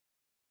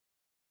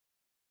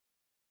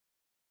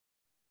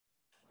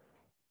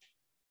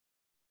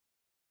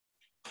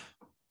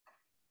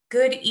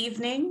Good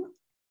evening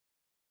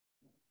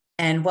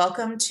and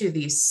welcome to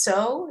the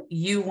So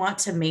You Want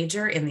to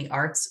Major in the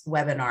Arts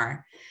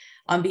webinar.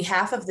 On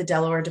behalf of the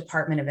Delaware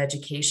Department of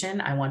Education,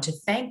 I want to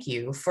thank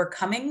you for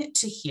coming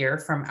to hear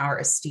from our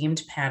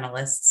esteemed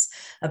panelists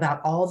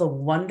about all the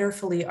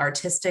wonderfully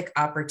artistic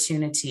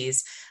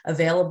opportunities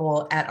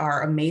available at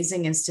our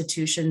amazing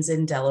institutions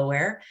in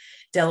Delaware,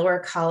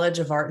 Delaware College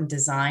of Art and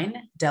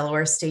Design,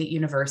 Delaware State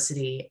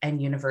University,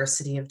 and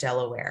University of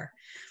Delaware.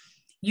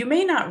 You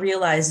may not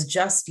realize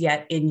just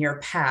yet in your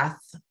path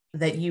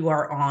that you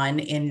are on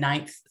in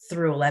 9th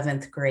through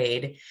 11th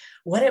grade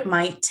what it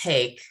might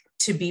take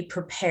to be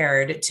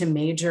prepared to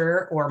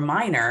major or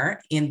minor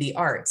in the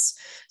arts.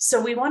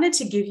 So we wanted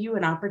to give you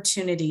an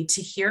opportunity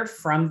to hear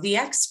from the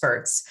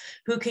experts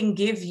who can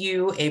give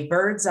you a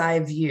bird's eye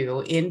view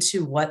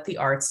into what the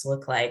arts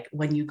look like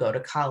when you go to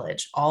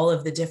college, all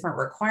of the different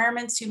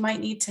requirements you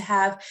might need to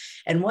have,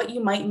 and what you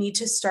might need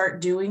to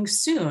start doing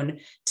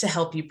soon to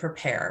help you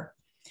prepare.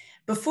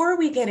 Before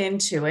we get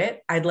into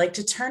it, I'd like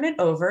to turn it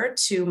over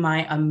to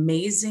my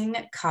amazing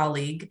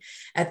colleague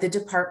at the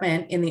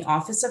department in the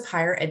Office of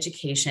Higher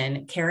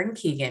Education, Karen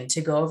Keegan,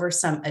 to go over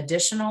some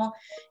additional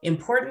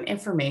important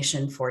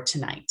information for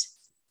tonight.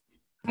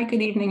 Hi,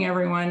 good evening,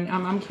 everyone.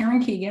 I'm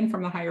Karen Keegan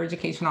from the Higher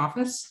Education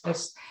Office,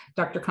 as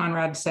Dr.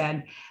 Conrad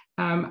said.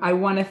 I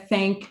want to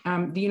thank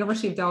the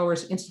University of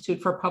Delaware's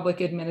Institute for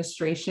Public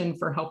Administration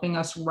for helping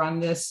us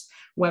run this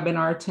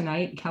webinar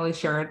tonight. Kelly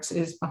Sheretz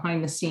is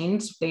behind the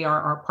scenes. They are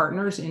our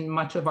partners in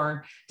much of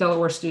our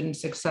Delaware student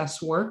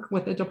success work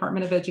with the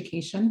Department of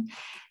Education.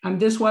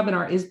 This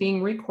webinar is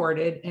being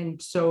recorded,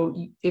 and so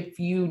if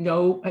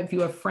you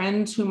have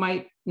friends who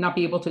might not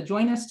be able to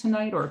join us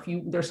tonight, or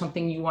if there's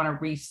something you want to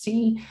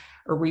re-see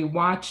or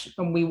rewatch,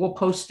 and we will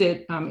post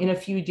it in a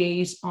few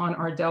days on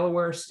our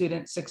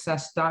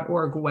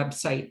DelawareStudentSuccess.org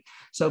website.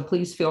 So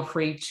please feel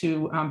free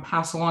to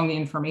pass along the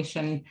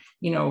information,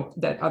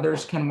 that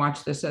others can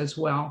watch this as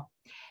well.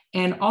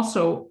 And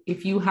also,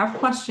 if you have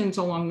questions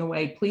along the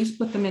way, please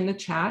put them in the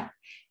chat,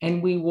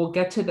 and we will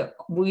get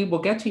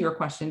to your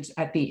questions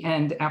at the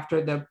end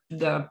after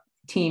the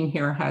team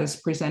here has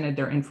presented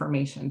their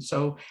information.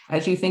 So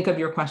as you think of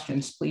your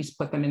questions, please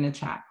put them in the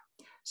chat.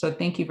 So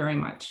thank you very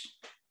much.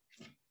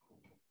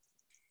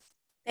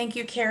 Thank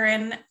you,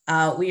 Karen.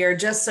 We are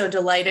just so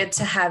delighted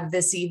to have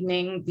this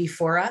evening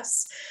before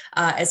us.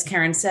 As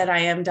Karen said, I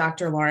am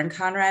Dr. Lauren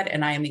Conrad,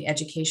 and I am the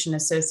Education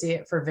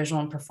Associate for Visual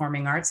and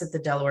Performing Arts at the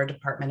Delaware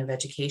Department of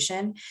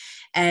Education.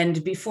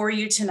 And before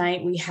you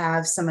tonight, we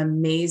have some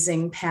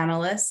amazing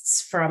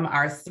panelists from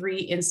our 3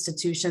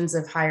 institutions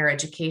of higher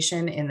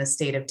education in the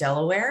state of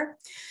Delaware.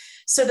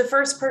 So the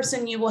first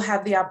person you will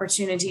have the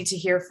opportunity to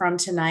hear from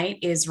tonight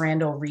is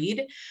Randall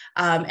Reed.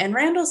 And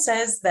Randall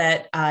says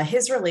that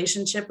his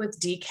relationship with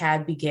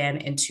DCAD began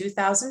in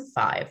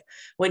 2005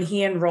 when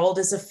he enrolled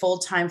as a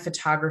full-time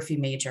photography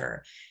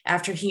major.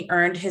 After he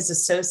earned his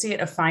Associate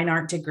of Fine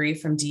Art degree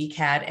from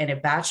DCAD and a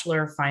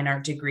Bachelor of Fine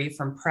Art degree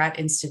from Pratt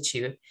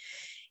Institute,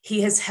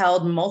 he has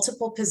held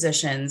multiple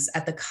positions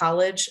at the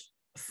college,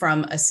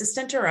 from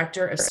Assistant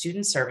Director of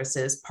Student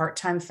Services,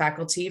 part-time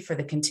faculty for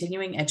the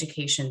Continuing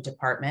Education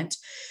Department,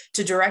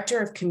 to Director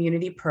of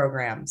Community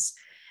Programs.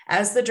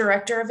 As the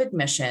Director of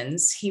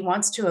Admissions, he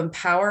wants to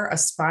empower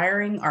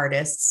aspiring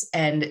artists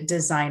and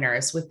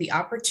designers with the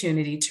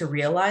opportunity to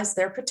realize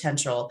their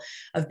potential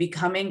of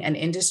becoming an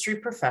industry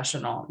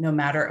professional, no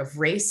matter of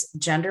race,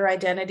 gender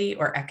identity,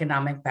 or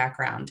economic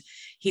background.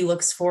 He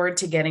looks forward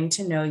to getting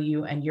to know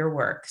you and your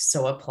work,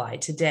 so apply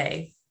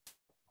today.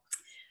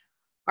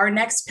 Our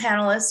next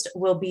panelist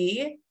will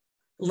be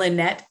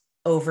Lynette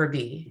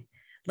Overby.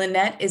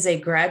 Lynette is a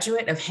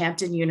graduate of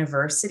Hampton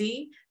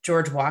University,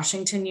 George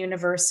Washington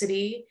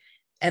University,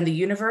 and the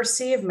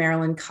University of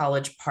Maryland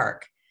College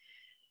Park.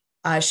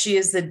 She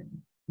is the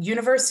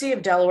University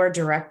of Delaware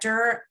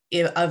Director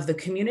of the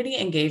Community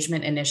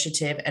Engagement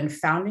Initiative and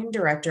founding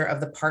director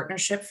of the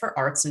Partnership for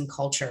Arts and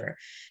Culture.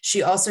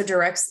 She also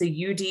directs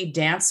the UD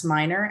Dance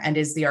Minor and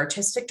is the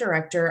artistic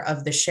director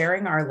of the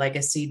Sharing Our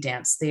Legacy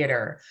Dance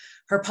Theater.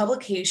 Her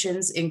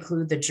publications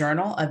include the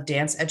Journal of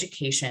Dance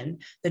Education,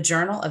 the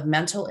Journal of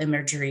Mental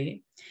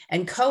Imagery,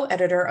 and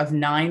co-editor of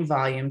 9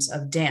 volumes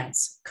of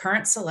Dance,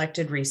 Current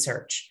Selected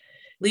Research.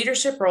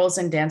 Leadership roles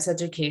in dance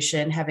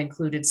education have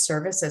included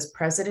service as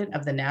president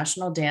of the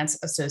National Dance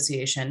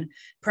Association,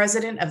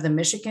 president of the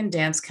Michigan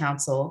Dance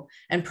Council,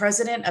 and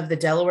president of the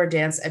Delaware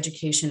Dance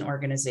Education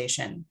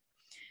Organization.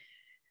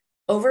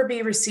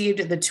 Overby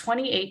received the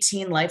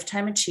 2018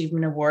 Lifetime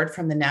Achievement Award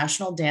from the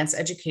National Dance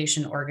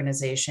Education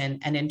Organization,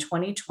 and in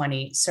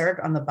 2020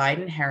 served on the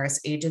Biden-Harris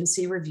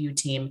Agency Review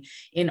Team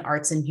in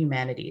Arts and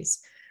Humanities.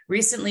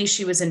 Recently,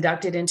 she was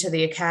inducted into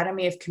the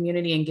Academy of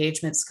Community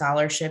Engagement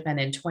Scholarship, and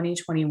in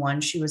 2021,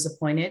 she was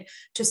appointed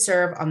to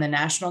serve on the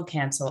National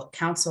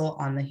Council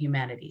on the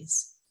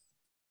Humanities.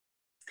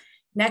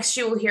 Next,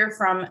 you will hear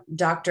from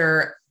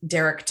Dr.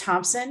 Derek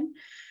Thompson.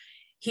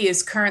 He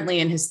is currently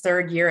in his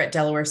third year at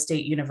Delaware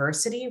State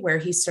University, where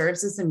he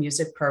serves as the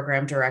music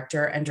program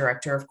director and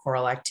director of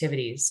choral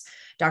activities.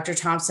 Dr.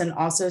 Thompson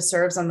also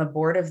serves on the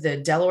board of the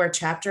Delaware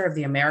chapter of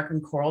the American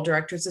Choral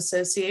Directors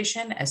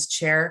Association as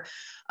chair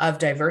of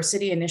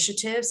diversity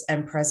initiatives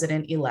and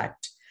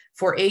president-elect.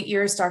 For 8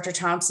 years, Dr.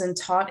 Thompson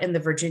taught in the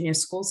Virginia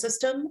school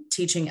system,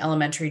 teaching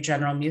elementary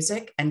general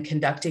music and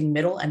conducting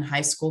middle and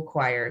high school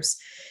choirs.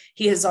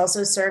 He has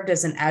also served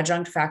as an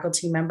adjunct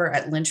faculty member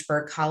at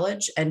Lynchburg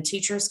College and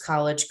Teachers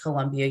College,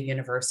 Columbia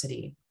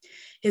University.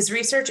 His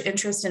research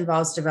interest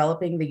involves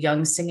developing the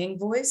young singing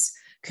voice,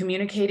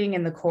 communicating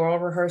in the choral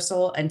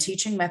rehearsal, and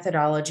teaching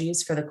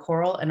methodologies for the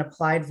choral and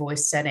applied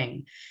voice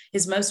setting.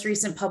 His most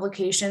recent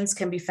publications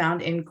can be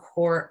found in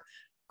Core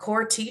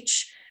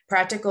Teach,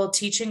 Practical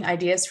Teaching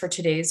Ideas for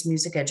Today's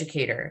Music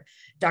Educator.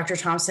 Dr.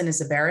 Thompson is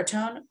a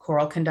baritone,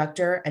 choral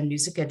conductor, and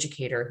music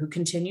educator who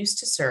continues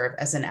to serve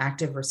as an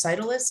active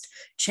recitalist,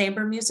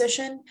 chamber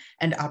musician,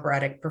 and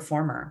operatic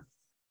performer.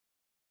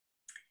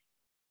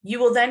 You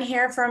will then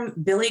hear from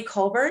Billy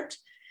Colbert,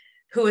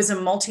 who is a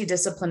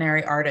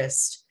multidisciplinary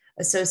artist,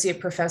 associate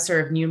professor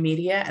of new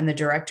media, and the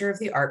director of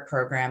the art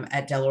program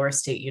at Delaware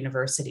State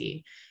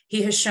University.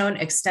 He has shown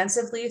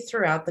extensively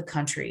throughout the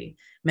country.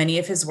 Many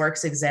of his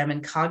works examine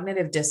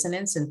cognitive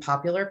dissonance in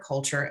popular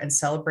culture and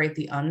celebrate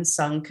the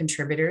unsung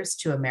contributors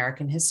to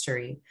American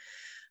history.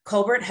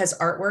 Colbert has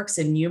artworks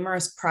in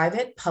numerous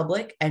private,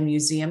 public, and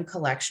museum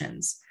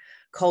collections.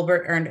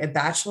 Colbert earned a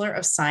Bachelor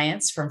of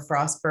Science from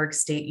Frostburg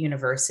State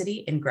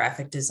University in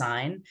graphic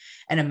design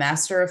and a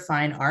Master of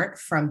Fine Art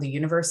from the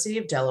University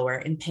of Delaware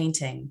in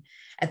painting.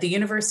 At the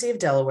University of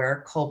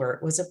Delaware,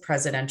 Colbert was a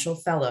presidential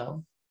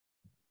fellow.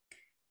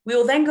 We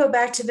will then go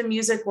back to the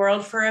music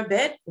world for a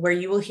bit, where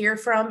you will hear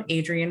from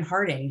Adrian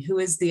Harding, who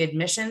is the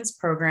admissions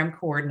program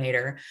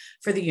coordinator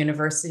for the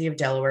University of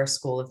Delaware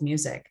School of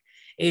Music.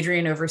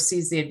 Adrian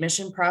oversees the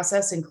admission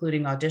process,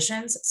 including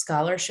auditions,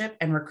 scholarship,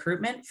 and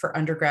recruitment for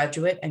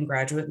undergraduate and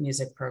graduate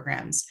music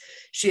programs.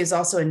 She is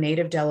also a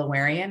native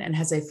Delawarean and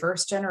has a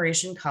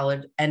first-generation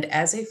college, and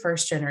as a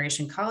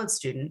first-generation college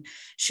student,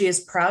 she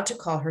is proud to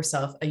call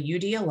herself a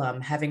UD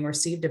alum, having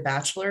received a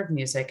Bachelor of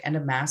Music and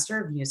a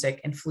Master of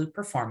Music in Flute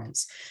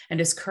Performance,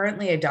 and is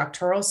currently a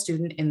doctoral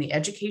student in the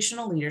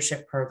Educational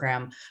Leadership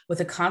Program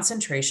with a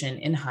concentration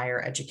in higher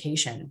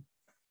education.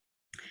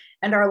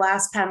 And our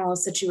last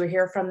panelist that you will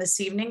hear from this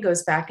evening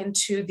goes back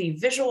into the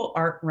visual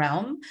art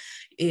realm.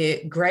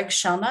 Greg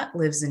Shelnut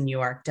lives in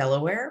Newark,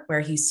 Delaware, where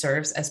he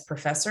serves as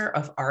professor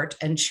of art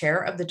and chair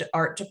of the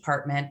art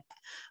department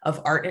of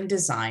art and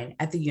design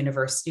at the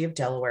University of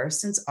Delaware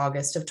since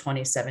August of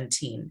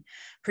 2017.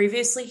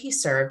 Previously, he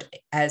served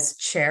as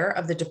chair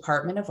of the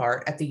Department of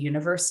Art at the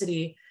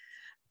University.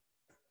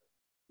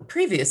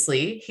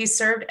 Previously, he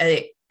served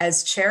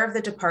as chair of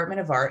the Department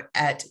of Art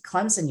at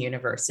Clemson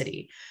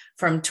University.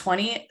 From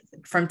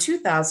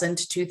 2000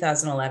 to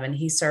 2011,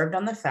 he served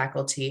on the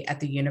faculty at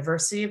the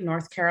University of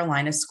North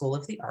Carolina School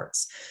of the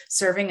Arts,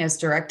 serving as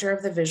director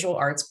of the Visual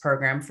Arts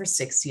program for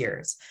 6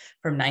 years.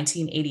 From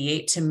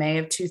 1988 to May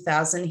of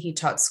 2000, he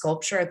taught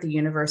sculpture at the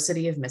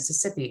University of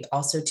Mississippi,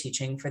 also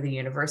teaching for the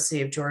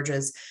University of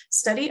Georgia's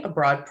Study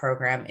Abroad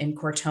program in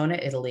Cortona,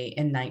 Italy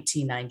in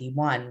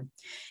 1991.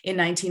 In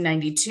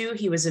 1992,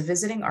 he was a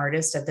visiting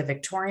artist at the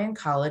Victorian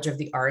College of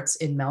the Arts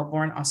in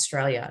Melbourne,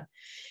 Australia.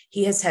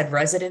 He has had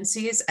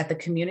residencies at the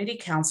Community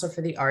Council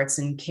for the Arts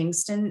in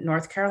Kingston,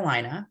 North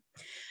Carolina,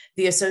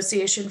 the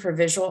Association for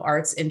Visual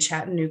Arts in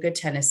Chattanooga,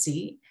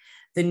 Tennessee,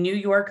 the New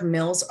York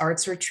Mills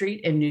Arts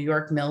Retreat in New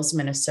York Mills,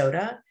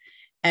 Minnesota,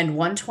 and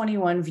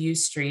 121 View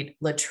Street,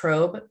 La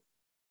Trobe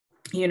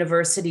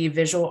University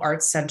Visual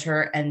Arts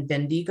Center in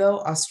Bendigo,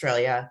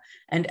 Australia,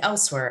 and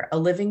elsewhere, a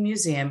living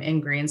museum in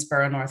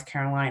Greensboro, North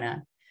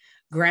Carolina.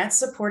 Grants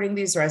supporting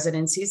these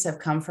residencies have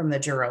come from the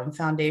Jerome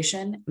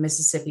Foundation,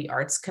 Mississippi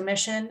Arts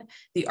Commission,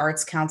 the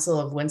Arts Council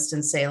of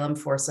Winston-Salem,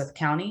 Forsyth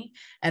County,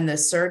 and the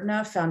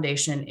Surdna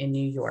Foundation in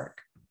New York.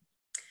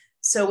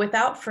 So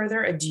without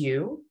further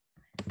ado,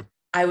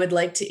 I would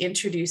like to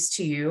introduce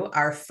to you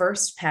our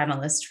first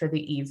panelist for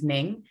the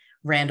evening,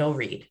 Randall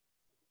Reed.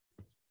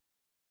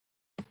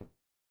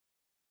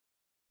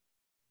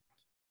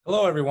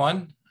 Hello,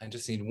 everyone. I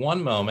just need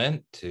one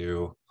moment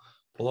to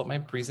pull up my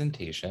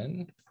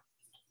presentation.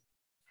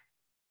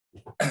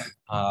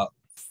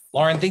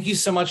 Lauren, thank you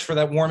so much for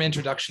that warm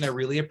introduction. I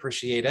really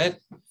appreciate it.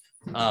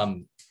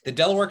 The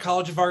Delaware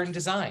College of Art and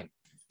Design.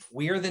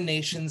 We are the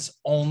nation's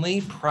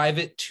only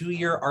private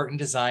 2-year art and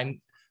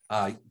design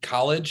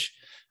college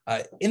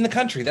in the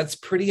country. That's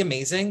pretty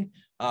amazing.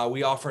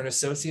 We offer an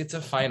Associates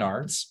of Fine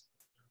Arts.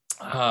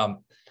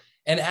 And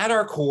at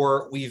our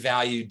core, we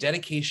value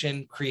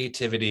dedication,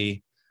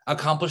 creativity,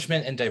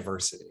 accomplishment, and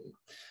diversity.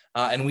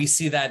 And we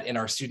see that in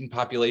our student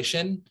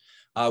population.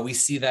 We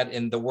see that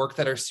in the work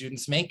that our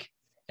students make,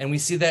 and we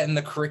see that in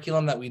the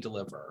curriculum that we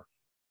deliver.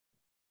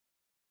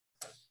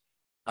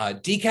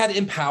 DCAD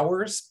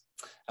empowers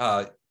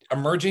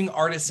emerging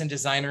artists and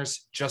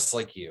designers just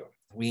like you.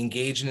 We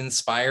engage and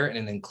inspire in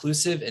an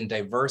inclusive and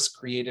diverse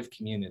creative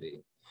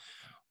community.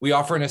 We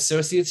offer an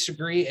associate's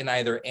degree in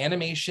either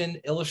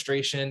animation,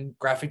 illustration,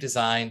 graphic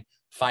design,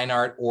 fine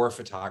art, or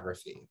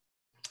photography.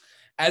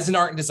 As an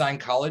art and design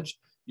college,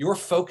 your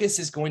focus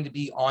is going to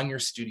be on your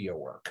studio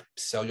work.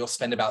 So you'll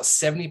spend about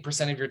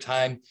 70% of your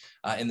time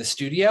in the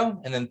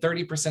studio and then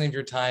 30% of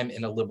your time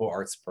in a liberal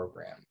arts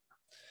program.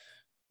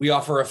 We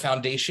offer a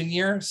foundation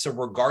year, so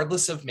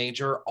regardless of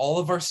major, all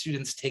of our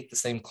students take the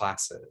same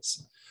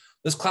classes.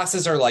 Those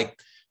classes are like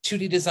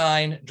 2D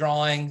design,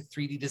 drawing,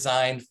 3D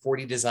design,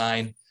 4D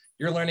design.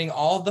 You're learning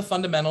all of the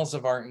fundamentals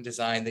of art and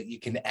design that you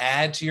can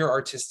add to your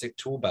artistic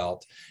tool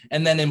belt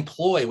and then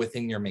employ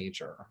within your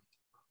major.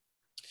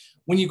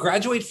 When you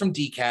graduate from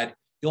DCAD,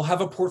 you'll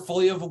have a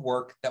portfolio of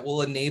work that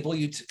will enable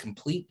you to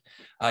complete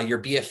your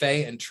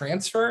BFA and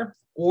transfer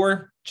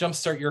or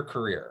jumpstart your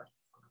career.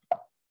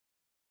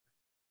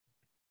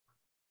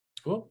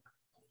 Cool.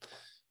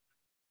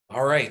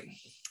 All right.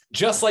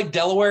 Just like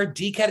Delaware,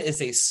 DCAD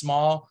is a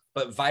small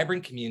but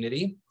vibrant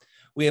community.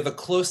 We have a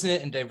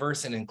close-knit and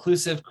diverse and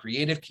inclusive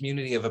creative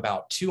community of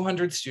about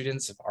 200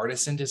 students of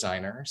artists and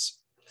designers.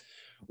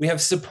 We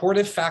have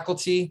supportive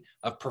faculty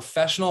of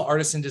professional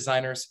artists and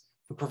designers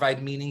who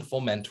provide meaningful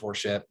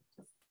mentorship.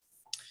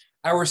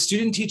 Our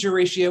student-teacher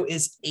ratio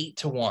is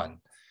 8-to-1.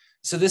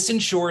 So this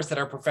ensures that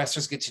our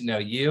professors get to know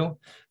you,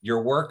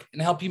 your work,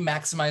 and help you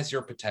maximize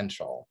your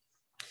potential.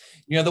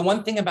 You know, the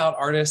one thing about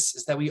artists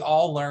is that we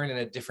all learn in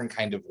a different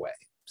kind of way.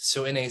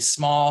 So in a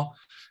small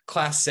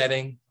class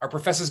setting, our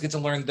professors get to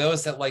learn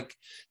those that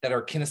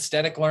are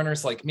kinesthetic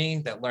learners like me,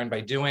 that learn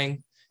by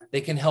doing.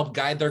 They can help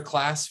guide their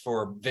class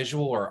for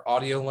visual or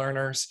audio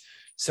learners.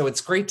 So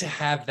it's great to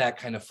have that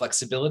kind of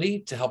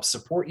flexibility to help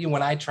support you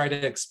when I try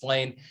to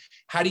explain,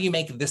 how do you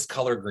make this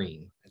color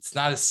green? It's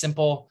not a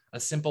simple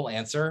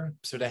answer.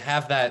 So to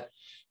have that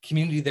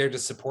community there to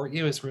support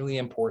you is really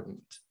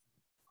important.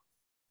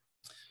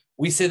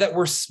 We say that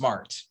we're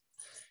smart.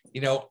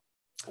 You know,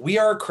 we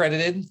are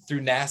accredited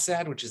through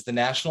NASAD, which is the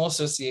National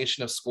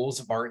Association of Schools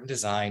of Art and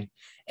Design,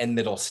 and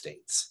Middle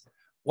States.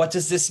 What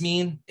does this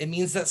mean? It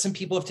means that some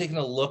people have taken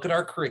a look at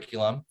our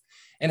curriculum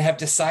and have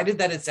decided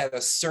that it's at a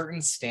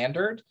certain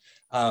standard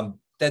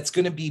that's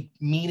going to be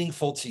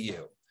meaningful to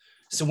you.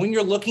 So when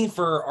you're looking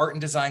for art and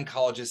design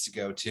colleges to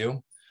go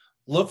to,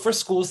 look for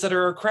schools that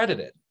are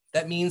accredited.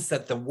 That means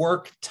that the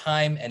work,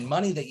 time, and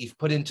money that you've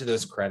put into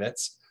those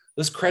credits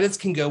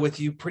can go with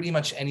you pretty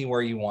much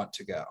anywhere you want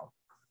to go.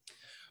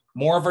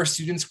 More of our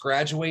students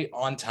graduate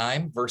on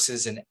time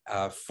versus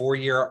a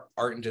four-year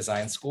art and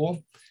design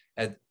school,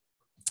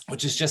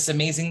 which is just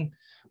amazing.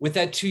 With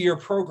that 2-year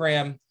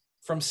program,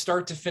 from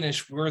start to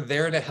finish, we're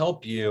there to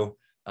help you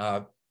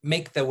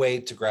make the way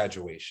to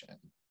graduation.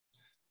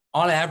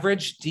 On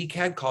average,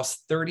 DCAD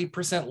costs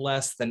 30%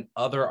 less than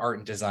other art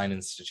and design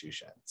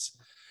institutions.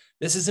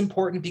 This is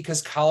important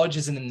because college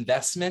is an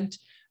investment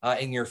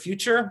in your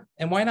future,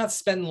 and why not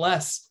spend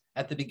less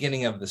at the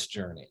beginning of this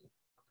journey?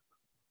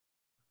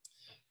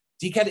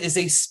 DCAD is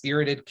a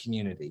spirited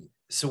community.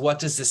 So what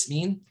does this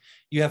mean?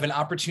 You have an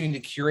opportunity to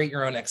curate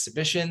your own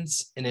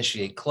exhibitions,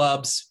 initiate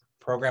clubs,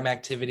 program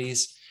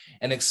activities,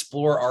 and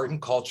explore art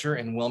and culture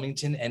in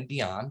Wilmington and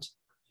beyond.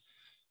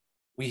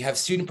 We have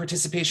student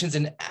participations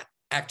in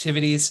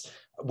activities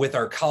with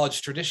our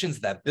college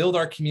traditions that build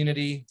our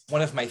community.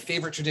 One of my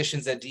favorite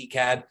traditions at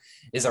DCAD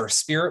is our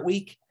Spirit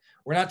Week.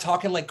 We're not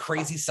talking like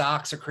crazy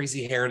socks or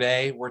crazy hair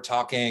day. We're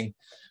talking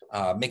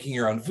making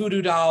your own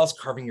voodoo dolls,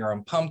 carving your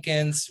own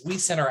pumpkins. We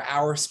center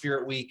our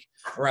Spirit Week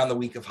around the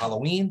week of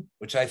Halloween,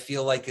 which I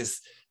feel like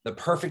is the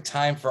perfect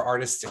time for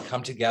artists to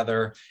come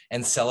together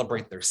and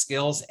celebrate their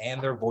skills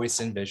and their voice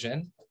and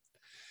vision.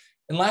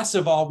 And last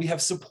of all, we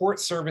have support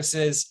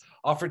services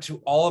offered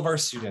to all of our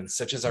students,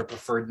 such as our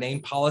preferred name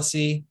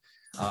policy,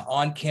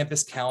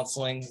 on-campus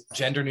counseling,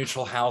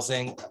 gender-neutral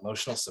housing,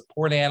 emotional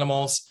support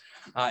animals,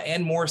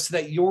 and more, so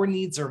that your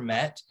needs are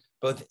met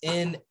both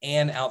in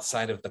and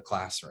outside of the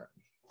classroom.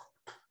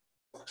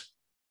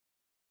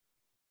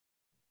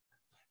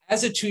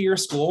 As a 2-year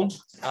school,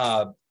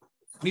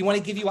 we want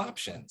to give you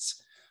options.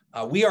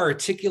 We are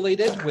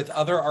articulated with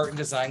other art and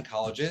design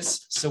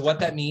colleges. So what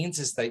that means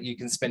is that you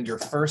can spend your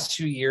first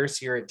 2 years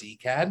here at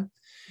DCAD,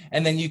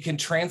 and then you can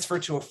transfer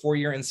to a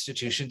 4-year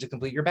institution to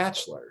complete your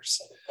bachelor's.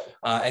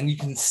 And you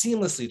can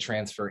seamlessly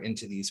transfer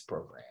into these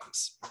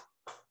programs.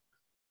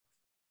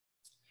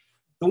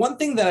 The one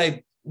thing that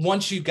I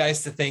want you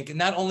guys to think, and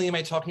not only am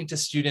I talking to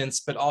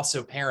students, but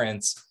also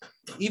parents,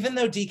 even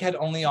though DCAD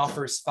only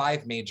offers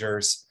 5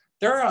 majors,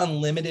 there are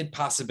unlimited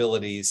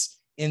possibilities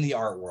in the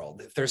art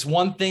world. If there's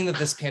one thing that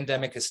this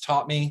pandemic has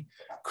taught me,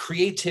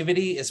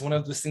 creativity is one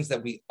of those things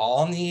that we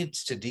all need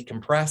to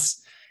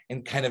decompress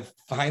and kind of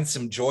find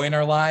some joy in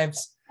our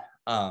lives.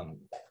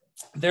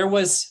 There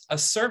was a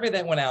survey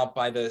that went out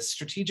by the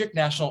Strategic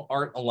National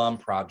Art Alum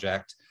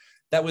Project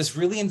that was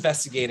really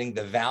investigating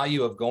the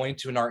value of going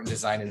to an art and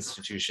design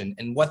institution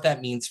and what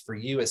that means for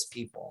you as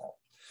people.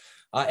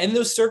 And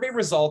those survey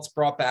results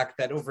brought back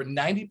that over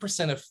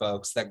 90% of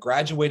folks that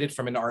graduated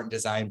from an art and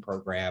design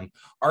program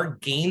are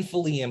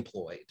gainfully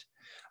employed.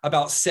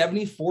 About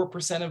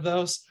 74% of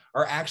those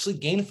are actually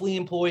gainfully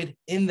employed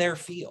in their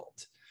field.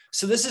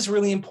 So this is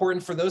really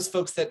important for those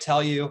folks that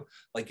tell you,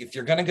 like, if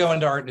you're going to go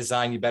into art and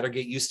design, you better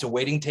get used to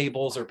waiting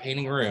tables or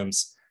painting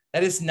rooms.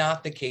 That is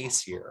not the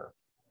case here.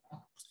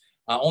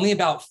 Only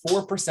about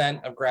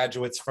 4% of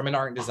graduates from an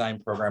art and design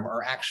program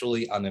are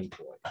actually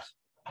unemployed.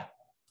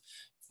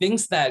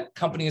 Things that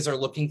companies are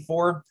looking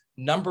for,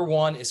 number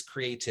one is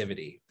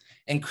creativity.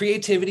 And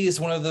creativity is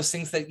one of those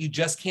things that you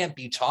just can't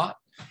be taught.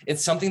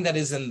 It's something that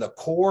is in the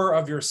core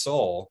of your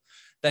soul,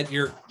 that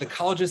the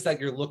colleges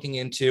that you're looking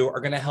into are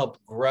going to help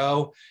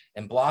grow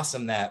and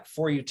blossom that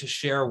for you to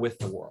share with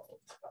the world.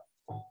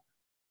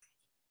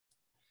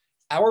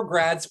 Our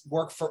grads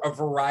work for a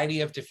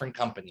variety of different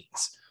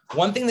companies.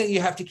 One thing that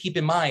you have to keep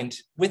in mind,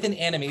 with an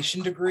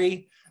animation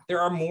degree,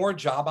 there are more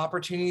job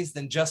opportunities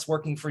than just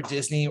working for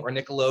Disney or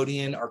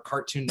Nickelodeon or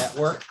Cartoon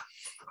Network.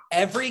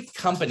 Every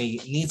company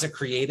needs a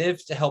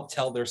creative to help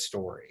tell their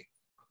story.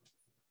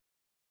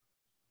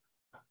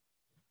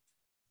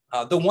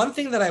 The one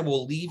thing that I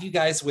will leave you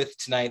guys with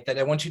tonight that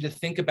I want you to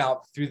think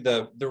about through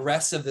the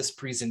rest of this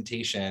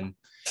presentation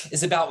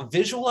is about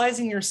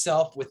visualizing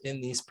yourself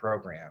within these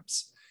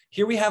programs.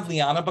 Here we have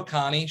Liana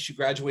Bacani. She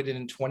graduated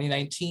in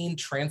 2019,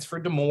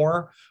 transferred to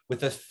Moore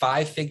with a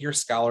 5-figure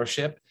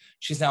scholarship.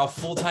 She's now a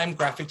full-time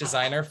graphic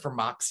designer for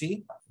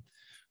Moxie.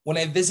 When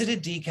I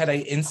visited DCAD, I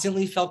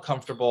instantly felt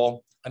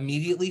comfortable,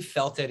 immediately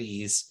felt at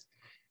ease,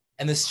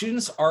 and the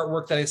students'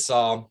 artwork that I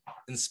saw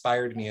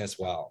inspired me as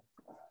well.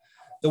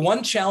 The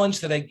one challenge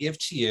that I give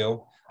to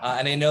you,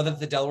 and I know that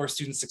the Delaware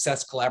Student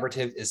Success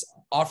Collaborative is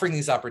offering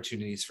these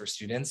opportunities for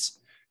students,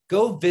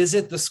 go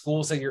visit the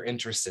schools that you're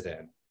interested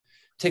in.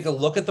 Take a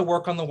look at the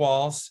work on the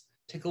walls,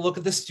 take a look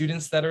at the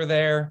students that are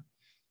there,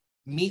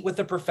 meet with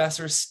the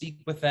professors, speak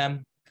with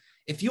them.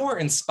 If you are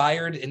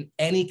inspired in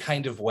any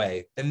kind of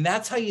way, then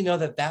that's how you know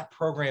that that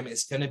program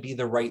is going to be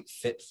the right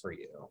fit for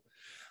you.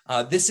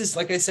 This is,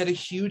 like I said, a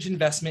huge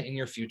investment in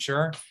your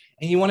future,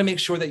 and you want to make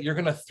sure that you're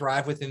going to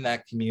thrive within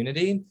that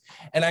community.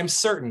 And I'm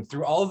certain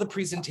through all of the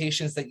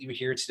presentations that you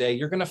hear today,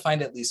 you're going to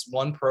find at least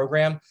one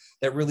program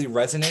that really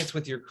resonates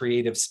with your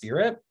creative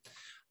spirit.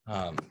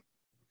 Let's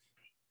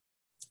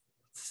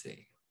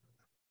see.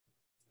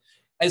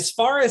 As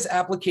far as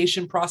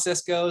application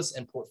process goes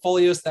and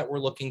portfolios that we're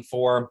looking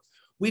for,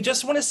 we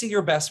just want to see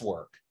your best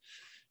work.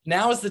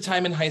 Now is the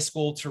time in high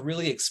school to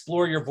really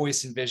explore your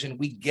voice and vision.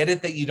 We get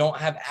it that you don't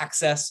have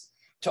access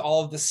to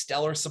all of the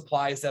stellar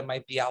supplies that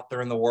might be out there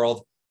in the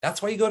world.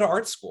 That's why you go to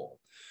art school.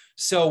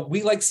 So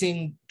we like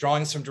seeing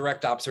drawings from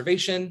direct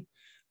observation,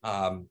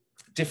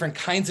 different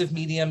kinds of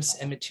mediums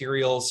and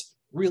materials,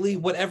 really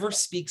whatever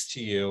speaks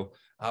to you.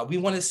 We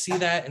want to see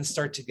that and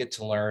start to get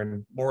to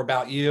learn more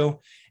about you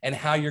and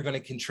how you're going to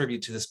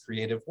contribute to this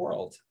creative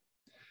world.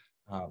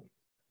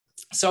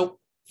 So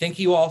thank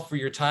you all for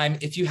your time.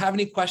 If you have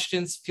any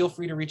questions, feel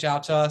free to reach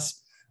out to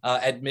us,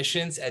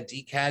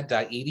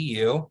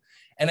 admissions@dcad.edu.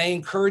 And I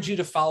encourage you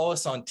to follow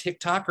us on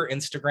TikTok or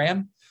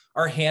Instagram.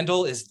 Our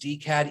handle is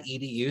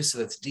dcad.edu, so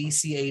that's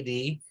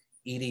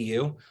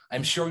DCAD.edu.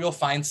 I'm sure you'll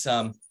find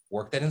some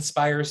work that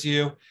inspires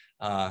you.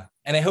 And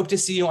I hope to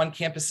see you on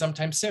campus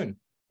sometime soon.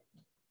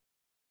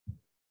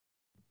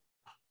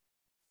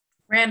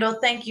 Randall,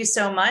 thank you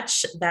so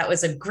much. That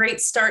was a great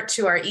start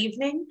to our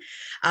evening.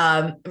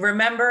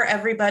 Remember,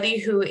 everybody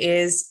who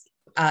is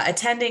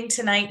attending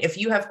tonight, if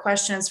you have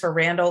questions for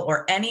Randall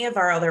or any of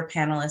our other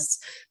panelists,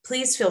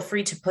 please feel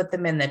free to put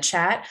them in the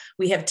chat.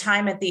 We have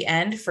time at the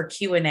end for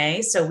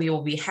Q&A, so we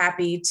will be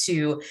happy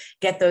to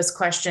get those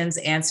questions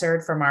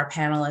answered from our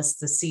panelists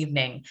this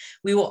evening.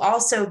 We will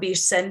also be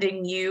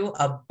sending you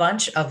a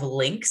bunch of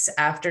links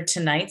after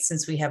tonight,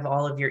 since we have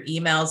all of your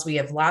emails. We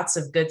have lots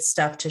of good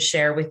stuff to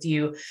share with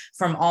you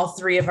from all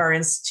 3 of our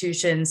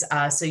institutions,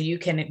 so you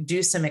can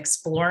do some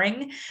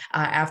exploring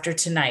after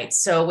tonight.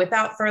 So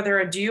without further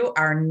ado,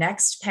 our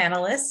next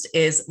panelist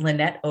is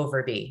Lynette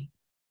Overby.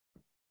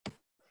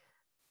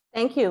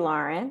 Thank you,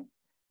 Lauren.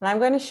 And I'm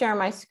going to share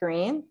my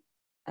screen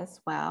as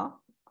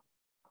well.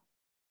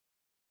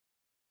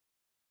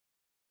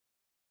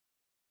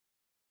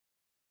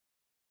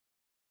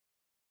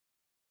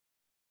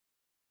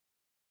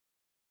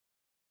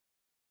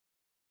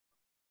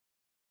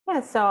 Yeah,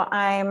 so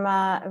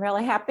I'm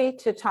really happy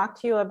to talk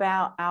to you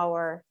about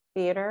our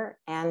theater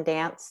and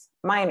dance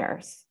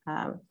minors.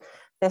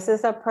 This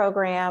is a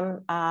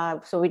program,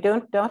 so we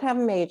don't have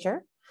a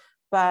major,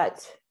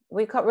 but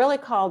we really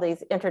call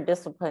these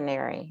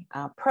interdisciplinary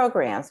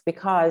programs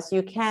because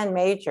you can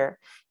major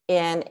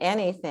in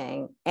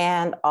anything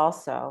and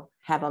also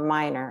have a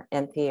minor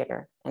in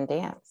theater and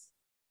dance.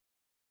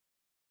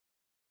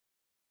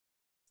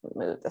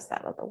 Move this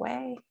out of the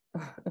way.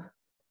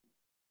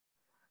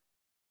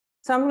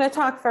 So I'm going to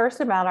talk first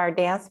about our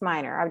dance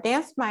minor. Our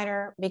dance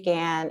minor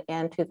began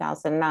in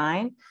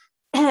 2009.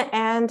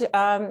 And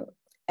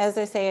as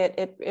I say,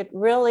 it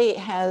really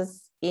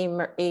has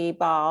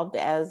evolved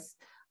as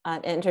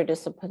an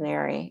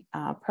interdisciplinary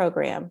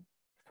program.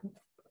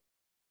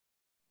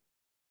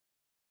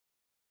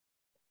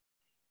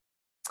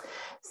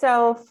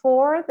 So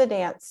for the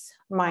dance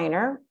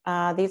minor,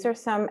 these are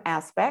some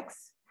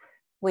aspects.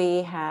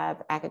 We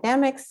have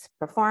academics,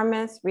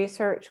 performance,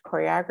 research,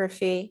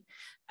 choreography,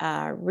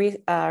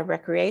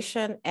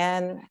 recreation,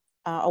 and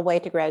a way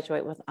to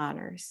graduate with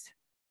honors.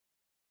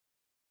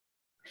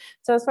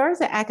 So as far as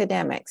the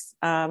academics,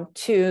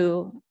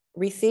 to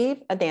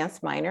receive a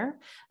dance minor,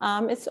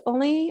 it's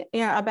only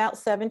about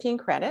 17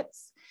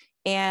 credits,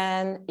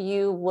 and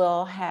you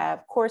will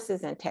have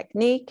courses in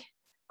technique,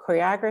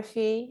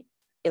 choreography,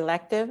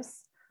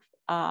 electives,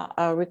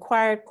 a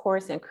required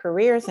course in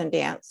careers in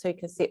dance, so you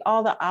can see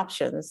all the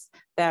options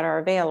that are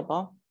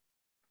available,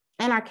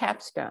 and our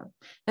capstone.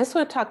 I just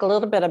want to talk a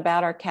little bit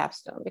about our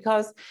capstone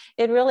because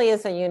it really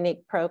is a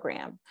unique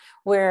program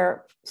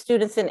where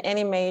students in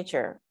any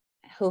major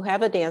who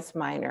have a dance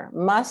minor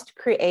must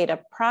create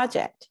a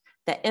project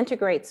that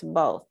integrates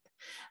both.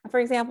 For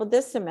example,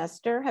 this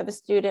semester I have a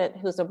student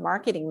who's a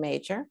marketing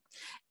major,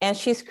 and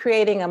she's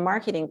creating a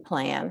marketing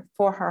plan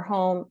for her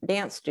home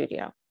dance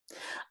studio.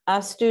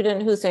 A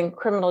student who's in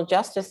criminal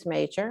justice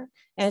major,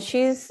 and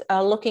she's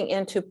looking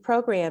into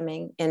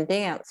programming in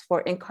dance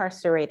for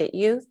incarcerated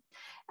youth,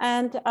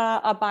 and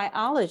a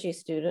biology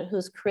student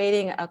who's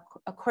creating a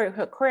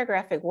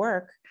choreographic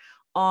work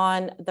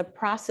on the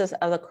process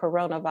of the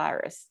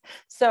coronavirus.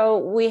 So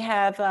we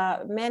have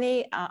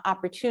many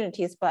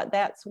opportunities, but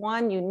that's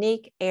one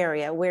unique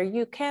area where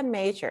you can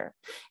major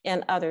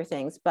in other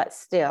things, but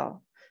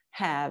still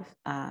have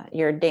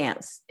your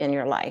dance in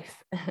your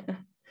life.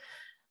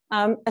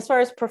 As far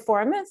as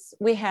performance,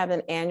 we have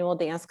an annual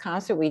dance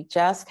concert. We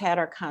just had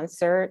our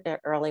concert in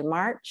early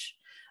March.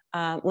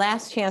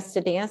 Last Chance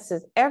to Dance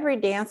is every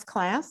dance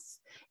class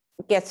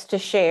gets to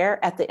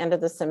share at the end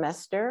of the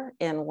semester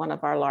in one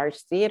of our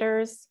large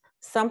theaters,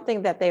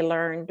 something that they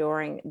learned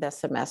during the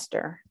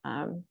semester.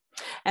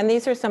 And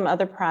these are some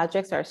other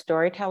projects, our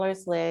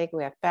Storytellers League,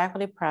 we have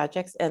faculty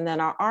projects, and then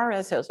our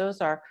RSOs,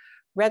 those are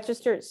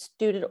registered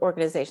student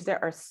organizations.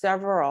 There are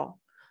several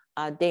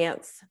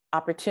dance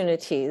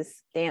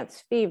opportunities,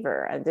 Dance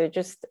Fever, and there are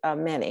just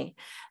many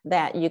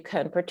that you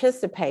can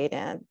participate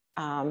in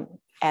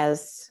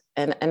as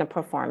in a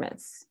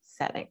performance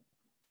setting.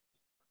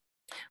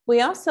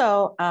 We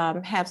also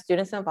have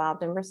students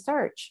involved in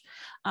research.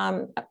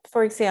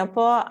 For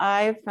example,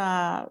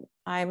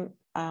 I'm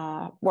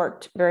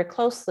worked very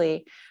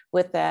closely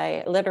with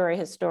a literary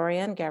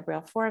historian,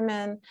 Gabrielle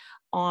Foreman,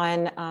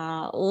 on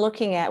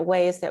looking at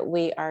ways that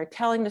we are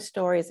telling the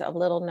stories of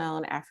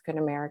little-known African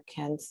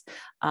Americans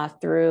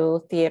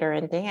through theater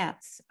and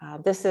dance.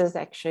 This is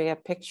actually a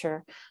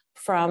picture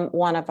from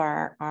one of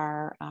our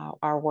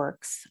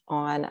works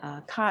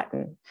on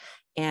cotton.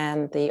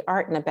 And the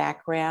art in the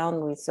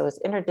background, so it's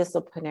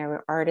interdisciplinary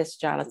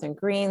artist Jonathan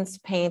Green's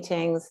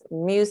paintings,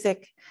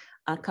 music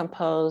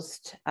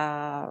composed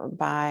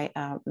by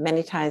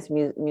many times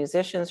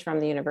musicians from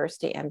the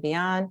university and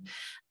beyond,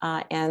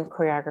 and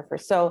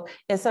choreographers. So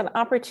it's an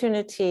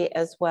opportunity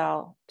as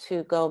well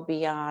to go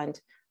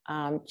beyond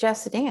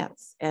just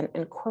dance and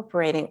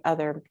incorporating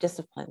other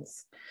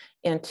disciplines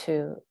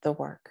into the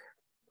work.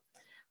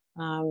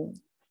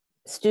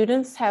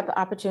 Students have the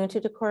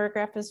opportunity to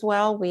choreograph as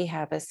well. We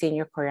have a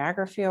senior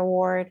choreography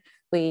award.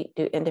 We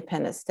do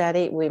independent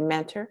study, we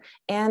mentor.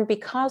 And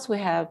because we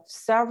have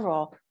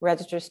several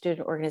registered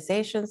student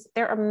organizations,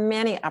 there are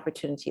many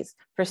opportunities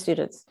for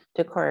students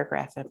to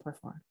choreograph and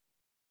perform.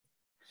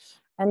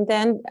 And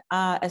then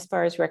as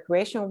far as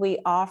recreation, we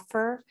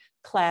offer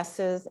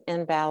classes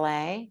in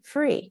ballet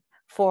free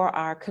for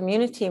our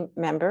community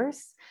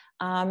members,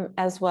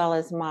 as well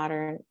as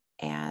modern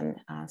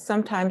and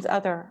sometimes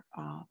other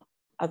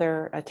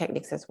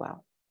techniques as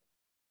well.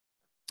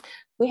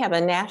 We have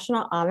a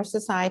National Honor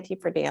Society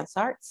for Dance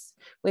Arts.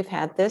 We've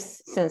had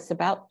this since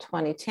about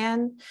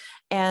 2010,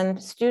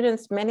 and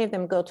students, many of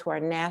them go to our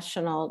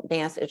National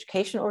Dance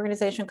Education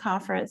Organization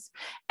conference,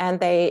 and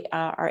they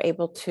are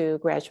able to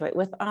graduate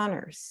with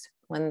honors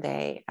when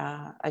they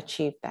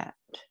achieve that.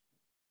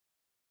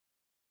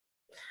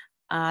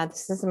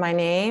 This is my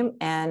name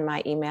and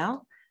my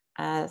email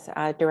as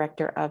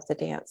director of the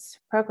dance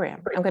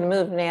program. I'm going to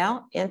move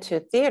now into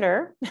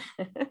theater.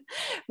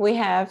 We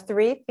have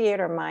 3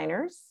 theater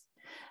minors,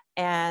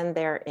 and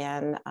they're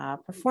in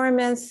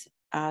performance,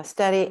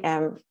 study,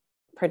 and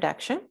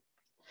production.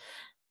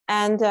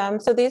 And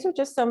so these are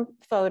just some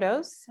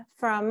photos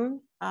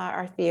from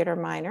our theater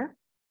minor.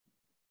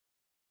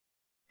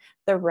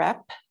 The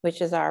REP,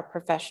 which is our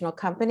professional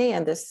company,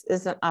 and this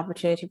is an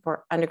opportunity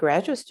for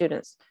undergraduate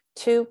students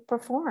to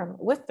perform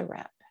with the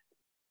REP.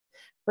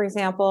 For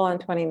example, in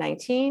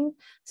 2019,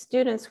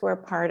 students were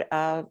part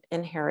of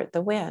Inherit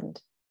the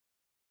Wind.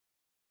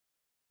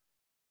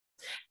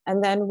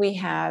 And then we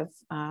have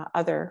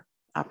other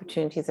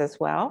opportunities as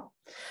well.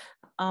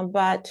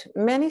 But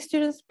many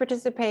students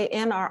participate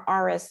in our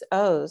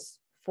RSOs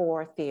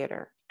for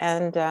theater.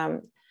 And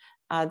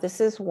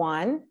this is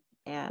one,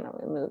 and I'm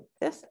gonna move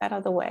this out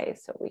of the way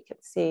so we can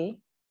see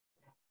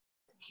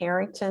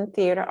Harrington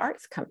Theater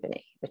Arts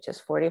Company, which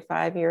is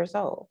 45 years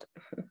old.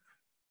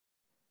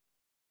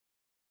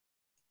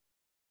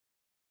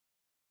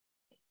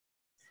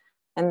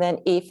 And then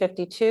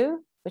E52,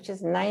 which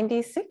is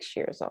 96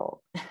 years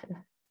old.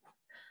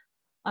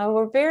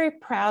 We're very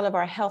proud of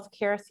our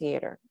healthcare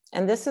theater.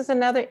 And this is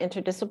another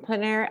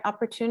interdisciplinary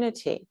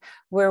opportunity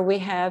where we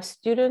have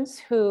students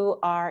who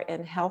are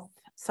in health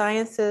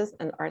sciences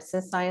and arts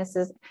and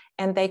sciences,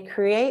 and they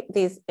create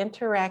these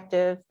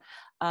interactive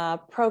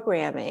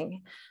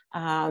programming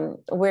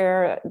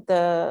where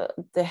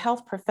the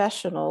health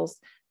professionals,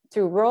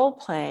 through role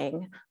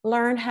playing,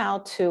 learn how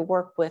to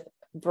work with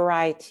a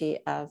variety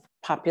of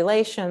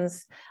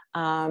populations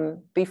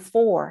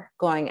before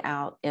going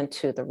out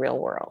into the real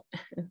world.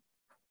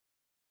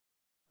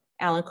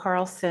 Alan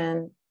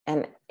Carlson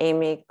and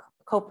Amy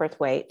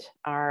Coperthwaite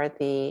are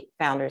the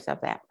founders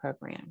of that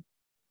program.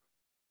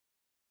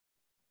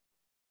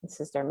 This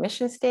is their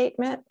mission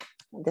statement.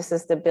 This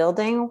is the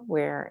building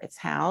where it's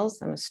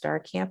housed on the Star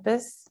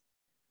Campus.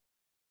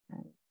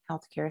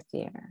 Healthcare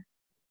Theater,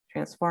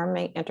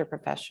 transforming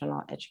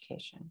interprofessional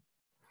education.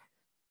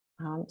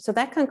 So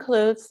that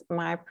concludes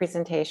my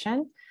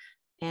presentation,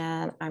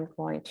 and I'm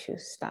going to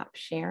stop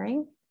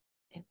sharing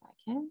if I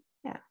can.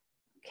 Yeah,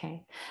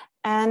 okay.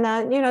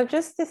 And you know,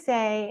 just to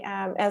say,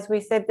 as we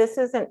said, this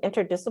is an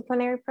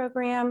interdisciplinary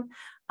program.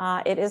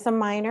 It is a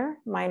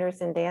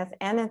minors in dance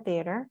and in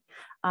theater,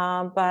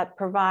 but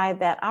provide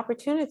that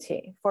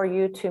opportunity for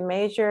you to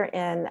major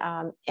in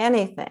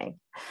anything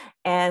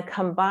and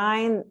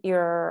combine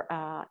your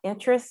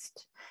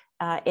interest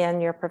in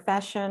your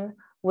profession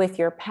with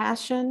your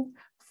passion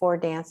for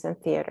dance and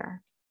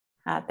theater.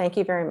 Thank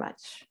you very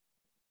much.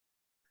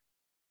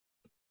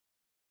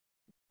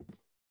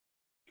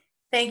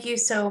 Thank you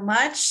so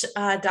much,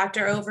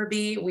 Dr.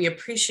 Overby. We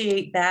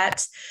appreciate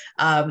that.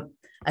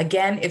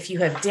 Again, if you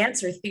have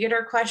dance or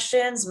theater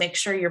questions, make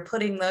sure you're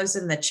putting those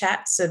in the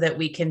chat so that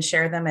we can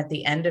share them at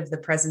the end of the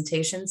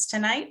presentations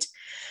tonight.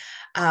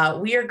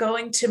 We are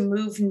going to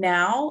move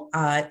now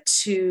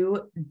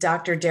to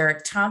Dr.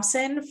 Derek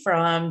Thompson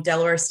from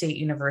Delaware State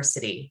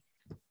University.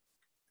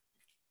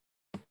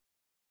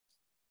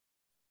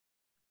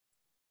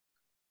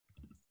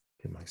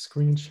 Get my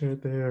screen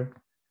shared there.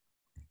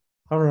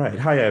 All right,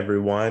 hi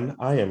everyone.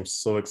 I am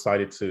so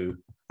excited to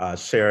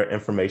share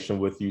information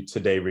with you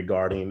today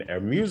regarding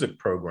our music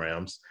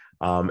programs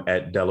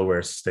at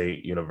Delaware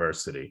State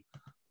University.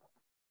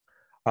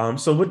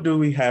 So what do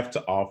we have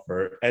to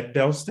offer? At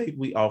Del State,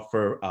 we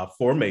offer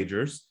 4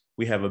 majors.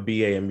 We have a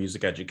BA in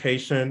music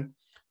education,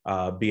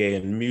 BA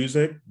in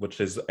music,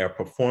 which is our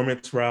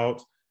performance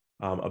route,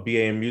 a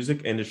BA in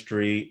music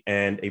industry,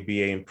 and a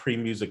BA in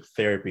pre-music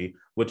therapy,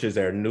 which is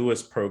our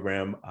newest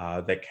program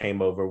that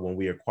came over when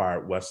we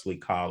acquired Wesley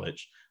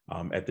College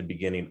at the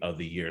beginning of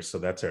the year. So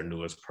that's our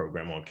newest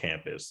program on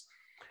campus.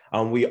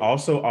 We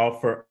also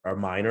offer a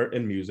minor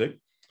in music.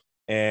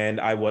 And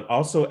I would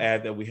also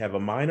add that we have a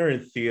minor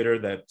in theater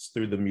that's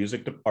through the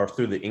music or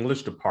through the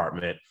English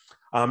department.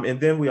 And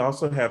then we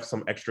also have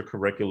some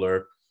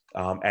extracurricular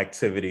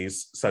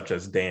activities such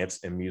as dance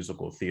and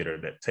musical theater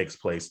that takes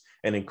place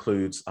and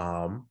includes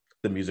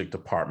the music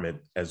department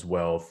as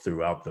well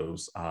throughout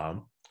those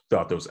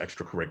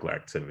extracurricular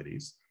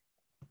activities.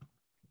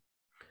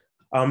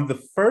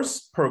 The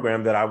first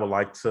program that I would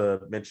like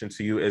to mention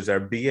to you is our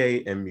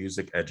BA in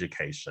music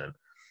education.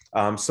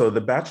 So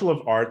the Bachelor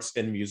of Arts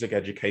in Music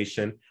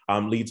Education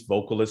leads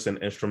vocalists and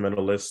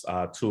instrumentalists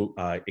to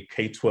a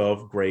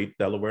K-12 grade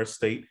Delaware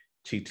State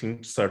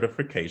teaching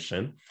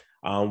certification,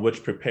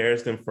 which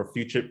prepares them for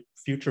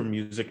future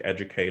music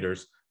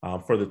educators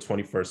for the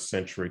 21st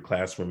century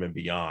classroom and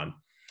beyond.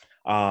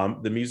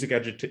 The music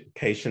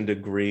education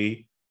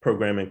degree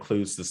program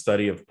includes the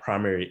study of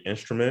primary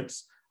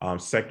instruments,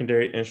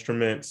 secondary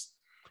instruments.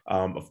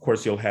 Of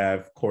course, you'll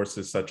have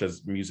courses such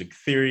as music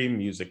theory,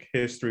 music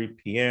history,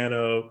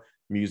 piano,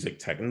 music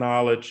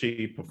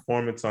technology,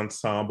 performance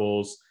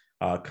ensembles,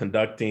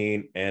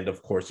 conducting, and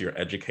of course, your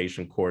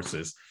education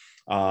courses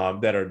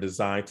that are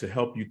designed to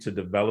help you to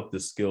develop the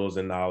skills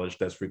and knowledge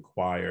that's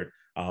required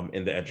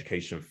in the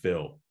education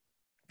field.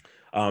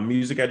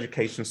 Music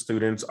education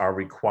students are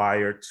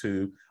required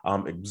to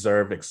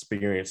observe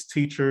experienced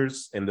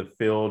teachers in the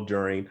field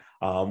during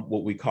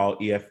what we call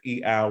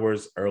EFE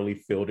hours, early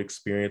field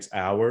experience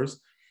hours,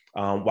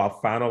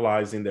 while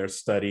finalizing their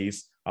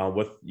studies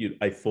with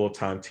a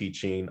full-time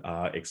teaching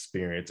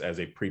experience as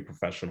a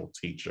pre-professional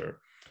teacher.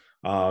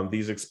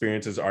 These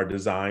experiences are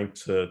designed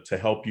to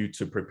help you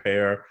to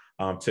prepare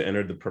to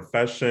enter the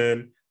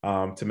profession,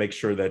 to make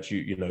sure that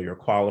you're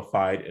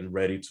qualified and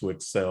ready to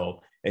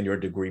excel in your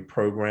degree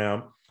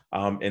program.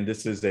 And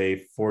this is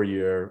a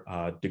 4-year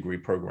degree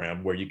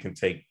program where you can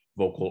take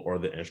vocal or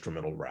the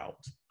instrumental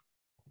route.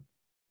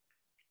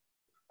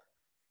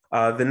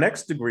 The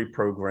next degree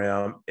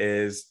program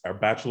is our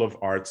Bachelor of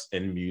Arts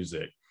in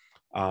Music.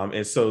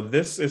 And so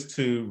this is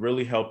to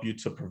really help you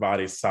to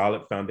provide a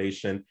solid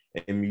foundation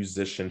in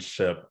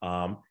musicianship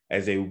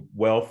as a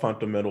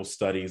fundamental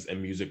studies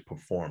in music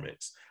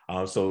performance.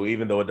 So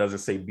even though it doesn't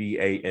say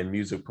BA in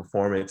music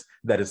performance,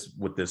 that is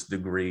what this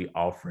degree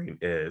offering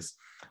is.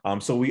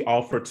 So we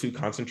offer 2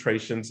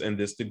 concentrations in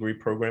this degree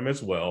program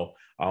as well,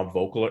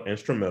 vocal or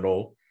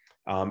instrumental.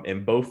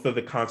 In both of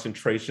the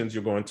concentrations,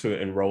 you're going to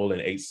enroll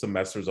in 8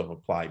 semesters of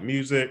applied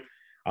music.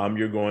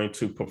 You're going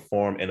to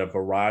perform in a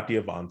variety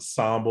of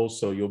ensembles.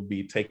 So you'll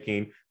be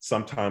taking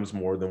sometimes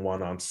more than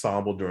one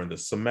ensemble during the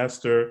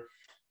semester.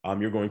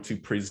 You're going to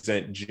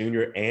present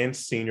junior and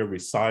senior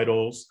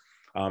recitals,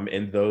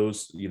 and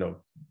those,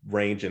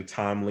 range in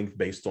time length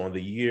based on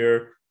the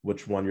year,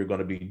 which one you're going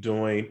to be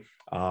doing,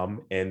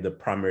 and the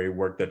primary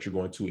work that you're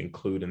going to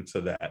include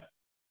into that.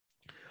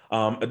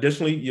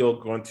 Additionally, you're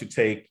going to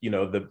take,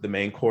 the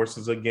main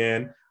courses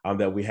again,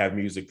 that we have: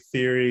 music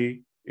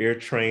theory, ear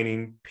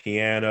training,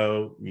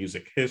 piano,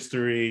 music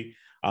history,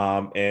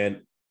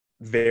 and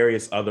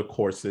various other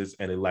courses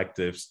and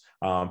electives,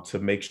 to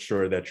make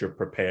sure that you're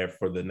prepared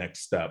for the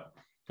next step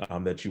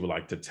that you would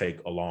like to take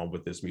along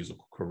with this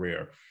musical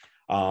career.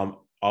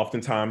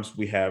 Oftentimes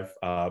we have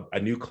a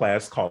new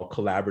class called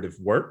Collaborative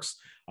Works,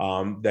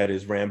 that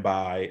is ran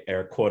by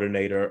our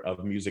coordinator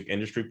of music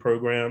industry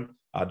program,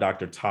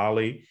 Dr.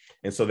 Tali.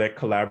 And so that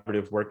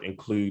collaborative work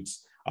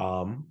includes,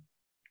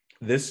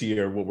 this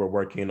year, what we're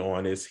working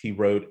on is he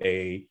wrote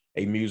a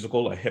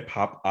musical, a hip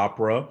hop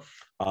opera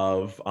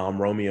of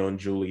Romeo and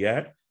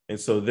Juliet. And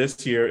so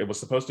this year it was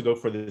supposed to go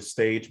for the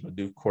stage, but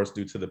of course,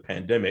 due to the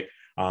pandemic,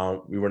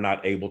 we were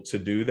not able to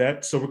do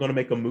that. So we're going to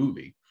make a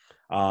movie.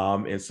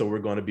 And so we're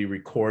going to be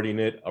recording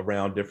it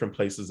around different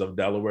places of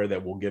Delaware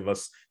that will give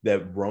us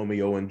that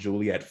Romeo and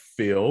Juliet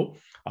feel,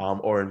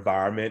 or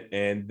environment.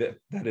 And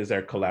that is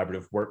our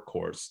collaborative work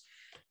course.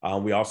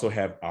 We also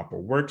have opera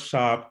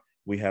workshop.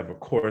 We have a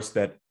course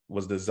that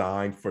was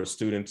designed for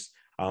students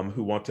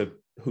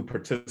who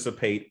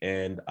participate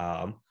in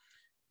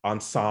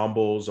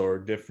ensembles or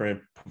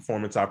different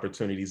performance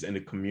opportunities in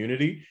the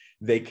community.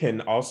 They can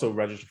also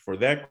register for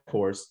that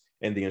course,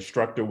 and the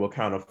instructor will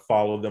kind of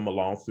follow them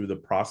along through the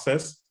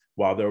process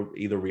while they're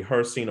either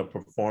rehearsing or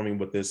performing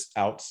with this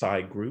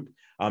outside group,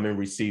 and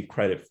receive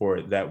credit for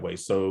it that way.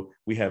 So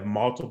we have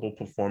multiple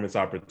performance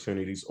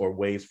opportunities or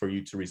ways for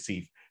you to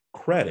receive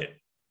credit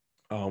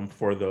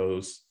for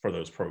those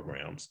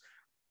programs.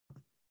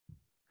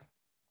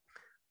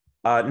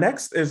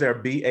 Next is our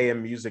BA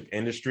in music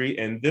industry.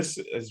 And this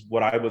is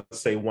what I would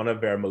say one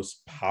of our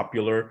most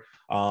popular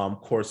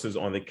courses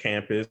on the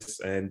campus.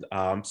 And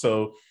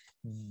so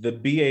the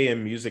BA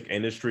in music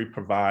industry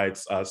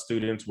provides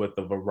students with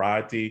a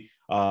variety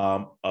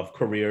of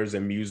careers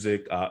in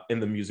music, in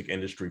the music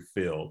industry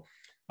field.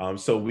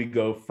 So we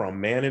go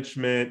from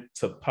management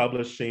to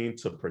publishing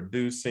to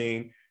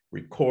producing,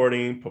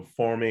 recording,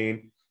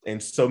 performing,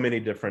 and so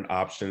many different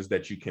options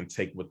that you can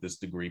take with this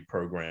degree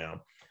program.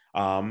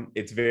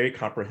 It's very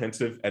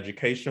comprehensive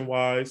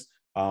education-wise,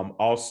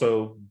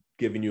 also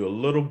giving you a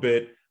little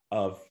bit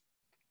of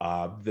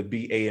the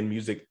BA in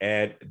music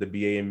the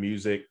BA in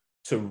music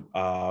to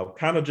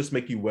kind of just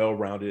make you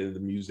well-rounded in the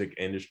music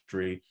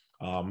industry,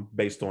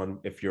 based on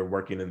if you're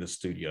working in the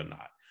studio or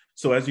not.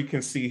 So as you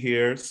can see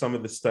here, some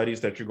of the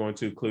studies that you're going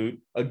to include,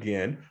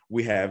 again,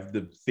 we have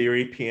the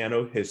theory,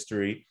 piano,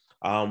 history.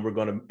 We're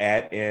going to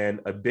add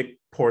in a big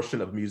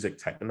portion of music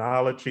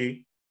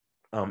technology,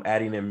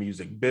 adding in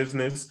music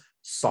business,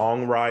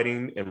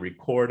 songwriting, and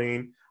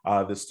recording.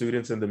 The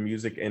students in the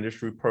music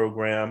industry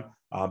program,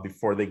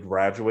 before they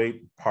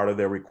graduate, part of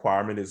their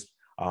requirement is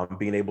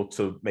being able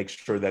to make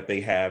sure that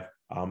they have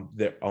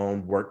their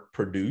own work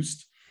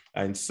produced.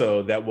 And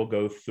so that will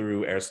go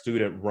through our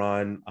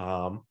student-run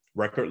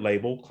record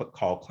label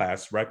called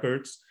Class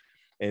Records.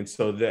 And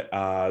so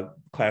that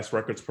Class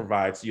Records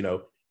provides,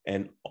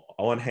 an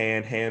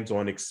on-hand,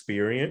 hands-on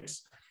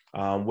experience,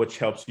 which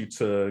helps you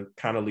to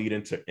kind of lead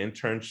into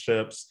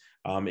internships,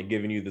 and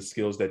giving you the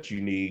skills that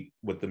you need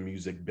with the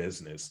music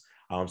business.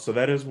 So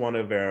that is one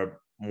of our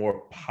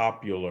more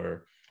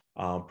popular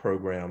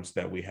programs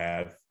that we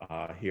have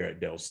here at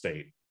Del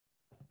State.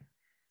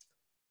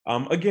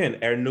 Again,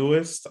 our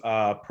newest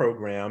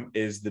program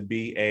is the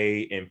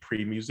BA in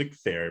pre-music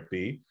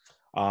therapy.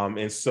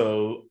 And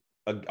so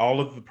all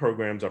of the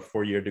programs are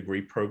four-year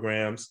degree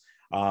programs.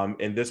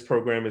 And this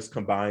program is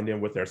combined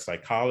in with our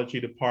psychology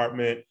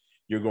department.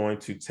 You're going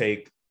to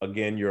take,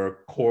 again, your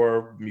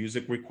core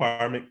music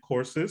requirement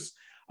courses.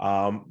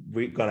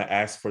 We're going to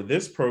ask for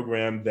this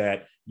program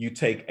that you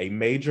take a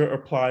major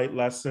applied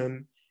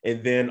lesson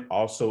and then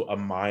also a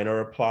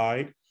minor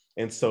applied.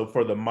 And so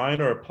for the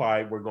minor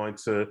applied, we're going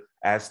to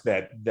ask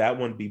that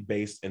one be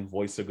based in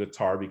voice or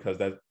guitar, because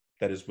that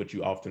is what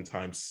you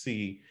oftentimes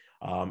see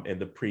in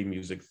the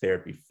pre-music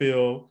therapy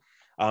field.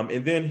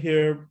 And then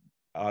here,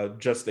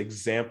 just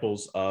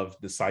examples of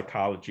the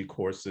psychology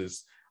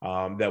courses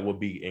that will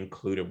be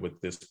included with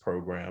this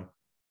program.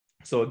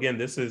 So again,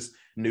 this is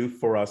new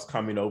for us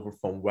coming over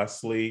from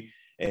Wesley.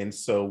 And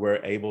so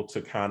we're able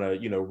to kind of,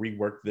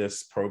 rework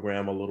this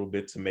program a little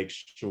bit to make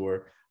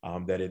sure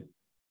that it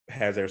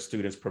has our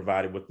students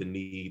provided with the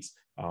needs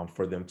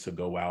for them to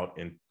go out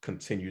and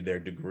continue their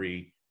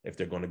degree if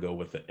they're going to go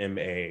with an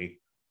MA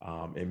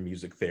in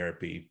music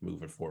therapy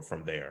moving forward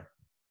from there.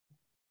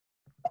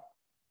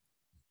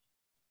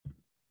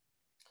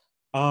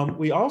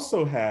 We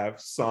also have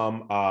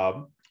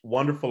some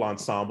wonderful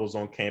ensembles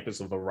on campus,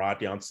 a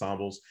variety of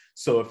ensembles.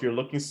 So if you're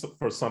looking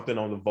for something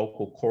on the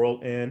vocal choral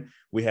end,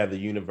 we have the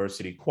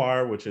University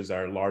Choir, which is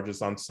our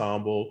largest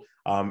ensemble.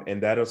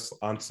 And that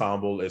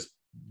ensemble is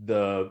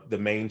the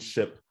main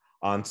ship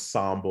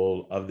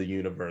ensemble of the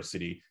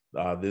university.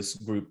 This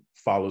group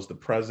follows the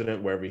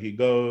president wherever he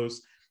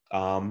goes.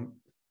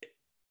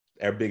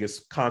 Our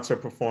biggest concert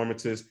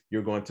performances,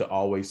 you're going to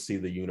always see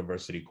the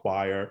University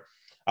Choir.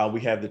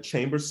 We have the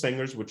Chamber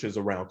Singers, which is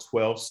around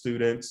 12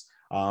 students,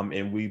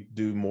 and we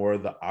do more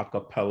of the a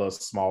cappella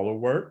smaller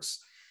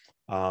works.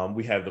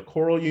 We have the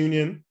Choral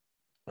Union.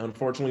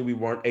 Unfortunately, we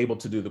weren't able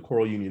to do the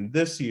Choral Union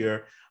this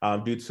year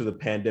due to the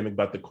pandemic,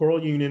 but the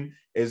Choral Union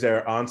is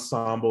our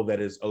ensemble that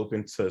is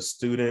open to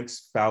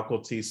students,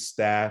 faculty,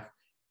 staff,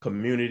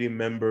 community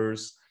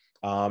members.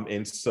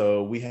 And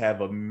so we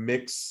have a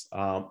mix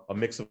of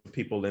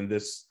people in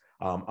this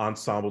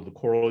ensemble, the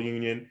Choral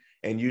Union.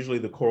 And usually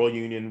the Choral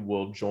Union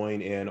will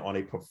join in on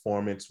a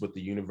performance with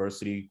the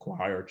University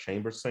Choir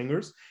Chamber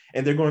Singers.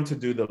 And they're going to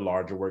do the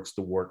larger works,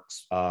 the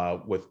works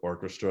with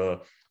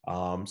orchestra.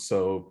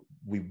 So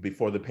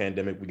before the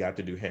pandemic, we got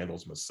to do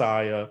Handel's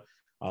Messiah.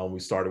 We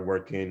started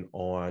working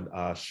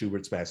on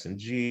Schubert's Mass in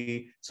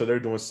G. So they're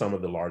doing some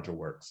of the larger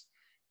works.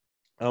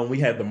 We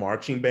had the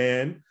marching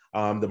band.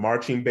 The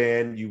marching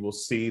band, you will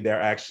see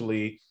they're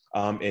actually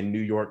in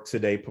New York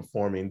today,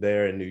 performing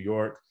there in New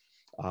York.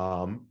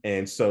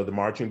 And so the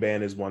marching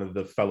band is one of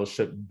the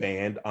fellowship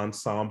band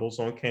ensembles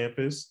on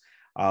campus.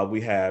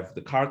 We have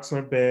the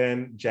concert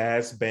band,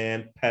 jazz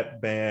band,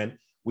 pep band.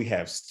 We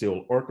have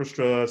steel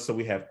orchestra. So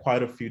we have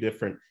quite a few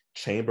different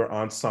chamber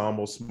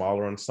ensembles,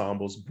 smaller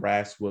ensembles,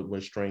 brass,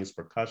 woodwind, strings,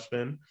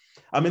 percussion.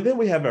 And then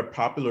we have our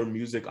popular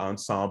music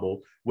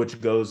ensemble,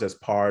 which goes as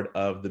part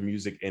of the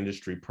music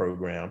industry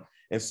program.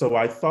 And so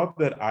I thought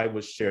that I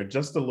would share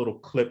just a little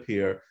clip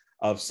here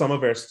of some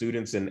of our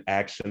students in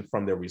action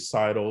from their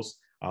recitals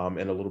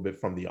and a little bit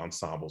from the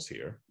ensembles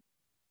here.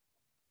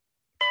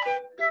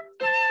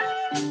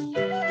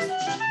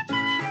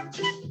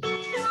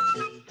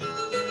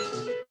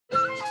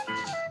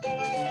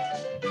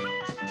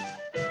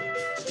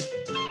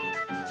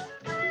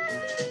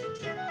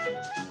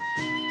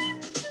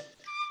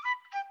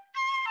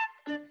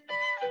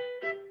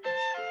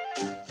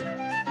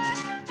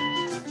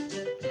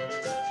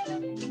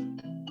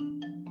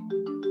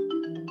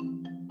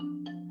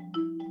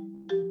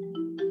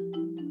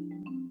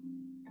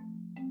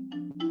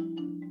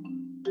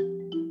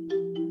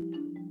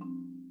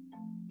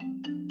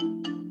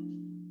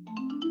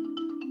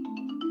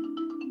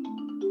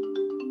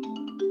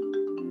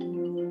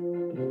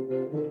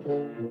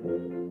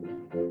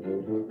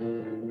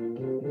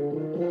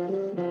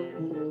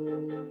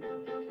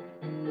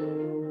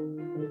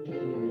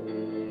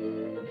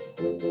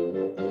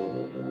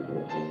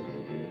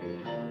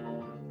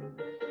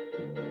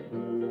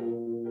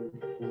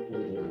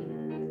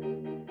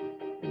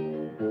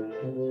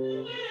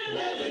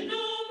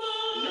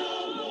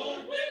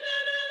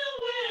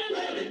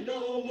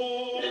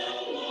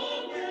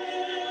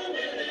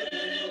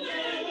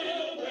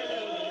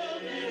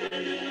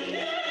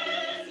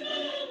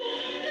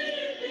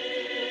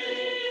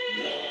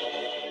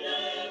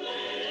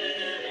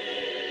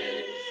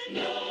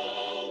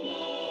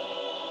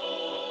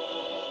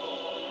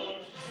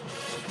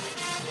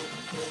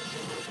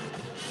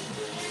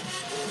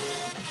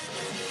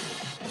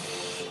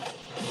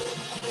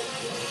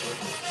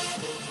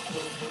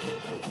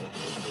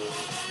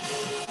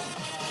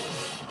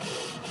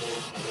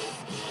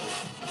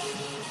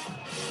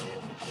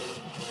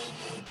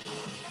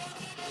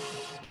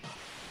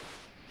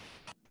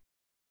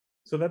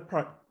 So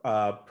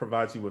that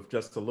provides you with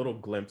just a little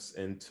glimpse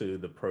into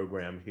the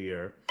program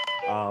here.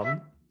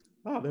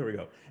 There we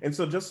go. And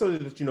so just so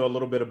that you know a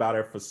little bit about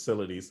our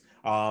facilities,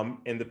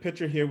 in the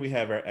picture here, we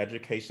have our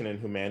Education and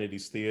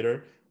Humanities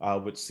Theater,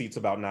 which seats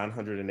about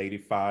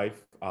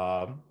 985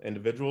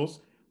 individuals.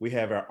 We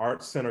have our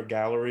Art Center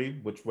Gallery,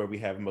 where we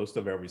have most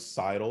of our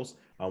recitals,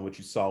 which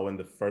you saw in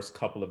the first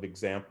couple of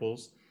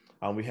examples.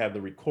 We have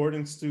the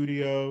recording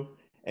studio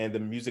and the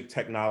Music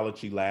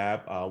Technology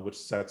Lab, which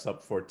sets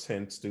up for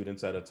 10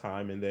 students at a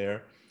time in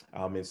there.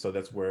 And so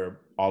that's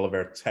where all of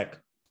our tech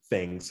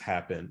things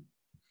happen.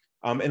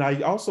 And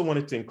I also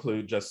wanted to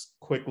include just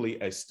quickly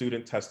a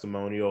student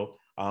testimonial,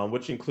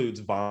 which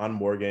includes Vaughn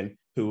Morgan,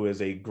 who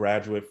is a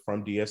graduate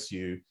from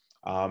DSU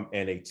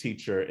and a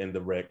teacher in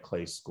the Red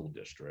Clay School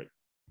District.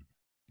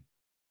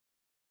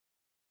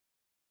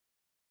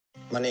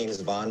 My name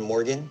is Vaughn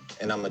Morgan,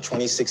 and I'm a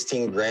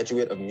 2016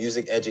 graduate of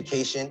music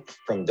education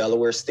from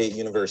Delaware State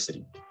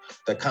University.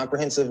 The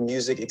comprehensive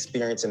music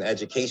experience and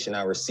education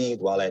I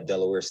received while at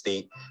Delaware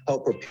State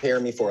helped prepare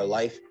me for a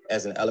life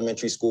as an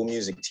elementary school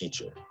music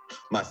teacher.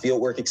 My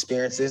fieldwork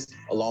experiences,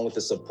 along with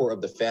the support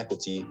of the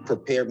faculty,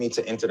 prepared me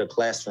to enter the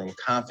classroom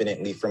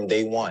confidently from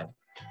day one.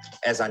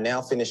 As I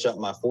now finish up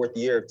my 4th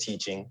year of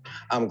teaching,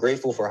 I'm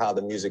grateful for how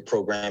the music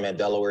program at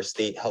Delaware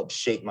State helped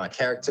shape my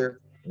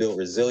character, build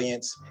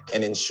resilience,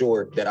 and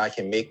ensure that I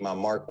can make my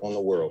mark on the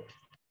world.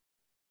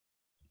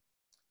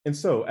 And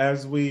so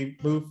as we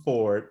move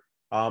forward,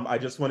 I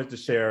just wanted to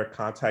share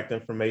contact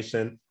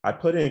information. I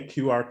put in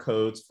QR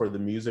codes for the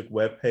music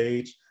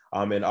webpage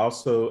and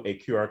also a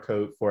QR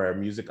code for our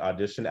music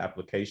audition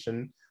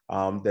application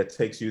that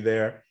takes you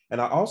there. And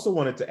I also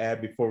wanted to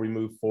add before we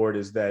move forward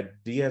is that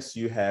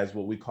DSU has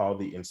what we call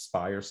the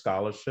Inspire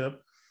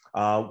Scholarship,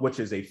 which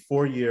is a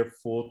 4-year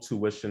full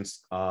tuition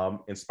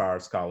Inspire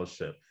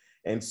Scholarship.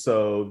 And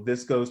so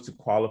this goes to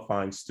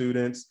qualifying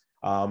students.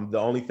 The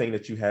only thing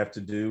that you have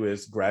to do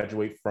is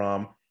graduate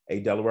from a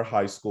Delaware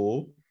high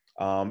school,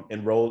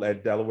 enroll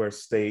at Delaware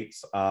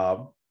State's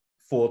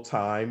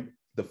full-time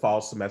the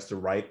fall semester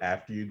right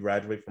after you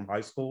graduate from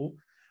high school.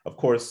 Of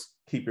course,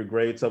 keep your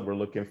grades up. We're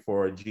looking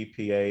for a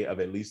GPA of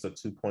at least a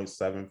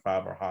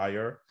 2.75 or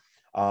higher.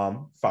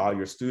 File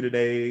your student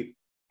aid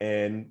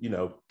and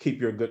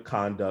keep your good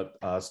conduct,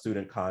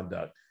 student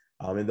conduct.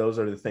 And those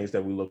are the things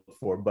that we look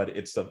for, but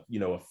it's a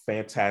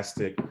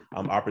fantastic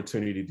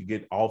opportunity to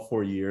get all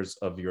 4 years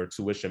of your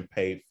tuition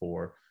paid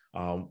for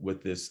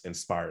with this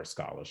Inspire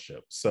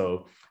Scholarship.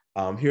 So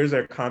here's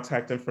our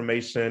contact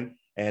information.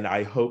 And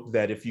I hope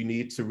that if you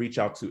need to reach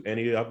out to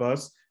any of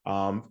us,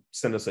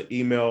 send us an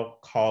email,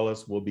 call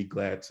us. We'll be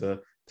glad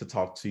to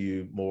talk to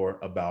you more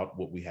about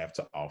what we have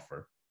to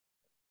offer.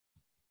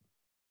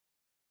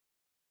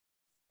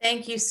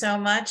 Thank you so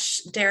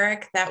much,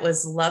 Derek. That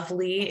was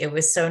lovely. It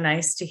was so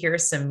nice to hear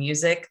some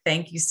music.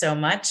 Thank you so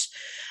much.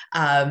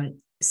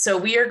 So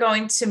we are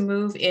going to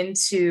move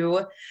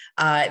into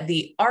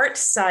the art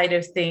side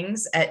of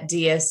things at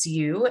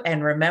DSU.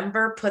 And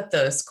remember, put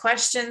those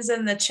questions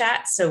in the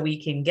chat so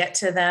we can get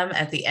to them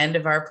at the end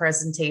of our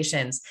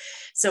presentations.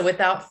 So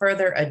without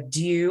further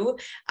ado,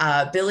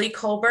 Billy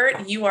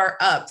Colbert, you are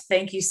up.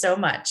 Thank you so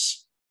much.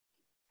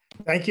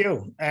 Thank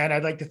you. And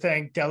I'd like to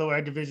thank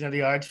Delaware Division of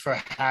the Arts for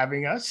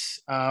having us.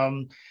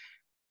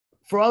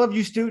 For all of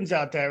you students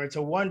out there, it's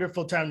a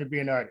wonderful time to be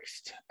an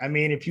artist. I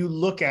mean, if you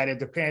look at it,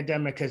 the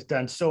pandemic has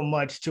done so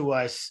much to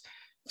us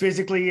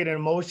physically and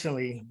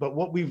emotionally, but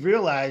what we've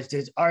realized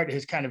is art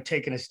has kind of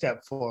taken a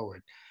step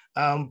forward.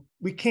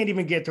 We can't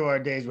even get through our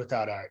days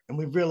without art. And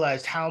we've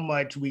realized how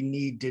much we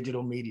need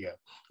digital media,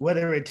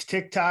 whether it's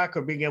TikTok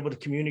or being able to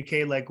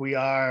communicate like we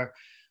are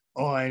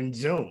on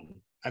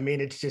Zoom. I mean,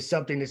 it's just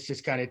something that's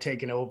just kind of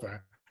taken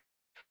over.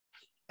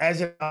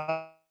 As a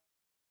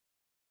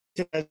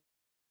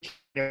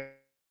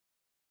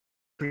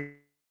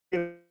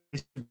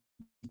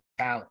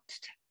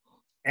challenged.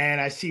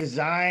 And I see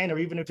design, or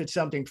even if it's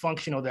something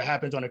functional that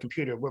happens on a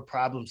computer, we're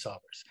problem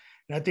solvers.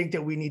 And I think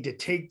that we need to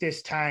take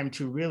this time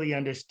to really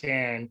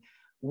understand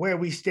where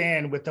we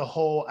stand with the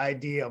whole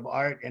idea of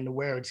art and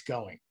where it's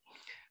going.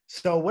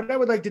 So what I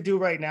would like to do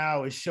right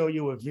now is show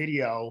you a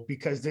video,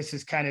 because this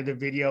is kind of the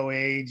video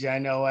age. I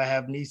know I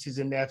have nieces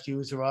and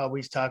nephews who are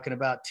always talking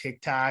about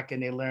TikTok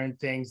and they learn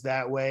things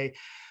that way.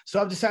 So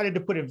I've decided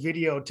to put a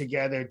video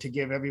together to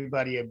give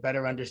everybody a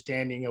better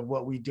understanding of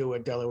what we do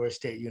at Delaware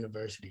State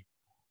University.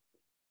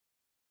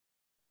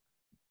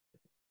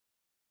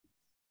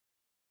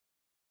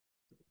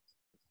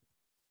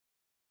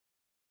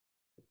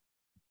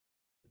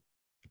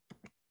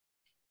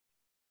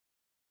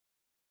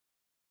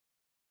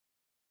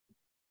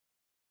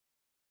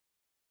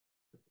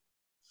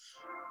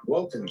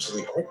 Welcome to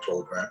the art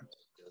program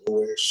at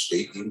Delaware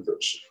State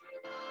University.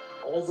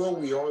 Although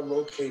we are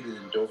located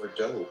in Dover,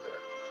 Delaware,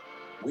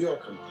 we are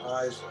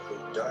comprised of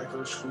a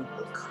diverse group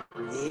of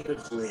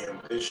creatively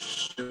ambitious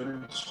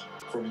students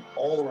from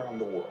all around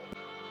the world.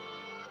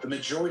 The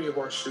majority of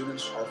our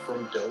students are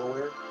from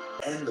Delaware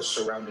and the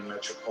surrounding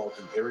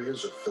metropolitan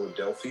areas of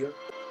Philadelphia,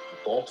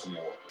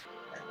 Baltimore,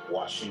 and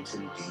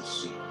Washington,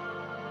 D.C.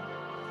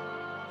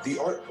 The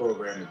art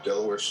program at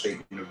Delaware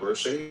State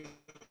University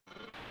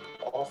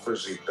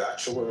offers a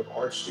Bachelor of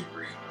Arts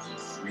degree in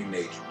 3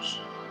 majors: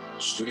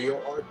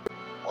 studio art,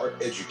 art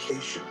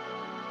education,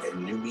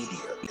 and new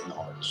media in the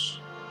arts.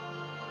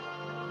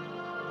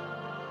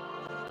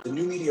 The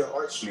new media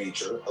arts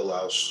major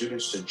allows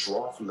students to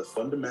draw from the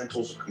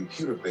fundamentals of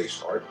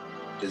computer-based art,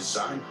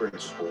 design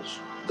principles,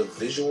 the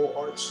visual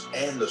arts,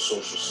 and the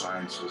social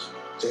sciences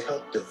to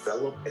help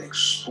develop and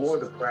explore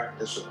the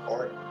practice of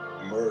art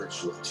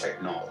merged with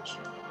technology.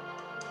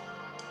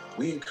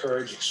 We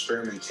encourage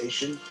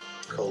experimentation,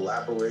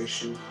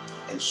 collaboration,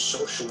 and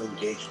social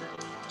engagement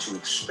to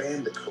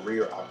expand the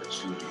career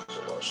opportunities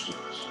of our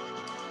students.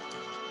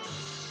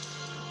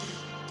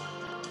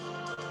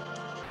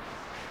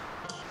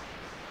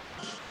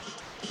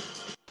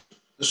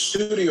 The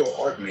studio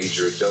art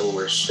major at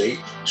Delaware State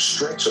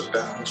strikes a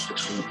balance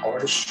between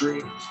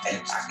artistry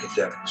and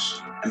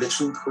academics, and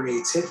between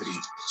creativity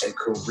and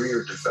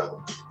career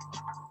development.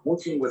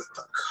 Working with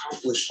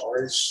accomplished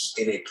artists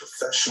in a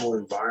professional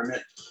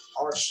environment,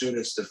 our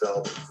students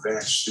develop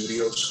advanced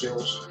studio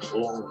skills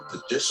along with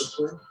the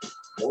discipline,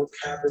 work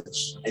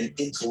habits, and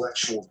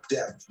intellectual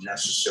depth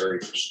necessary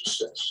for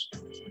success.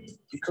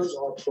 Because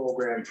our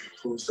program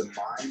improves the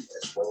mind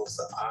as well as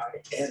the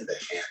eye and the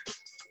hand,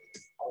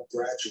 our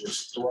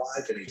graduates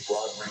thrive in a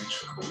broad range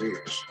of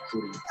careers,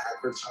 including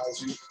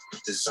advertising,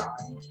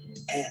 design,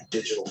 and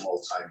digital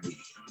multimedia.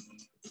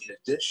 In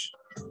addition,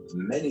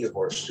 Many of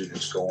our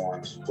students go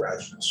on to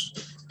graduate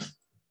school.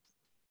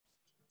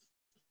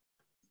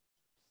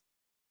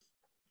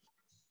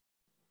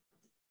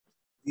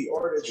 The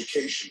art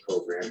education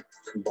program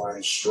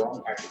combines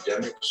strong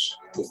academics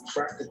with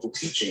practical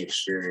teaching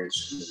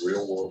experience in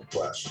real-world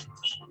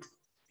classrooms.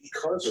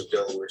 Because of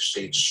Delaware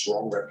State's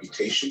strong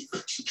reputation for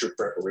teacher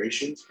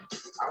preparation,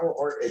 our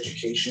art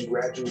education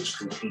graduates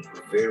compete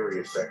very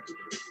effectively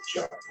in the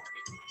job market.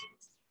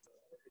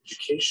 The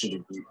education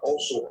degree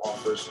also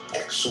offers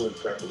excellent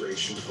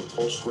preparation for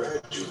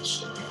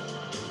postgraduates.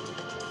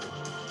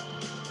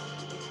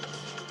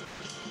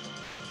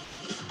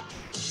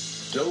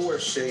 Delaware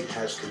State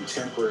has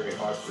contemporary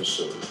art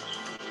facilities,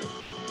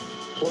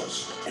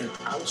 plus an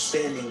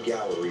outstanding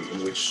gallery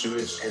in which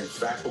students and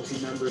faculty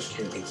members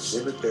can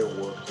exhibit their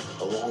work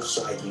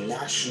alongside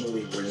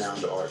nationally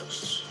renowned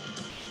artists.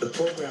 The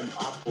program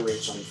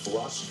operates on the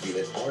philosophy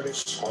that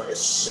artists are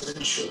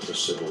essential to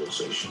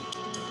civilization.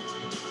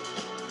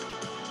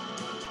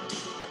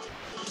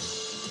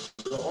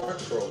 The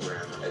art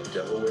program at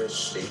Delaware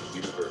State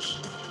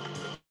University.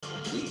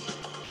 We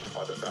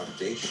are the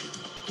foundation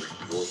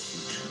for your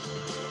future.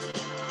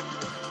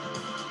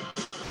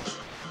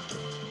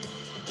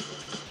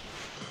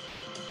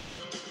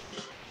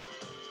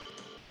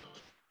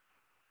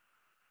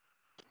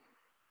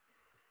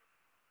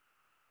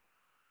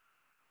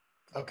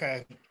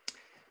 Okay,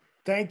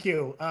 thank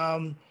you.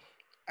 I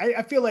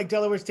feel like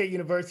Delaware State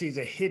University is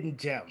a hidden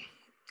gem.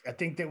 I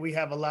think that we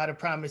have a lot of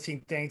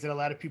promising things that a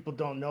lot of people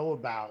don't know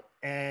about.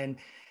 And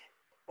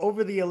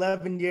over the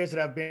 11 years that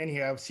I've been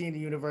here, I've seen the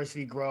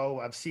university grow.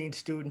 I've seen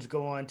students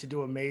go on to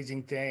do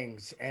amazing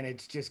things. And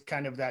it's just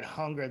kind of that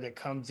hunger that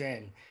comes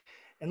in.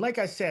 And like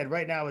I said,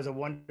 right now is a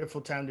wonderful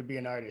time to be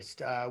an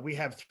artist. We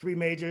have 3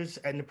 majors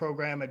in the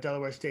program at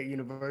Delaware State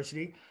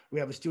University. We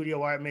have a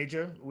studio art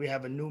major, we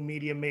have a new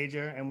media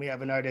major, and we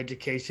have an art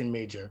education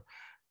major.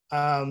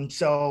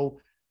 So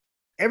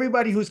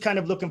everybody who's kind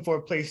of looking for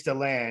a place to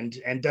land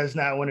and does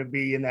not want to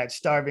be in that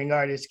starving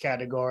artist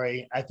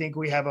category, I think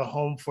we have a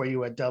home for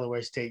you at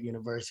Delaware State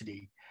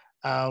University.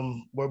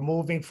 We're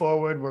moving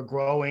forward, we're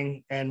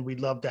growing, and we'd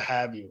love to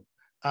have you.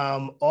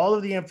 All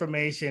of the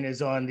information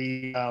is on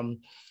the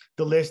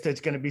list that's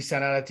going to be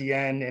sent out at the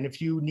end. And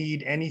if you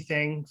need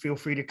anything, feel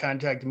free to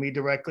contact me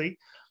directly,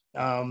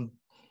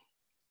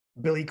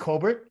 Billy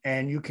Colbert,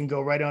 and you can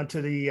go right onto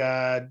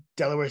the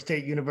Delaware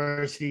State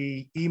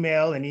University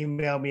email and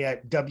email me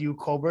at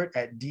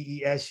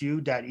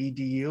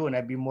wcolbert@desu.edu, and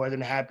I'd be more than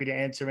happy to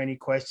answer any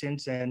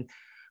questions. And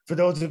for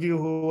those of you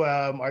who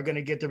are going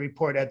to get the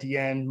report at the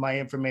end, my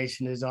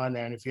information is on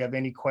there. And if you have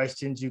any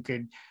questions, you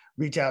could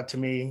reach out to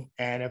me.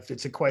 And if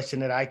it's a question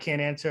that I can't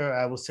answer,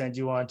 I will send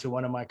you on to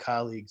one of my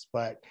colleagues.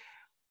 But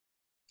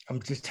I'm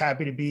just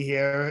happy to be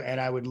here. And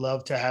I would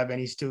love to have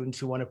any students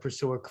who want to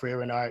pursue a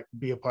career in art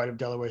be a part of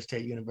Delaware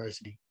State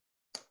University.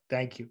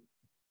 Thank you.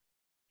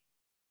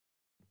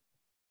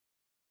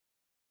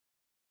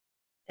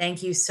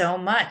 Thank you so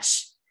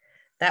much.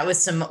 That was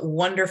some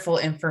wonderful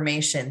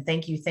information.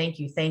 Thank you, thank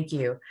you, thank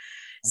you.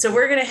 So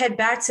we're going to head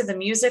back to the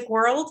music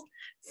world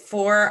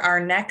for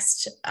our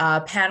next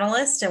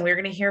panelist, and we're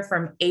going to hear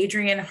from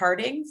Adrian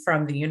Harding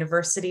from the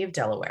University of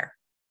Delaware.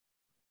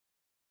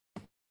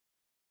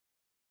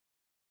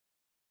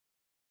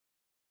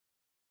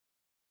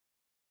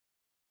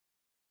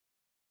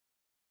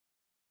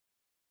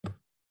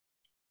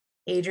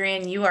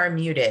 Adrian, you are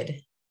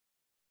muted.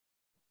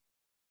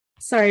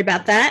 Sorry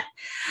about that.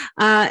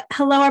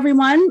 Hello,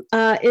 everyone.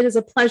 It is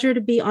a pleasure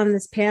to be on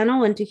this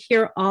panel and to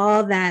hear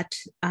all that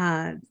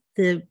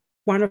the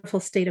wonderful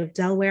state of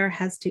Delaware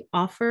has to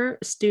offer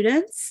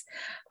students.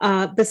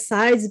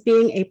 Besides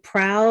being a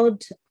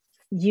proud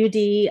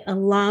UD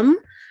alum,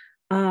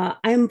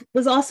 I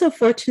was also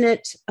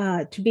fortunate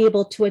to be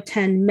able to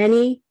attend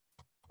many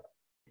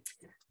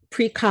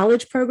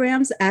pre-college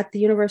programs at the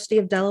University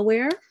of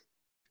Delaware.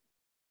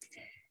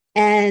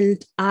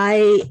 And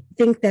I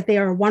think that they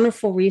are a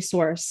wonderful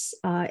resource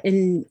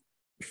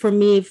for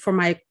me for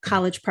my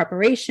college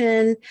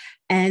preparation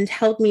and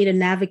help me to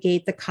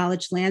navigate the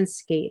college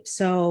landscape.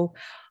 So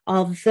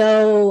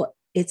although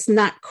it's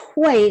not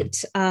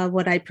quite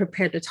what I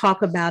prepared to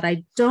talk about,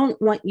 I don't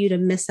want you to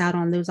miss out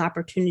on those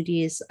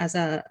opportunities as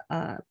a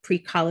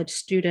pre-college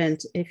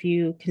student if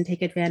you can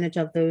take advantage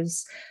of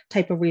those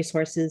type of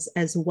resources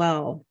as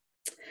well.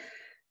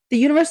 The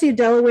University of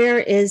Delaware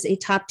is a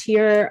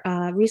top-tier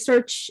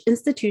research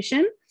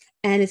institution,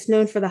 and it's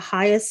known for the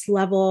highest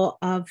level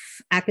of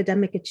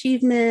academic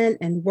achievement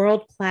and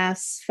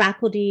world-class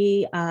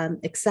faculty,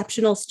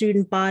 exceptional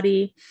student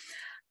body.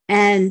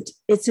 And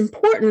it's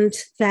important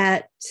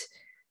that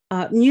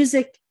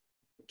music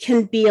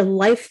can be a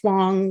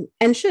lifelong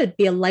and should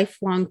be a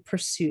lifelong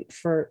pursuit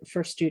for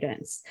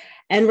students.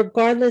 And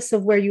regardless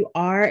of where you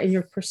are in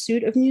your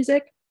pursuit of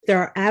music, there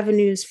are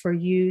avenues for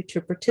you to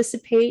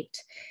participate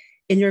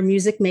in your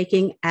music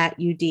making at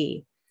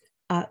UD.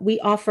 We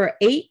offer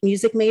 8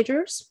 music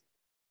majors,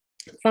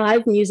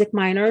 5 music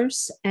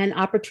minors, and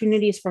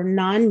opportunities for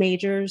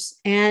non-majors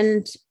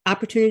and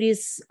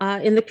opportunities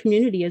in the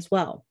community as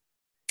well.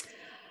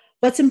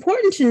 What's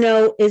important to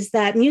know is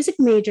that music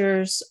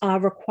majors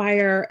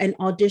require an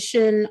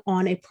audition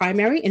on a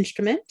primary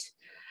instrument,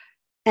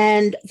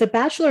 and the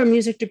Bachelor of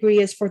Music degree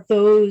is for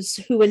those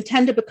who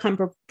intend to become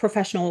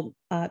professional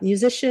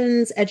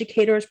musicians,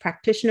 educators,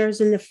 practitioners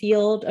in the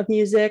field of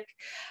music.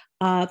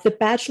 The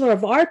Bachelor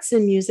of Arts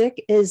in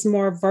Music is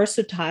more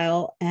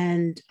versatile,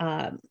 and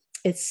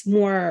it's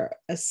more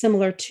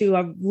similar to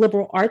a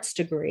liberal arts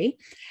degree.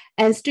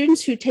 And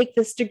students who take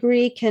this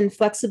degree can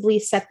flexibly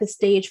set the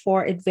stage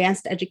for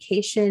advanced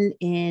education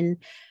in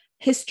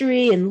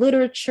history and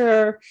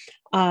literature,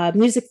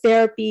 music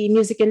therapy,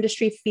 music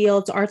industry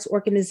fields, arts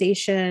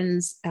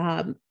organizations,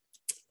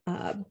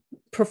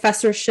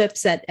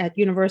 professorships at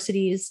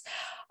universities.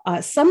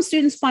 Some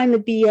students find the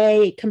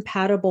BA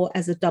compatible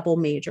as a double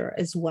major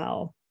as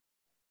well,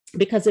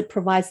 because it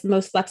provides the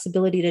most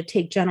flexibility to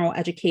take general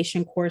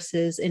education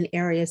courses in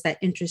areas that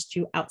interest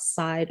you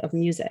outside of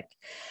music.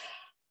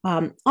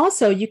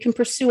 Also, you can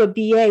pursue a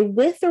BA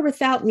with or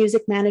without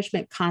music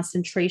management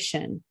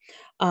concentration.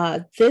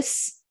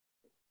 This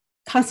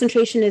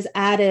concentration is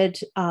added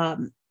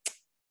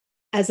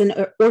as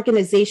an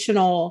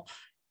organizational,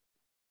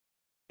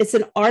 it's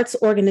an arts,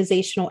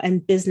 organizational,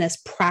 and business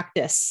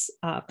practice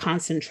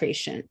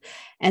concentration.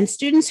 And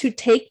students who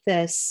take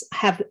this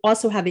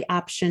also have the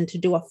option to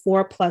do a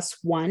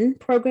 4+1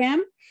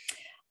 program.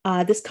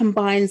 This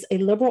combines a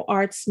liberal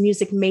arts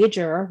music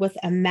major with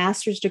a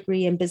master's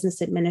degree in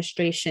business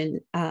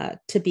administration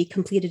to be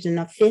completed in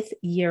a 5th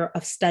year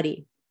of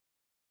study.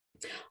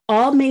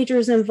 All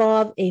majors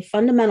involve a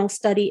fundamental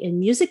study in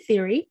music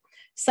theory,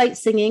 sight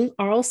singing,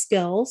 oral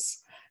skills,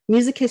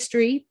 music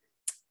history,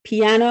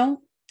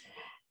 piano,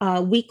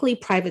 weekly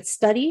private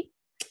study,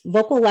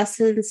 vocal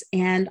lessons,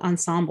 and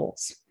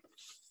ensembles.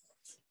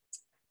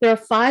 There are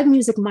 5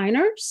 music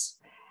minors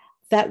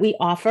that we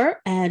offer,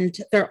 and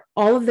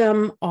all of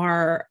them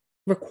are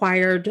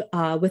required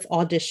with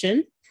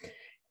audition.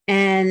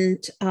 And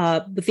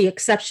with the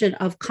exception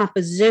of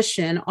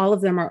composition, all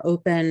of them are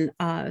open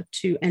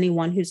to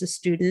anyone who's a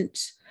student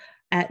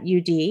at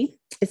UD.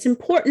 It's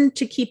important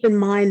to keep in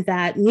mind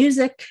that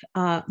music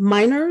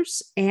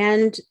minors,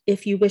 and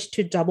if you wish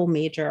to double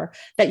major,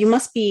 that you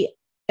must be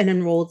an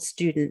enrolled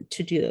student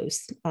to do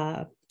those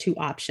 2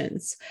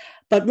 options.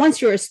 But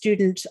once you're a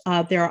student,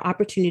 there are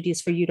opportunities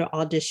for you to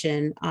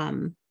audition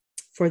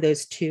for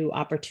those 2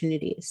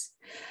 opportunities.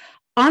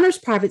 Honors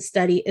private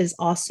study is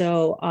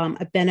also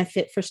a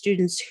benefit for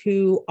students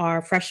who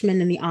are freshmen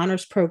in the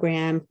honors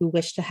program who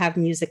wish to have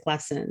music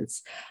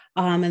lessons.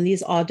 And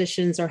these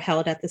auditions are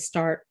held at the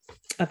start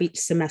of each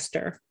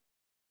semester.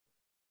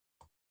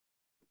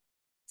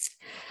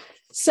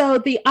 So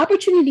the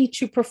opportunity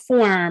to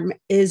perform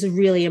is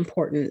really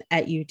important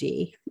at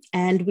UD.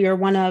 And we are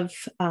one of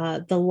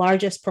the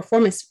largest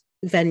performance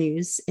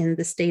venues in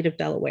the state of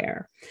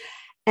Delaware.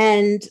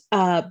 And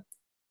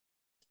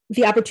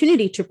the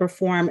opportunity to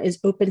perform is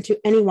open to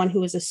anyone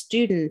who is a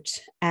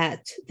student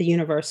at the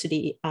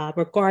university,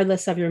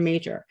 regardless of your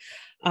major.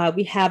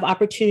 We have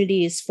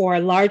opportunities for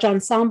large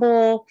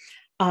ensemble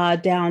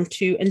down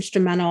to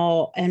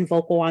instrumental and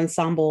vocal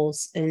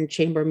ensembles in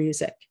chamber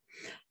music.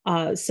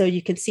 So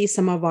you can see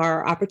some of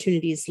our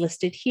opportunities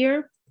listed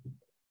here,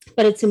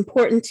 but it's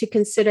important to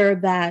consider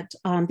that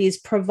these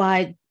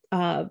provide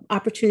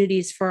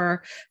opportunities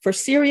for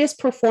serious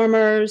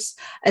performers,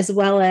 as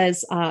well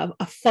as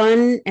a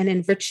fun and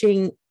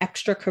enriching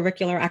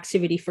extracurricular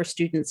activity for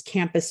students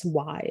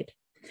campus-wide.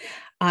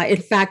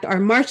 In fact, our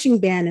marching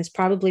band is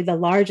probably the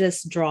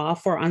largest draw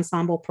for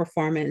ensemble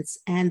performance,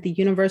 and the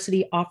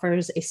university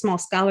offers a small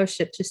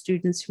scholarship to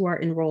students who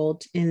are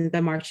enrolled in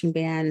the marching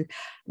band,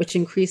 which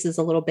increases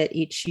a little bit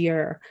each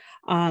year.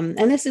 And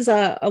this is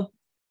a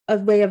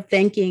way of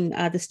thanking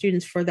the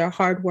students for their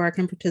hard work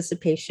and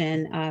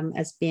participation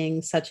as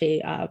being such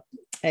a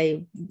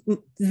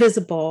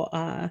visible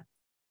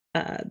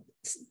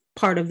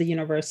part of the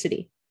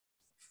university.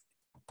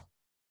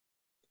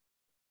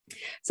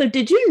 So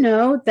did you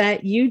know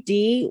that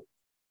UD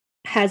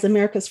has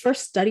America's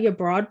first study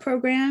abroad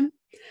program?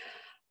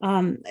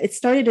 It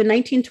started in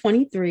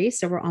 1923,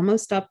 so we're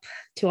almost up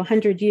to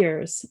 100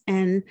 years.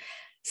 And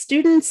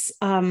students,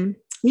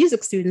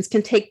 music students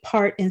can take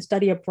part in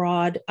study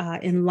abroad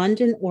in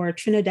London or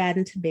Trinidad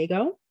and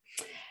Tobago.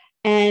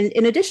 And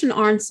in addition,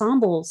 our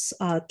ensembles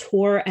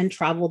tour and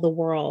travel the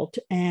world.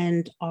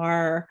 And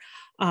our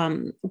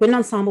wind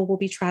ensemble will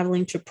be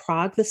traveling to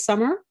Prague this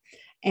summer,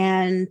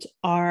 and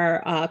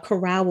our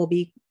chorale will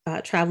be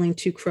traveling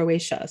to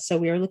Croatia. So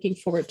we are looking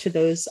forward to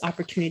those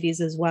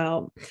opportunities as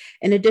well.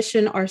 In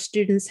addition, our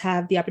students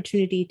have the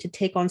opportunity to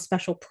take on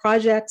special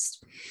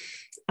projects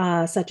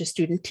such as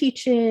student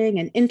teaching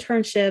and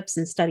internships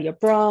and study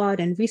abroad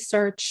and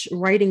research,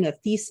 writing a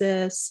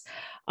thesis,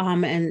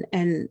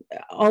 and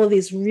all of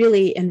these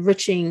really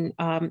enriching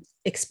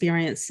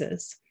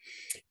experiences.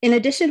 In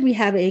addition, we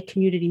have a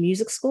community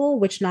music school,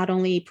 which not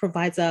only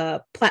provides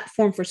a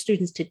platform for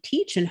students to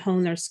teach and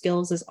hone their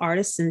skills as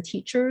artists and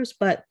teachers,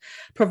 but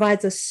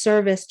provides a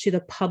service to the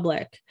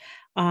public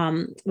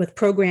with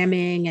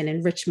programming and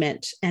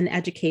enrichment and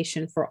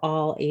education for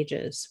all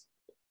ages.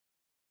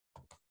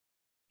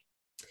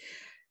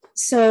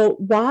 So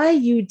why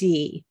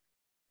UD?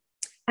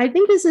 I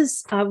think this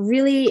is a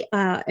really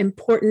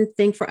important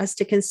thing for us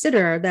to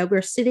consider, that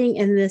we're sitting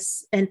in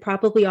this, and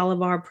probably all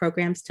of our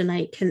programs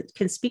tonight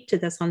can speak to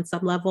this on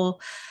some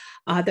level,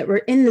 that we're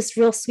in this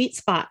real sweet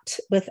spot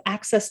with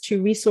access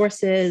to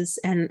resources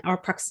and our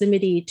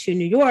proximity to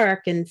New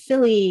York and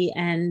Philly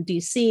and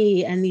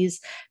DC and these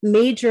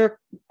major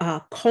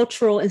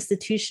cultural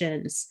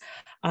institutions.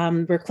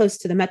 We're close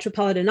to the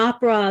Metropolitan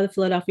Opera, the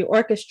Philadelphia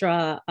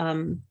Orchestra,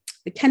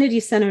 the Kennedy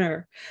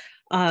Center,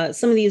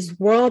 some of these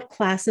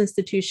world-class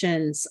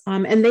institutions,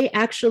 and they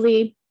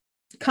actually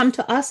come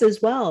to us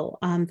as well.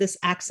 This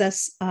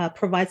access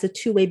provides a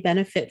two-way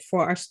benefit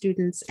for our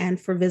students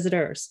and for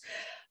visitors.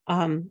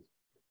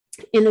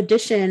 In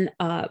addition,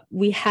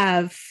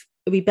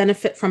 we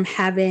benefit from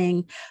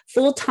having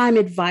full-time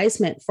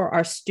advisement for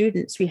our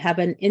students. We have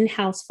an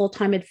in-house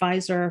full-time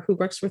advisor who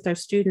works with our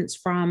students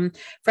from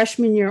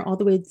freshman year all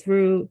the way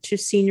through to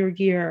senior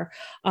year,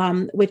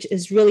 which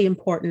is really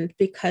important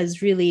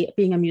because really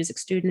being a music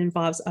student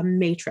involves a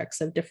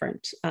matrix of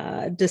different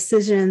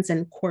decisions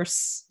and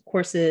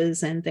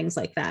courses and things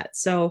like that.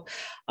 So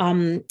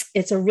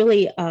it's a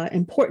really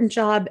important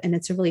job, and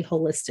it's a really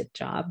holistic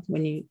job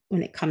when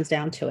it comes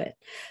down to it.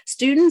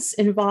 Students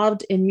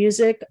involved in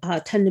music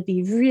tend to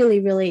be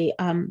really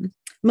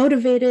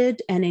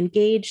motivated and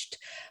engaged.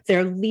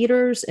 They're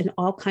leaders in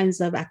all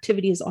kinds of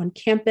activities on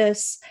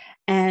campus,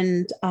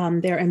 and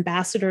they're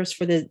ambassadors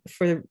for the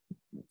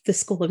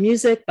School of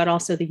Music, but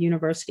also the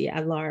university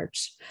at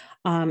large.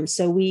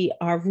 So we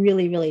are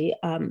really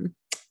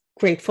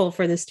grateful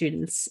for the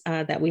students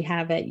that we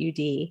have at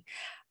UD.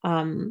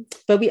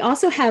 But we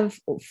also have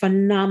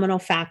phenomenal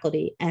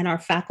faculty, and our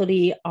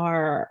faculty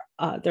are,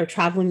 they're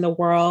traveling the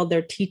world,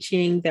 they're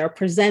teaching, they're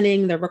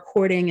presenting, they're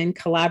recording and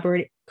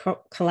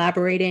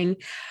collaborating.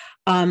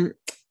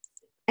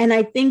 And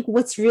I think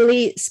what's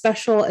really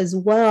special as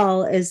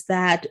well is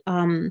that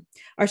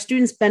our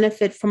students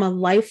benefit from a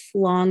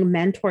lifelong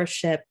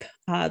mentorship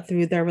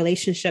through their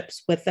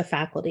relationships with the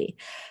faculty.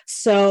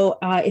 So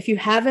if you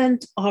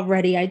haven't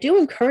already, I do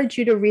encourage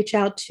you to reach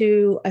out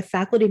to a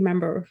faculty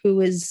member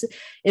who is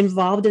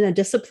involved in a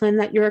discipline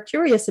that you're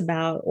curious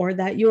about, or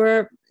that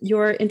you're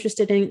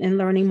interested in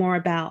learning more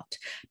about,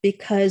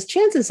 because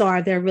chances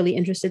are they're really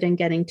interested in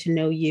getting to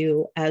know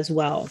you as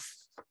well.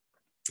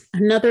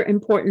 Another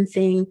important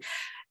thing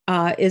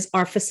is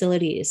our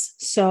facilities.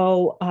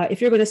 So if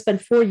you're going to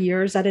spend 4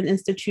 years at an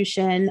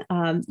institution,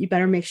 you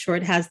better make sure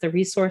it has the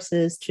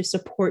resources to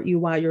support you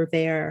while you're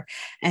there.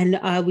 And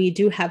we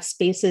do have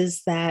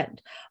spaces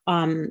that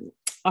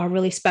are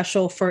really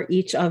special for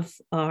each of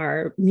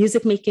our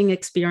music making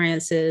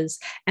experiences,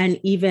 and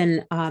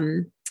even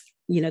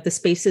the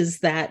spaces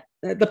that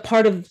the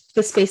part of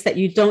the space that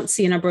you don't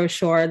see in a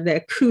brochure, the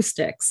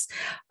acoustics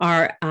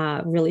are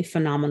really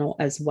phenomenal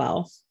as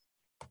well.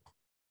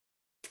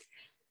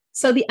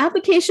 So the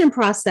application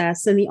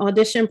process and the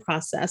audition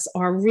process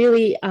are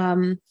really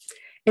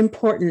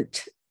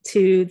important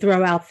to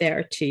throw out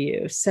there to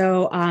you.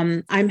 So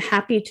I'm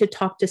happy to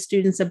talk to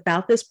students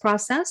about this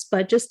process,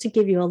 but just to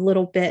give you a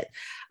little bit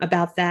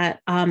about that,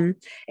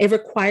 it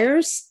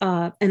requires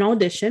an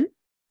audition.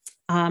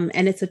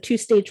 And it's a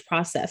two-stage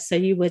process. So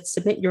you would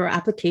submit your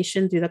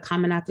application through the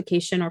Common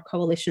Application or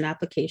Coalition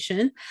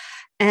application,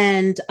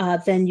 and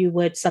then you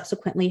would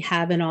subsequently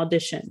have an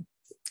audition.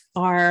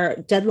 Our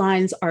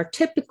deadlines are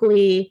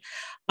typically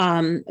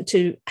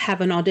to have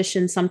an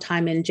audition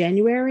sometime in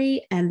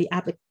January, and the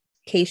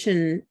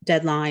application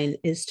deadline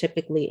is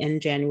typically in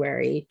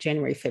January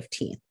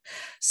 15th.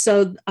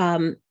 So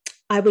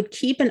I would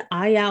keep an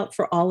eye out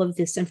for all of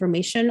this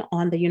information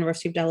on the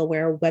University of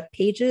Delaware web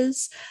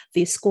pages.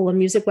 The School of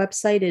Music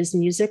website is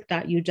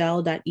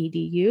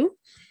music.udel.edu.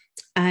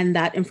 And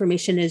that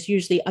information is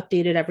usually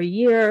updated every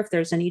year if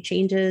there's any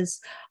changes.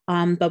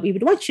 But we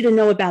would want you to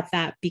know about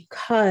that,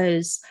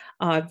 because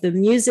the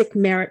Music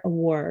Merit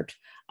Award,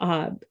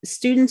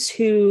 students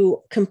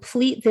who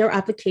complete their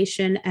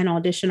application and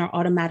audition are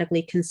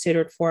automatically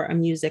considered for a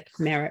Music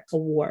Merit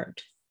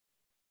Award.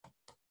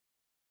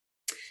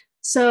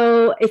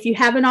 So if you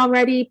haven't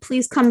already,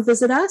 please come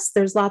visit us.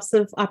 There's lots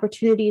of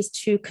opportunities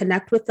to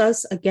connect with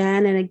us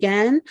again and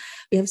again.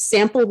 We have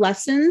sample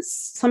lessons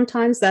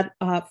sometimes that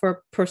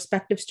for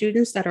prospective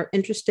students that are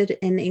interested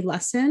in a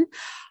lesson.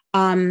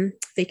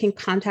 They can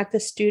contact a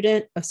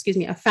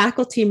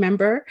faculty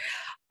member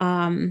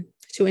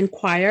to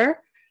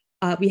inquire.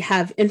 We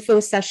have info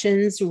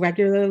sessions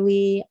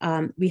regularly.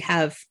 We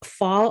have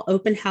fall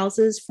open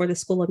houses for the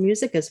School of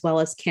Music, as well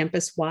as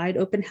campus-wide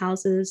open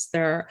houses.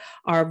 There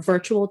are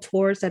virtual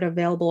tours that are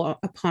available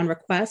upon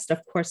request,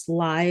 of course,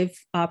 live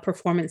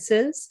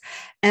performances,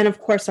 and of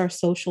course, our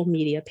social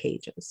media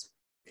pages.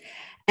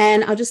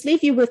 And I'll just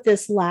leave you with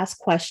this last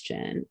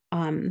question.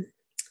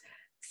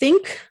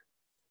 Think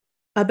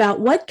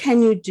about, what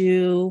can you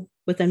do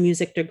with a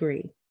music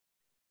degree?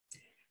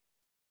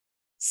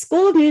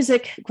 School of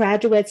Music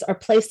graduates are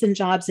placed in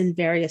jobs in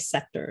various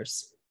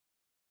sectors.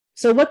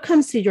 So what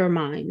comes to your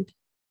mind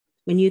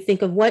when you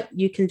think of what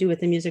you can do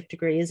with a music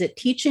degree? Is it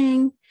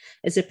teaching?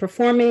 Is it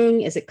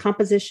performing? Is it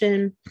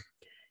composition?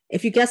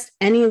 If you guessed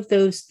any of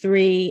those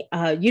three,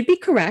 you'd be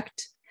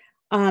correct.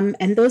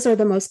 And those are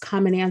the most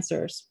common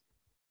answers.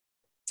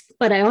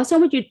 But I also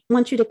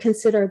want you to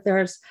consider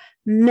there's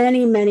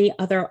many, many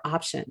other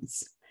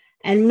options.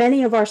 And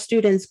many of our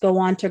students go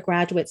on to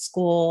graduate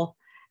school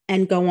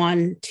and go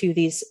on to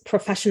these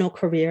professional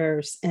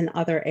careers in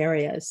other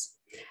areas.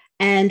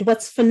 And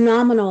what's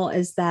phenomenal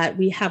is that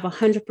we have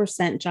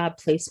 100% job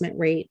placement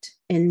rate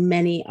in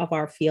many of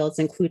our fields,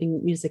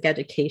 including music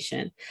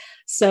education.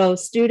 So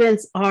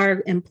students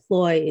are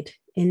employed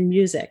in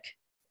music.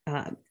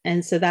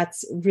 And so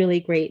that's really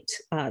great.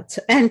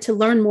 And to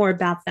learn more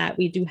about that,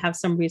 we do have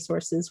some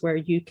resources where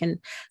you can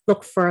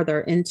look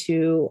further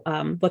into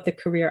what the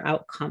career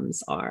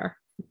outcomes are.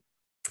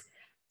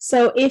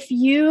 So if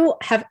you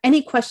have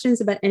any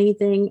questions about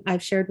anything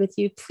I've shared with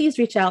you, please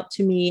reach out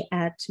to me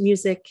at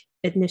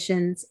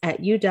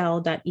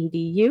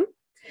musicadmissions@udel.edu.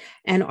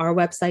 And our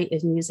website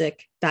is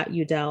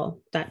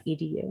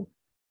music.udel.edu.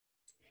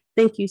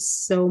 Thank you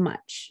so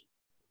much.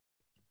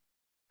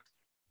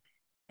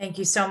 Thank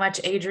you so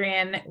much,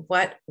 Adrienne.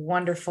 What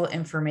wonderful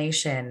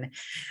information.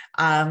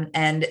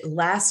 And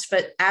last,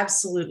 but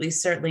absolutely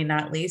certainly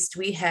not least,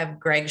 we have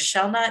Greg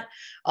Shelnut,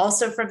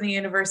 also from the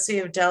University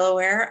of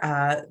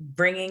Delaware,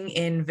 bringing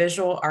in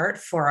visual art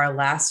for our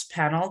last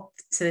panel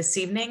to this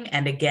evening.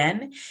 And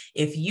again,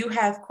 if you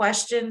have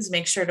questions,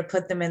 make sure to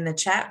put them in the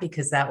chat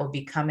because that will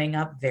be coming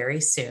up very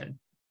soon.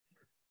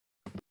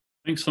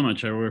 Thanks so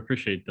much. I really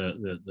appreciate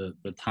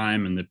the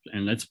time and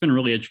it's been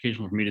really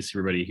educational for me to see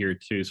everybody here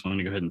too. So I'm going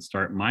to go ahead and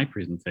start my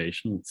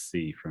presentation. Let's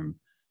see,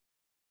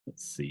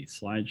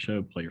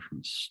 slideshow, play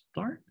from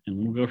start, and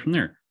we'll go from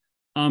there.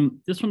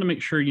 Just want to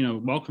make sure,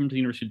 welcome to the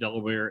University of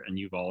Delaware, and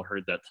you've all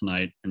heard that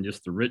tonight, and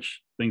just the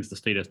rich things the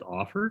state has to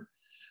offer.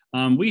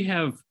 We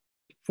have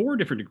 4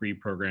 different degree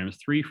programs,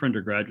 3 for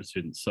undergraduate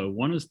students. So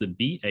one is the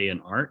BA in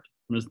art,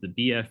 one is the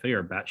BFA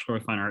or Bachelor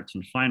of Fine Arts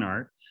in Fine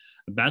Art,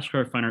 a Bachelor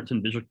of Fine Arts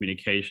in Visual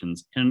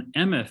Communications, and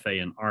an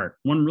MFA in Art.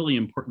 One really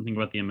important thing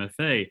about the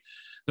MFA,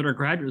 that our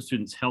graduate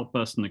students help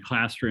us in the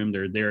classroom.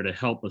 They're there to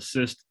help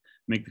assist,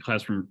 make the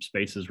classroom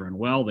spaces run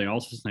well. They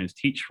also sometimes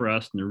teach for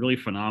us, and they're really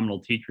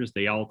phenomenal teachers.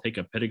 They all take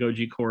a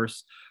pedagogy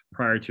course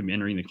prior to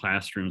entering the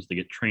classrooms. They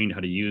get trained how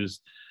to use,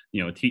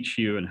 teach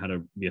you and how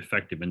to be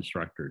effective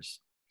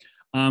instructors.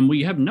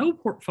 We have no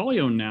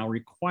portfolio now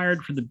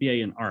required for the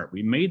BA in Art.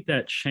 We made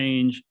that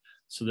change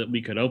so that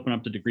we could open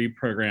up the degree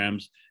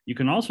programs. You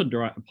can also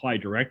apply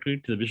directly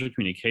to the Visual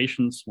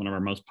Communications, one of our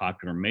most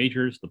popular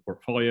majors, the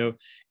portfolio,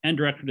 and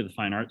directly to the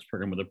Fine Arts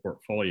program with a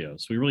portfolio.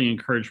 So we really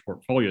encourage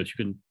portfolios. You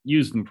can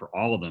use them for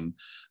all of them,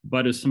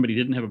 but if somebody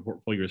didn't have a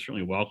portfolio, you're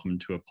certainly welcome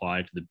to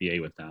apply to the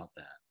BA without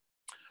that.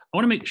 I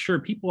want to make sure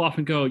people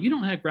often go, you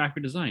don't have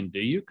graphic design, do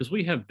you? Because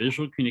we have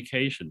visual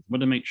communications. I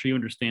want to make sure you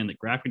understand that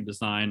graphic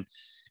design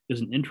is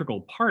an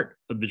integral part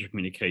of visual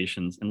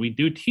communications, and we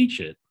do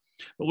teach it.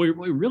 But what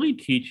we really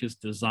teach is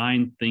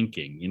design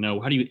thinking.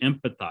 How do you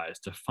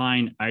empathize,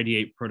 define,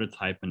 ideate,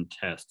 prototype, and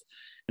test?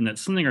 And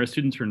that's something our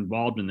students are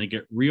involved in. They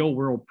get real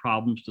world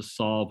problems to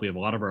solve. We have a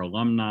lot of our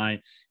alumni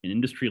and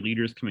industry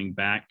leaders coming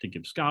back to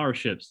give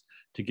scholarships,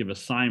 to give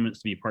assignments,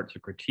 to be parts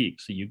of critique.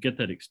 So you get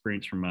that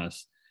experience from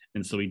us.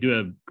 And so we do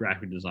have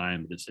graphic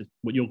design, but it's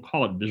what you'll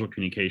call it visual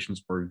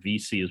communications, or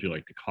VC as we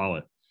like to call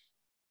it.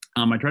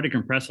 I tried to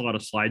compress a lot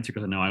of slides here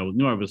because I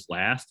knew I was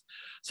last.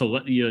 So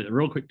let you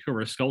real quick tour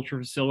of our sculpture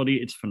facility.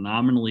 It's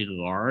phenomenally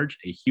large,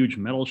 a huge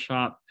metal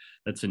shop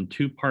that's in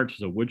 2 parts.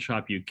 There's a wood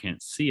shop you can't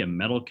see, a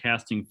metal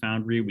casting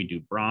foundry. We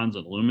do bronze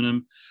and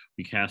aluminum.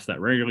 We cast that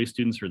regularly.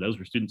 Those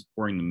are students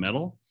pouring the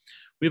metal.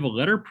 We have a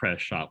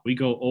letterpress shop. We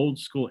go old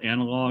school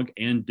analog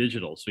and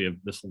digital. So we have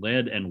this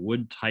lead and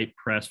wood type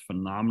press,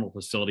 phenomenal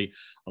facility.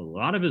 A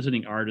lot of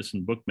visiting artists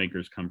and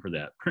bookmakers come for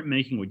that.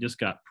 Printmaking, we just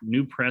got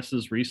new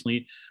presses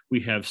recently.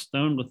 We have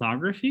stone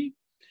lithography,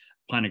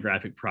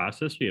 planographic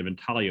process. We have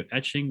intaglio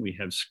etching. We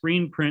have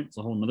screen prints,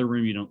 a whole nother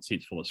room you don't see.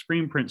 It's full of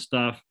screen print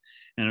stuff.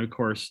 And of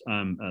course,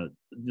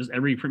 just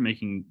every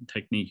printmaking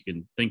technique you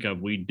can think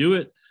of, we do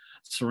it.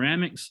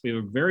 Ceramics, we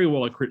have a very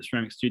well-equipped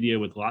ceramic studio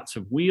with lots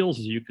of wheels,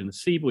 as you can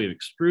see. We have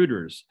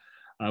extruders.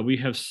 We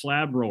have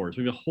slab rollers.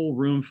 We have a whole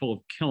room full of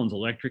kilns,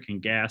 electric and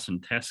gas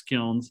and test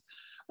kilns.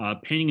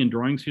 Painting and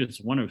drawing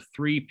studios, one of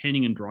 3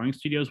 painting and drawing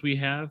studios we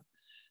have.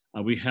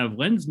 We have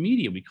lens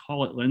media. We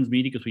call it lens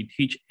media because we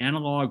teach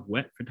analog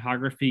wet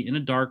photography in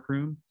a dark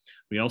room.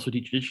 We also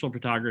teach digital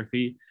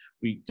photography.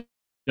 We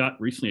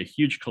got recently a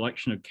huge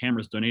collection of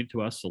cameras donated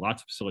to us, so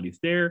lots of facilities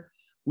there.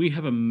 We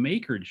have a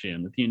maker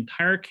gym that the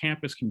entire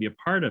campus can be a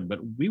part of, but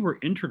we were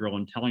integral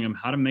in telling them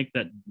how to make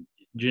that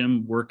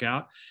gym work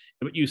out.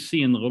 What you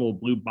see in the little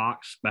blue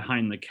box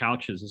behind the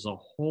couches is a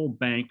whole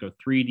bank of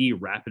 3D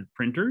rapid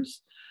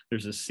printers.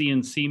 There's a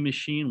CNC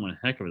machine, one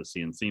heck of a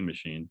CNC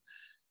machine,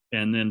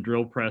 and then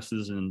drill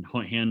presses and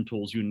hand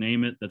tools, you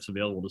name it, that's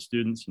available to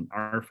students. And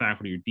our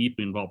faculty are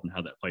deeply involved in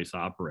how that place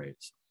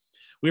operates.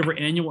 We have our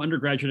annual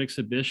undergraduate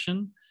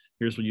exhibition.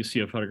 Here's where you see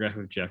a photograph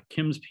of Jeff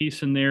Kim's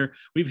piece in there.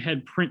 We've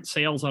had print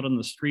sales out on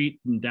the street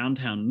in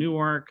downtown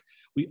Newark.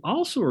 We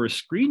also are a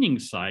screening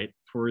site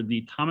for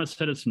the Thomas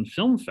Edison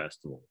Film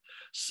Festival.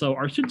 So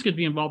our students get to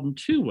be involved in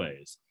two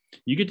ways.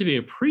 You get to be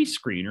a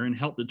pre-screener and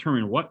help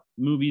determine what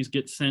movies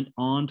get sent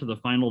on to the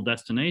final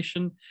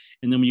destination.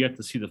 And then when you have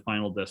to see the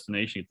final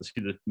destination, you have to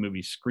see the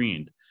movie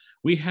screened.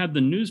 We had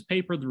the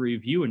newspaper, the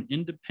review, an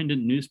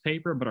independent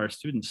newspaper, but our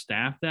students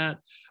staff that.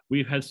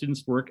 We've had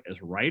students work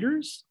as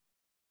writers,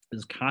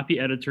 as copy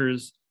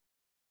editors,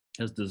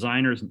 as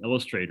designers and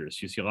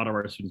illustrators. You see a lot of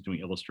our students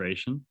doing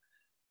illustration.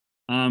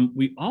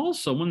 We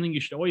also, one thing you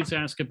should always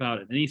ask about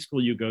at any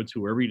school you go to,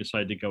 wherever you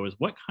decide to go, is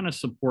what kind of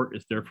support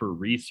is there for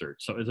research?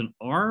 So as an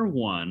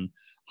R1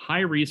 high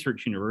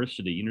research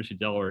university, University of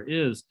Delaware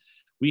is,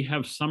 we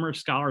have summer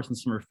scholars and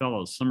summer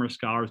fellows. Summer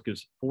scholars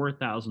gives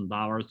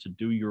 $4,000 to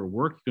do your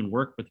work. You can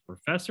work with a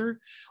professor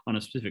on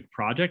a specific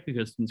project,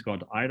 because students go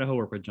into Idaho,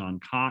 work with John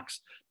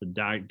Cox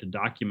to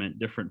document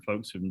different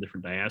folks from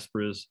different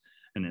diasporas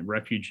and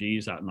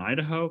refugees out in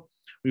Idaho.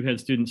 We've had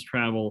students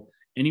travel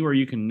anywhere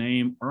you can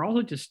name, or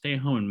also just stay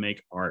home and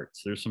make art.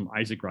 So there's some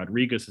Isaac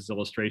Rodriguez's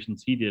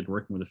illustrations he did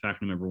working with a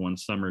faculty member one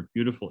summer,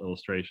 beautiful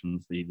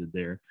illustrations that he did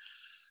there.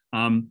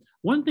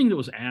 One thing that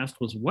was asked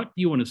was, what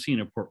do you want to see in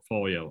a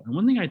portfolio? And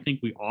one thing I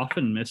think we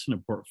often miss in a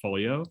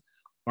portfolio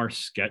are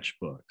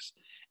sketchbooks.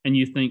 And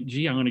you think,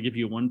 gee, I'm going to give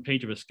you one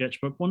page of a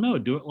sketchbook. Well, no,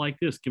 do it like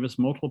this. Give us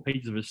multiple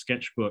pages of a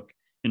sketchbook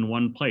in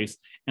one place.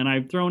 And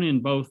I've thrown in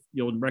both,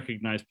 you'll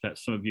recognize that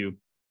some of you,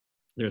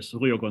 there's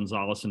Julio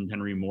Gonzalez and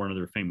Henry Moore, and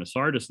other famous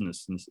artists in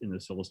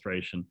this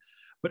illustration.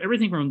 But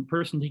everything from a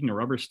person taking a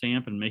rubber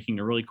stamp and making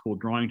a really cool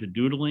drawing, to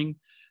doodling,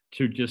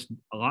 to just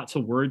lots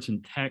of words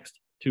and text,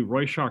 to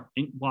Rorschach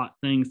ink blot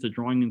things, to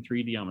drawing in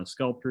 3D. I'm a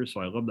sculptor, so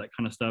I love that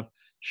kind of stuff.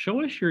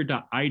 Show us your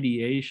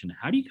ideation.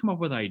 How do you come up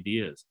with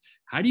ideas?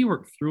 How do you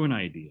work through an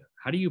idea?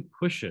 How do you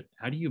push it?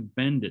 How do you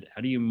bend it?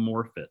 How do you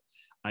morph it?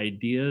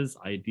 Ideas,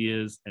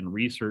 and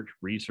research.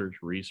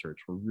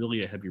 We're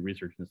really a heavy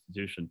research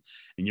institution,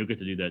 and you'll get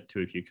to do that too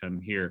if you come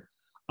here.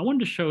 I wanted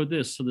to show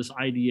this. So this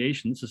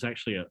ideation, this is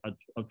actually a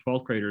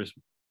 12th grader's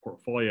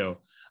portfolio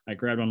I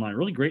grabbed online.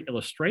 Really great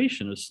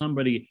illustration of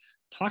somebody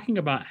talking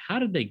about how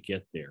did they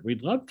get there.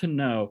 We'd love to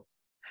know,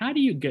 how do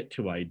you get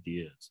to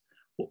ideas?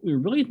 What we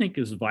really think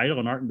is vital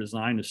in art and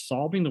design is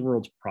solving the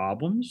world's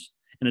problems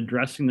and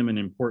addressing them in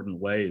important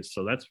ways.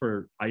 So that's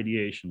where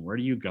ideation, where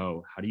do you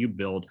go? How do you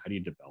build? How do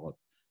you develop?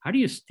 How do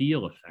you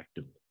steal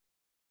effectively?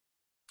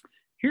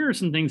 Here are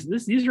some things.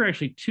 These are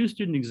actually two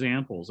student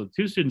examples of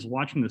two students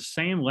watching the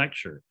same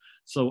lecture.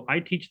 So I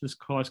teach this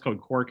class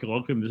called Core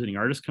Colloquium. Visiting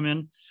artists come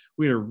in.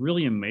 We had a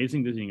really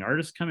amazing visiting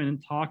artist come in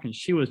and talk, and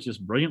she was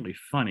just brilliantly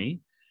funny.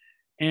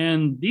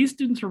 And these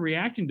students are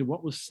reacting to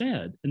what was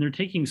said, and they're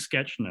taking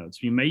sketch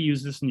notes. You may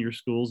use this in your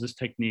schools, this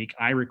technique.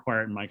 I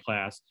require it in my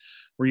class,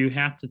 where you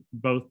have to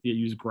both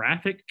use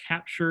graphic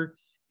capture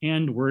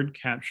and word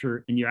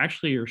capture, and you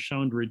actually are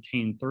shown to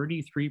retain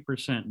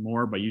 33%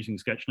 more by using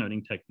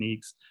sketchnoting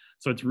techniques.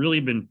 So it's really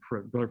been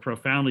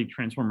profoundly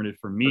transformative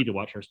for me to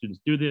watch our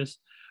students do this.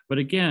 But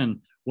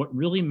again, what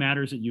really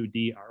matters at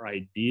UD are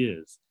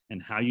ideas,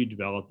 and how you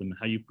develop them,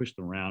 how you push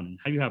them around, and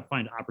how you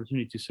find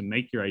opportunities to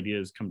make your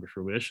ideas come to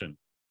fruition.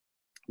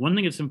 One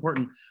thing that's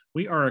important,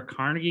 we are a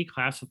Carnegie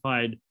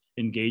classified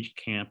engaged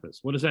campus.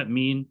 What does that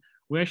mean?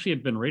 We actually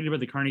have been rated by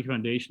the Carnegie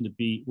Foundation to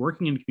be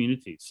working in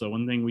communities. So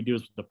one thing we do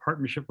is the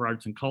Partnership for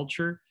Arts and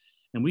Culture,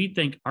 and we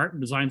think art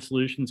and design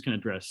solutions can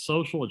address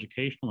social,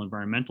 educational,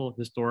 environmental,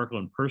 historical,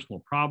 and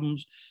personal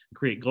problems, and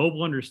create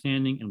global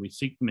understanding, and we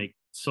seek to make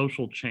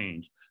social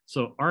change.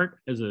 So art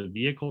as a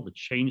vehicle to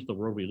change the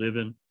world we live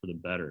in for the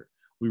better.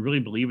 We really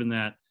believe in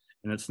that.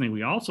 And that's the thing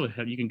we also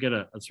have, you can get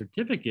a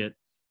certificate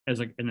as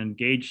an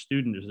engaged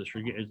student,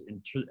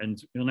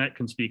 and Lynette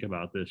can speak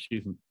about this.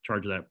 She's in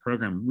charge of that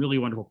program, really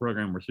wonderful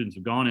program where students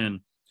have gone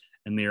in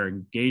and they are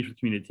engaged with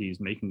communities,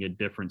 making a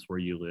difference where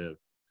you live.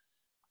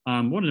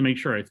 Wanted to make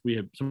sure we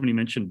have somebody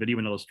mentioned video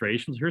and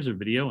illustrations. Here's a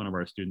video one of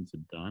our students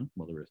had done.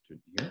 Well, there is a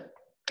student here.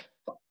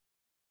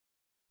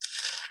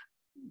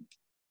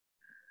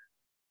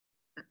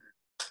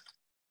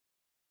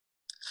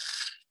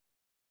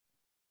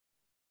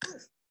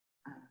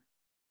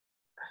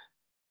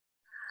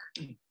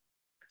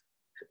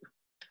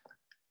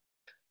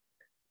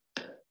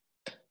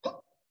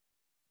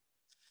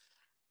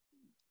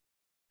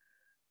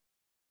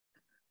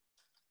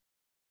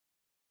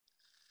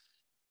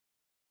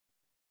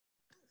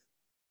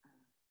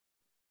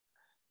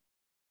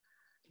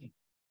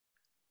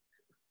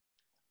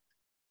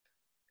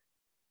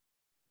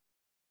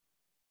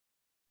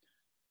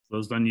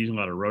 Those done using a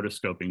lot of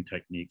rotoscoping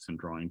techniques and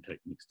drawing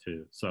techniques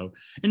too. So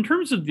in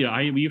terms of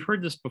we've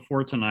heard this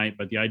before tonight,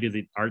 but the idea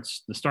that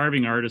the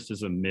starving artist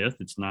is a myth.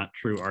 It's not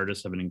true.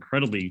 Artists have an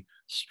incredibly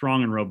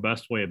strong and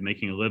robust way of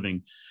making a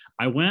living.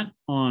 I went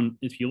on,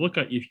 if you look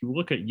at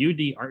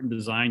UD art and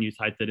design, you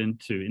type that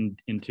into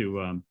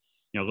some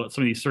of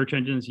these search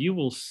engines, you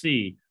will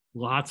see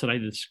lots that I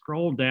did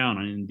scroll down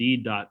on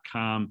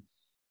Indeed.com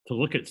to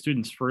look at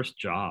students' first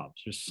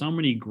jobs. There's so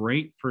many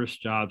great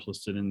first jobs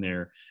listed in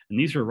there. And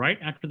these are right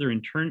after their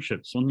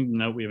internships. Something to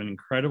note, we have an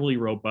incredibly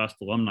robust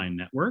alumni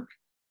network.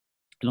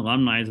 And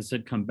alumni, as I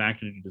said, come back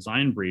to do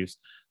design briefs.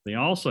 They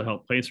also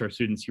help place our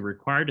students who are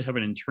required to have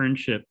an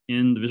internship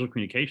in the visual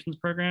communications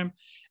program.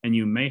 And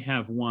you may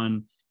have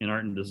one in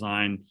art and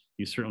design.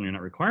 You certainly are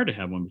not required to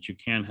have one, but you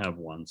can have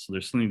one. So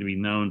there's something to be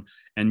known.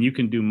 And you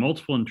can do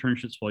multiple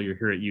internships while you're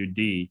here at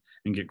UD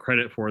and get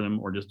credit for them,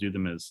 or just do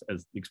them as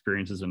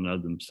experiences in and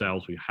of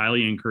themselves. We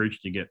highly encourage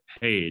you to get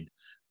paid.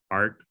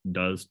 Art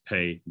does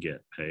pay,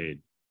 get paid.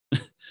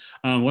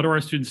 What do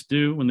our students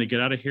do when they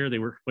get out of here? They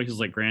work for places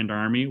like Grand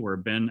Army, where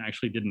Ben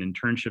actually did an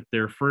internship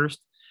there first.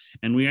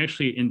 And we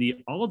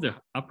actually, all of the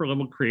upper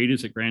level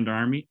creatives at Grand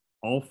Army,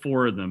 all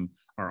 4 of them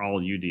are all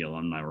UD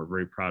alumni. We're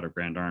very proud of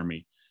Grand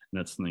Army. And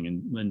that's something,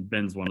 and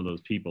Ben's one of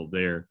those people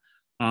there.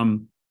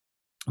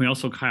 We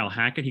also, Kyle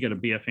Hackett, he got a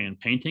BFA in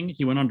painting.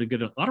 He went on to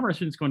get a lot of our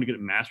students going to get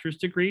master's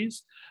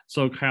degrees.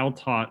 So Kyle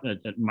taught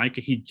at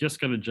Micah. He just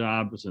got a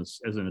job as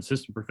an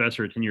assistant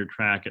professor at tenure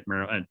track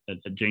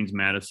at James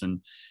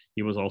Madison.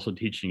 He was also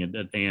teaching at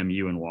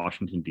AMU in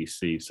Washington,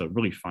 D.C. So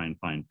really fine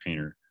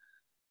painter.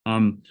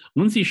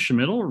 Lindsay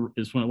Schmidl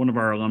is one of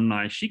our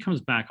alumni. She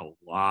comes back a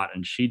lot,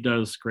 and she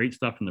does great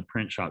stuff in the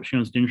print shop. She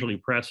owns Gingerly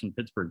Press in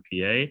Pittsburgh,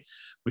 PA,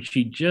 but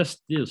she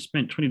just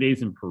spent 20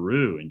 days in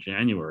Peru in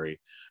January,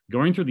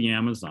 going through the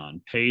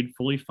Amazon, paid,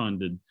 fully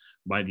funded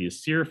by the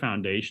ASEER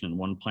Foundation and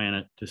One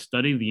Planet to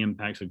study the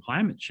impacts of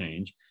climate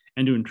change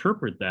and to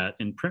interpret that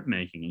in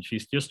printmaking. And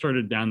she's just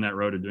started down that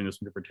road of doing those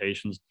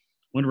interpretations.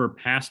 One of her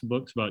past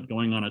books about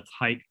going on a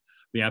hike,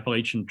 the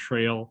Appalachian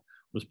Trail,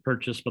 was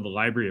purchased by the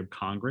Library of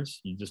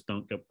Congress. You just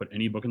don't put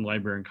any book in the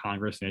Library of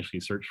Congress and actually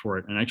search for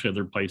it. And actually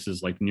other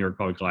places like the New York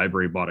Public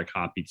Library bought a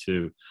copy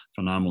too.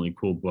 Phenomenally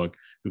cool book.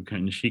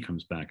 She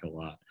comes back a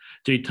lot.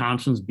 Jay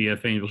Thompson's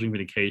BFA in Visual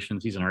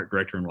Communications. He's an art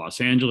director in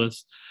Los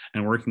Angeles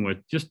and working with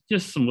just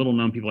some little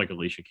known people like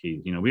Alicia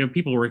Keys. You know, we have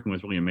people working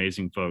with really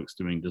amazing folks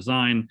doing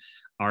design,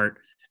 art,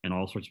 and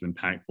all sorts of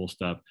impactful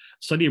stuff.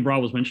 Study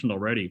abroad was mentioned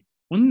already.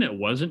 One thing that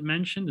wasn't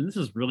mentioned, and this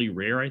is really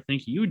rare, I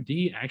think,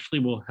 UD actually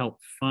will help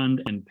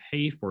fund and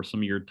pay for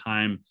some of your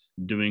time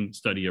doing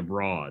study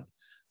abroad.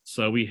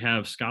 So we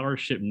have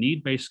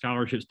need-based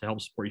scholarships to help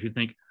support you. If you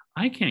think,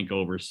 I can't go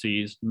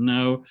overseas.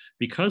 No,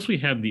 because we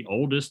have the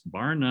oldest,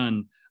 bar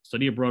none,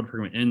 study abroad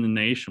program in the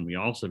nation, we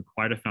also have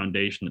quite a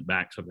foundation that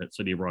backs up that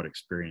study abroad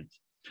experience.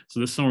 So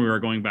this summer we are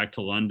going back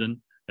to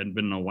London. Hadn't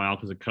been in a while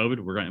because of COVID.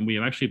 And we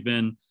have actually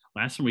been,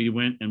 last time we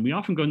went, and we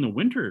often go in the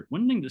winter.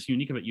 One thing that's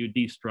unique about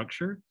UD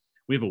structure,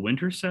 we have a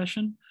winter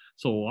session.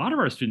 So a lot of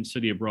our students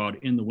study abroad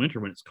in the winter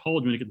when it's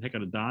cold, when they get the heck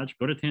out of Dodge,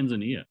 go to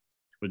Tanzania.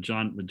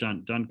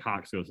 John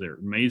Cox goes there.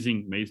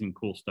 Amazing,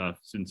 cool stuff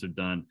students have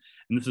done.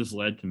 And this has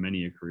led to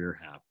many a career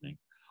happening.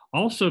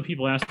 Also,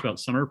 people ask about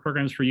summer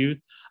programs for youth.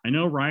 I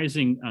know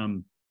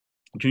rising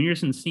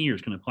juniors and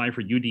seniors can apply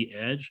for UD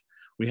Edge.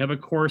 We have a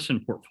course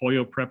in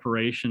portfolio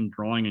preparation,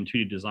 drawing, and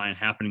 2D design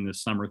happening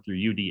this summer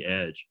through UD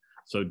Edge.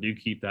 So do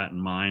keep that in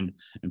mind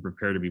and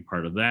prepare to be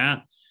part of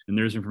that. And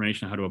there's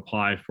information on how to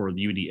apply for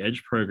the UD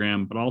Edge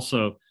program, but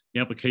also the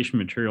application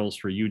materials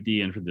for UD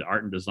and for the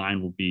art and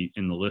design will be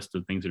in the list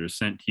of things that are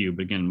sent to you.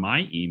 But again,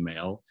 my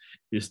email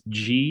is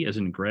G as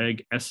in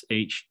Greg,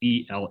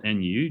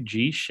 SHELNU,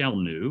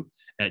 gshelnu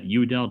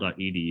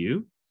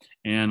 @udel.edu.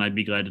 And I'd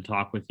be glad to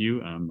talk with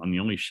you. I'm the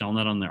only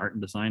Shelnut on the art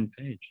and design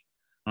page.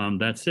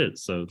 That's it.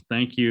 So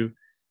thank you.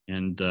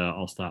 And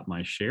I'll stop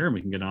my share and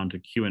we can get on to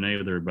Q&A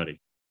with everybody.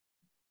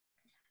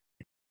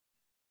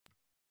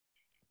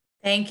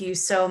 Thank you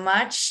so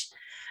much.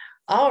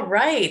 All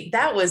right,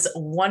 that was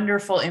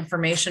wonderful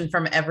information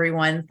from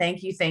everyone.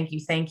 Thank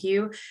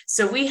you.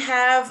 So we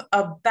have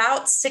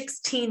about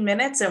 16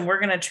 minutes and we're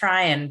going to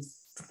try and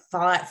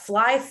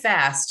fly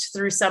fast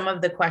through some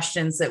of the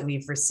questions that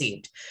we've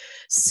received.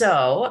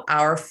 So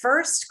our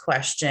first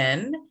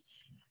question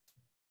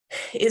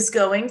is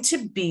going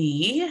to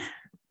be,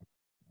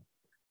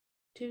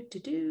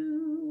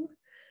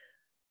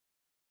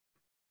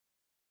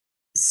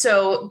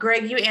 So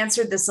Greg, you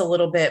answered this a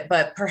little bit,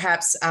 but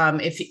perhaps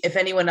if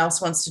anyone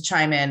else wants to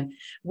chime in,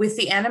 with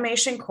the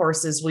animation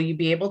courses, will you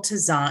be able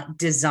to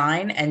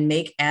design and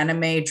make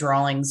anime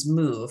drawings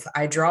move?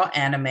 I draw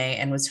anime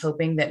and was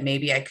hoping that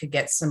maybe I could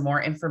get some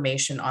more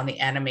information on the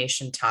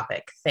animation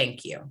topic.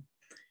 Thank you.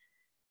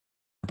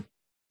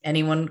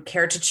 Anyone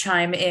care to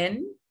chime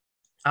in?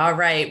 All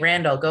right,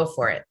 Randall, go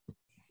for it.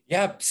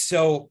 Yep.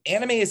 So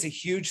anime is a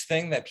huge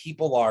thing that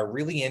people are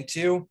really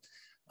into.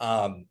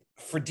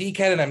 For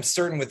DCAT, and I'm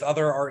certain with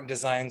other art and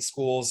design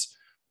schools,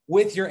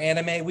 with your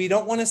anime, we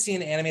don't want to see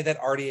an anime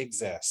that already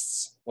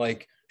exists.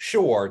 Like,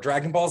 sure,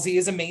 Dragon Ball Z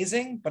is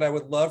amazing, but I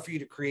would love for you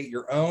to create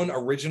your own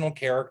original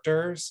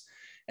characters.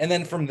 And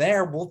then from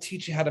there, we'll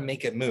teach you how to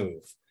make it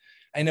move.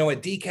 I know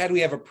at DCAT, we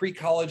have a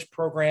pre-college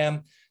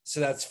program. So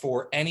that's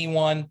for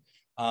anyone,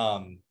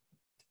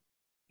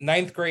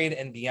 9th grade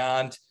and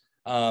beyond,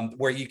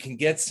 where you can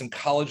get some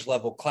college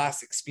level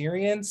class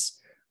experience.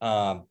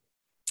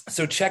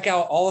 So check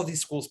out all of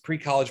these schools'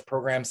 pre-college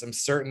programs. I'm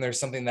certain there's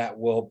something that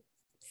will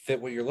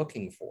fit what you're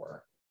looking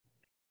for.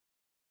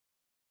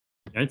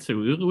 I'd say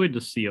we would like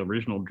to see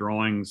original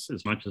drawings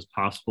as much as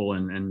possible,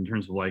 and in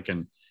terms of like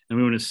an And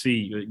we want to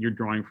see your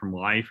drawing from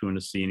life. We want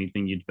to see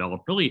anything you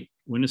develop. Really,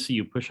 we want to see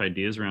you push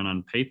ideas around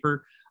on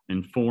paper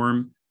and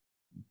form,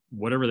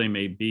 whatever they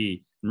may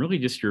be, and really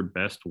just your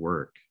best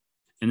work.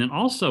 And then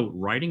also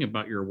writing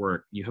about your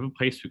work. You have a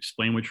place to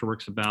explain what your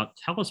work's about.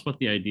 Tell us what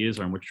the ideas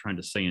are and what you're trying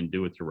to say and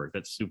do with your work.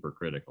 That's super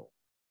critical.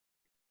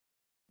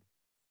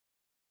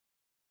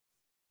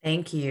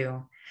 Thank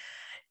you.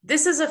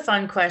 This is a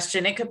fun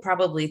question. It could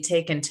probably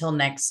take until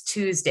next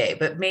Tuesday,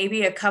 but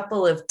maybe a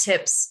couple of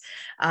tips.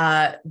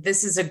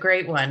 This is a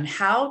great one.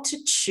 How to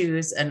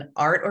choose an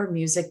art or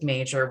music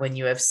major when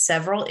you have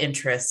several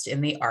interests in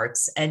the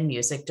arts and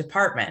music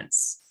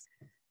departments.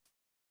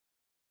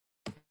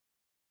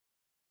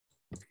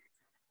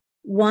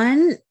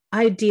 One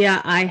idea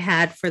I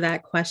had for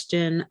that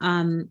question,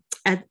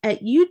 at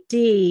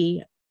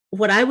UD,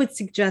 what I would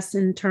suggest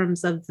in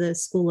terms of the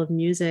School of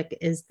Music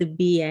is the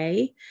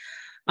BA.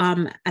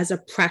 As a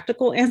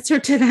practical answer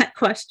to that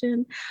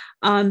question,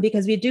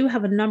 because we do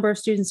have a number of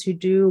students who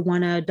do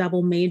want to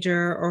double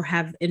major or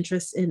have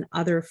interest in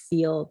other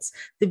fields.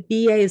 The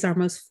BA is our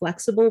most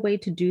flexible way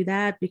to do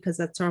that because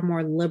that's our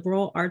more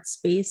liberal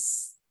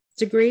arts-based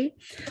degree.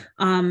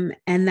 And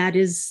that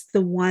is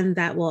the one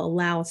that will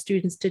allow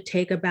students to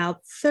take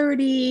about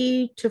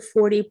 30 to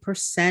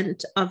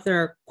 40% of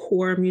their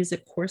core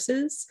music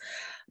courses,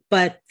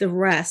 but the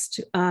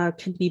rest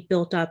can be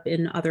built up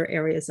in other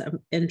areas of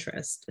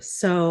interest.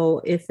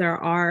 So if there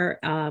are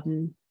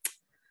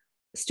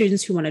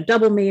students who want to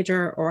double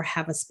major or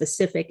have a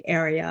specific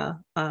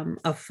area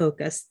of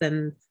focus,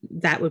 then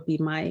that would be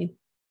my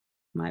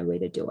way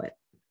to do it.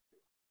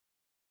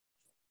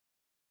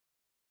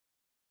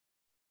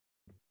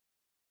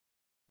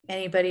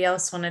 Anybody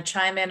else want to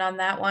chime in on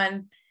that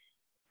one?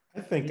 I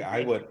think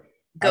I would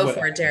go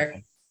for it,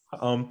 Derek.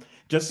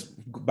 Just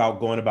about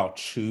going about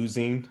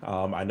choosing.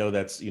 I know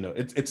that's,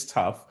 it's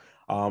tough,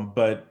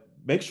 but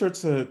make sure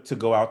to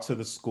go out to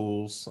the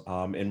schools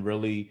and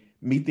really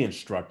meet the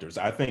instructors.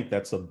 I think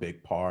that's a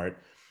big part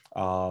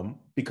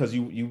because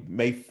you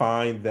may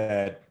find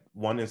that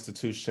one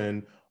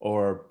institution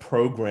or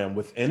program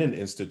within an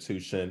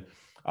institution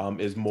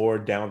is more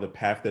down the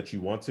path that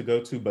you want to go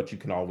to, but you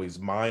can always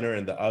minor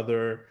in the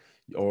other,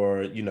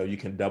 or, you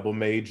can double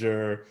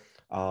major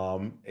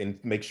and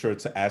make sure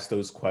to ask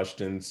those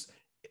questions.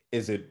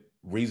 Is it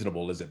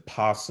reasonable? Is it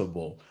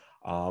possible?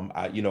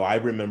 I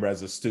remember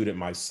as a student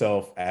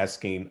myself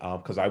asking,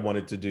 because I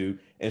wanted to do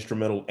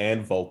instrumental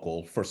and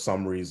vocal for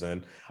some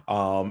reason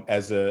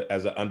as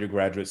an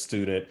undergraduate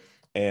student.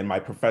 And my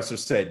professor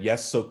said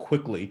yes so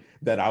quickly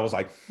that I was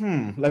like,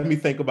 let me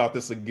think about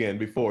this again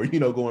before,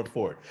 going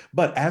forward.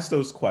 But ask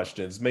those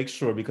questions, make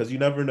sure, because you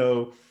never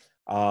know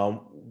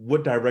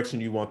what direction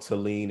you want to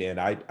lean in.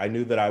 I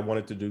knew that I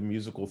wanted to do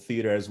musical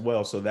theater as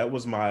well. So that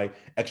was my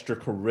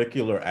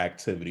extracurricular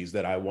activities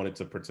that I wanted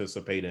to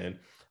participate in,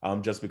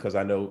 just because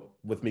I know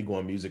with me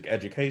going music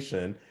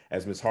education,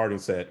 as Ms. Harding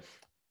said,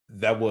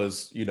 that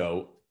was,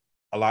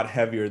 a lot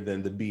heavier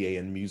than the BA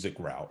in music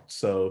route.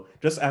 So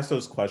just ask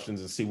those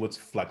questions and see what's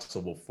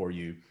flexible for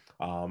you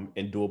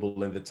and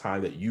doable in the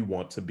time that you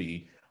want to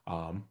be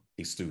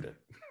a student.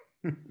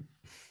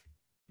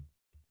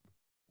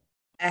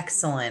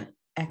 Excellent.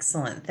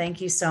 Excellent. Thank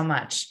you so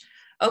much.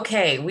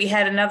 Okay, we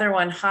had another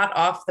one hot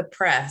off the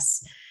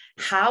press.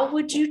 How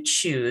would you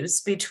choose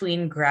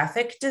between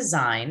graphic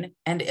design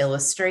and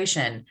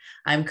illustration?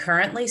 I'm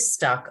currently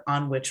stuck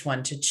on which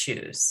one to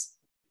choose.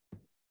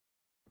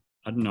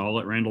 I don't know, I'll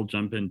let Randall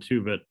jump in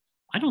too, but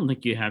I don't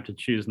think you have to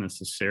choose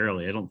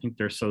necessarily. I don't think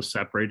they're so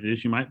separated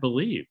as you might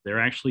believe. They're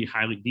actually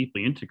highly,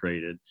 deeply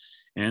integrated,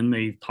 and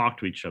they talk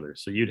to each other.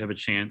 So you'd have a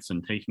chance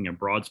in taking a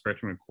broad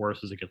spectrum of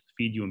courses that could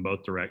feed you in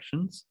both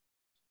directions.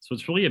 So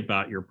it's really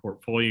about your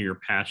portfolio, your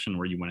passion,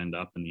 where you want to end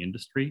up in the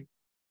industry.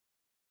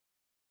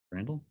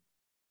 Randall?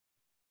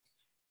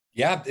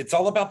 Yeah, it's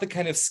all about the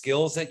kind of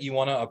skills that you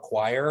want to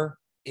acquire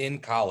in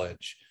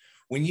college.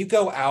 When you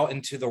go out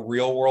into the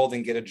real world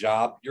and get a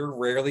job, you're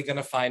rarely going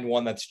to find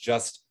one that's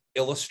just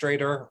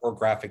illustrator or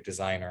graphic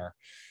designer.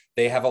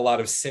 They have a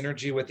lot of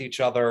synergy with each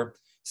other.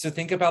 So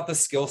think about the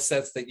skill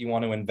sets that you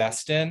want to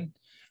invest in,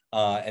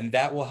 and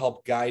that will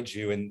help guide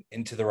you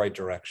into the right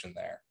direction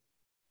there.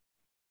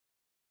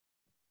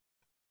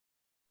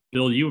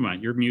 Bill,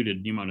 you're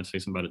muted. You might want to say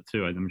something about it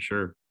too, I'm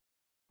sure.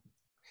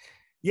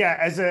 Yeah,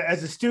 as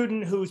a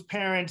student whose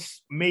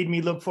parents made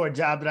me look for a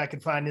job that I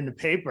could find in the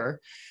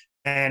paper,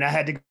 and I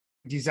had to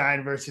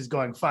design versus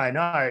going fine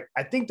art,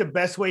 I think the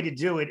best way to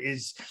do it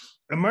is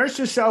immerse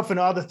yourself in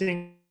all the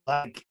things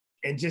like,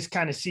 and just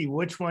kind of see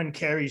which one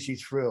carries you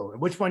through and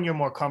which one you're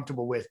more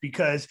comfortable with,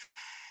 because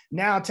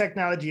now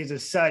technology is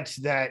as such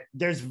that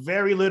there's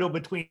very little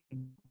between,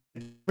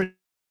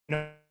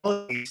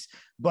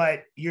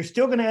 but you're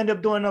still going to end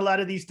up doing a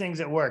lot of these things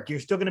at work. You're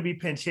still going to be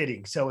pinch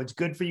hitting. So it's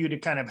good for you to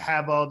kind of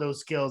have all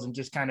those skills and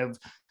just kind of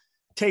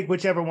take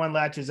whichever one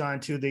latches on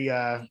to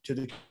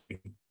the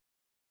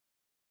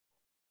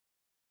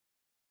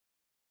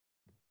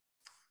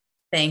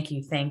Thank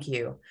you. Thank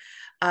you.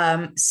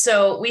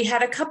 So we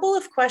had a couple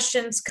of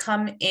questions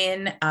come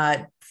in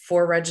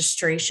for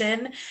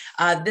registration.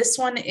 This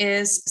one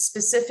is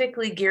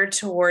specifically geared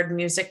toward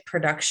music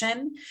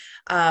production.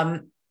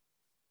 How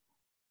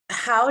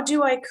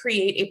do I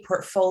create a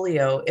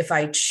portfolio if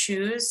I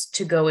choose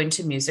to go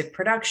into music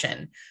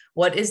production?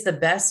 What is the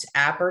best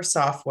app or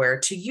software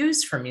to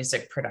use for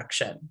music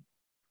production?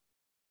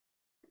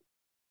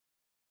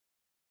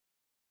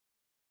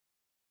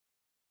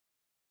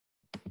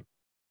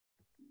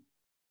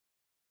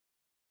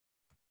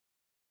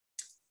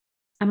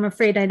 I'm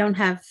afraid I don't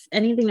have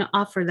anything to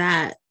offer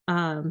that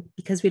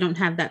because we don't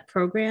have that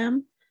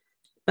program.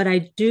 But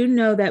I do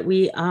know that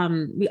we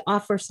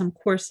offer some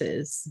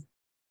courses.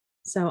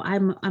 So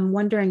I'm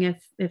wondering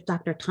if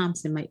Dr.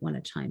 Thompson might want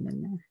to chime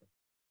in there.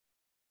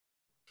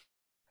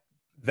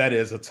 That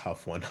is a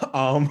tough one.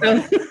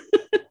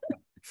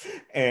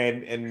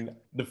 And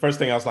the first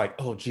thing I was like,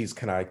 oh geez,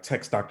 can I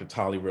text Dr.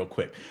 Tolley real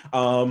quick?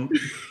 So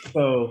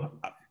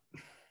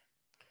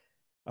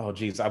oh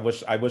geez, I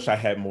wish I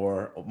had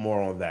more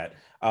on that.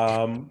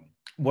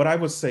 What I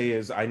would say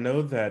is I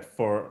know that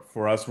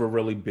for us, we're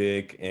really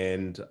big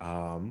in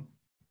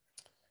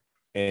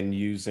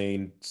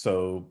using,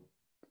 so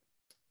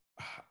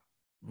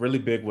really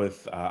big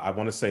with I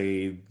want to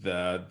say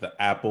the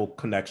Apple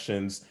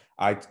connections.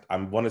 I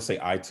want to say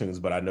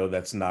iTunes, but I know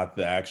that's not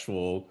the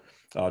actual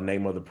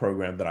name of the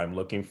program that I'm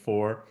looking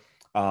for.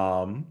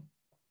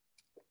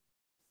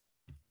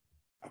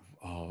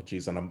 Oh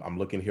geez, and I'm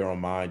looking here on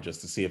mine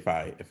just to see if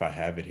I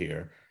have it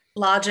here.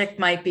 Logic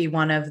might be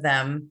one of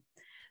them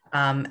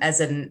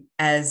as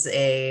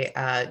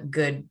a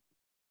good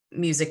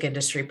music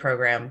industry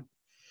program,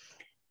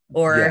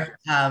 or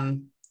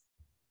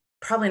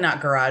probably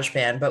not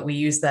GarageBand, but we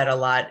use that a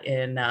lot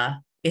in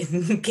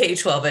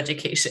K-12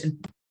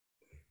 education.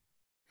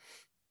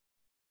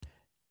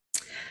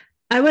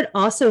 I would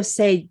also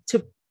say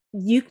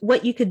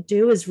what you could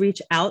do is reach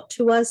out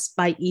to us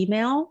by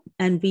email,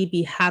 and we'd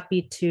be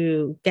happy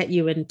to get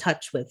you in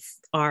touch with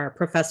our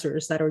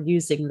professors that are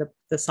using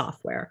the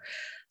software.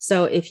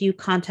 So if you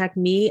contact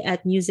me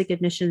at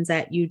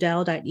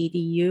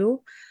musicadmissions@udel.edu,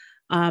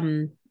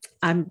 I'm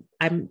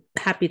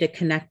happy to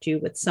connect you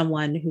with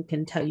someone who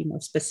can tell you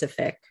more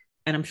specific,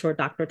 and I'm sure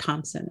Dr.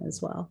 Thompson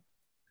as well.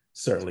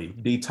 Certainly,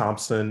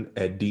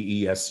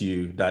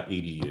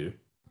 dthompson@desu.edu.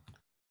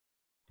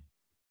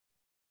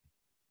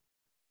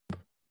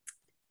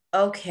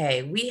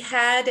 Okay, we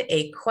had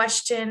a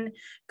question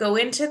go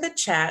into the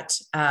chat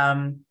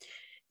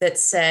that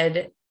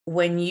said,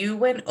 when you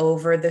went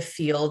over the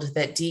field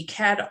that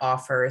DCAD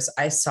offers,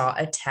 I saw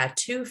a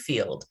tattoo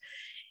field.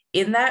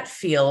 In that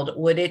field,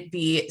 would it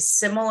be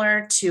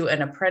similar to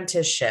an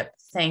apprenticeship?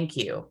 Thank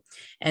you.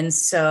 And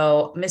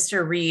so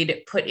Mr.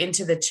 Reed put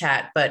into the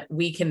chat, but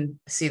we can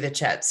see the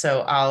chat.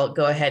 So I'll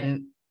go ahead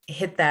and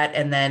hit that.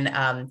 And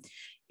then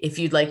if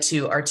you'd like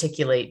to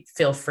articulate,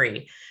 feel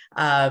free.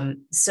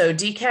 So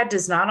DCAD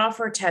does not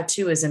offer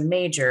tattoo as a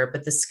major,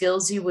 but the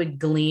skills you would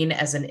glean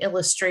as an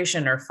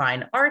illustration or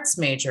fine arts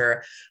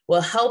major will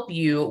help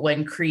you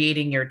when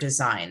creating your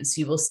designs.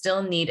 You will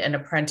still need an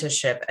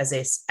apprenticeship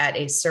at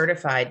a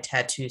certified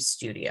tattoo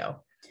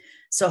studio.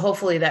 So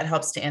hopefully that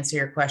helps to answer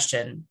your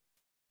question.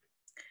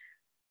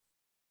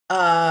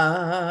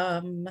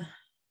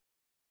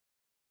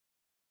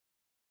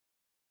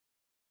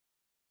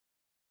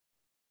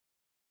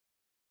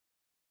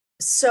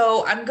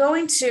 So I'm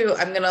going to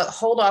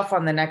hold off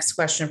on the next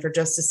question for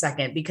just a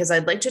second, because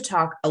I'd like to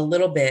talk a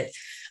little bit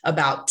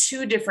about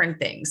two different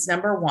things.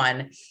 Number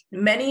one,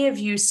 many of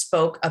you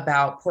spoke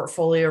about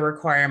portfolio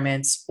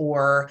requirements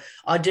or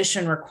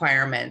audition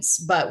requirements,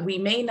 but we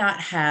may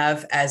not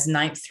have, as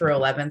 9th through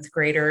 11th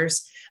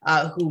graders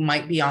who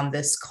might be on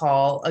this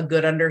call, a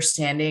good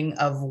understanding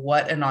of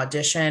what an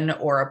audition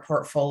or a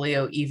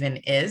portfolio even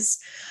is.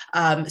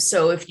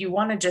 So if you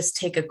want to just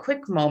take a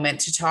quick moment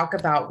to talk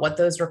about what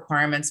those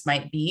requirements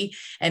might be,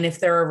 and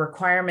if there are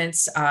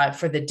requirements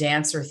for the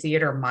dance or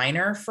theater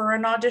minor for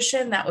an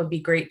audition, that would be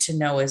great to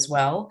know as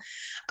well.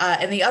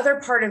 And the other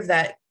part of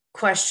that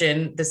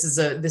question, this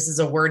is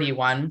a wordy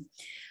one.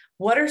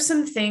 What are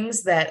some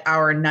things that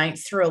our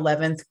 9th through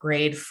 11th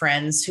grade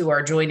friends who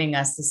are joining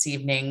us this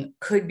evening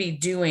could be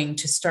doing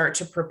to start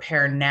to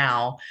prepare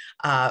now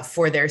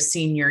for their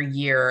senior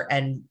year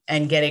and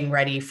getting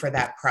ready for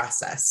that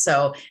process?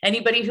 So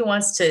anybody who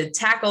wants to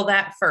tackle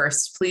that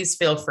first, please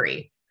feel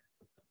free.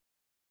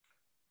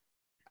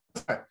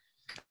 I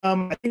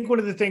think one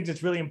of the things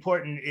that's really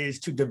important is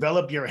to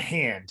develop your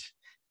hand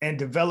and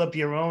develop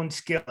your own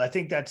skill. I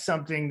think that's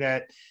something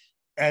that,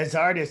 as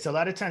artists, a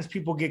lot of times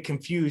people get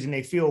confused and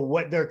they feel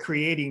what they're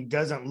creating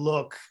doesn't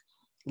look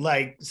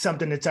like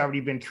something that's already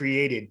been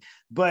created.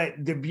 But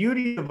the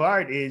beauty of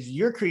art is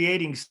you're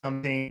creating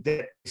something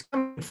that is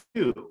coming from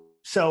you.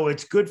 So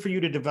it's good for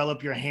you to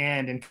develop your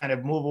hand and kind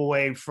of move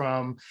away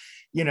from,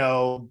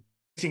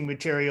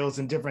 materials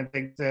and different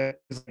things that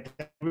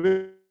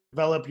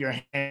develop your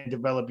hand,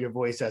 develop your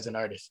voice as an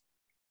artist.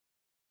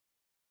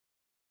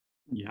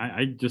 Yeah,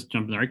 I just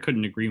jumped in there. I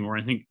couldn't agree more.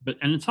 I think,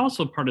 and it's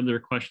also part of their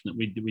question that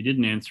we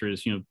didn't answer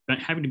is,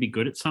 having to be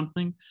good at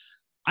something.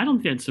 I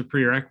don't think that's a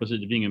prerequisite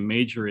to being a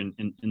major in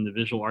the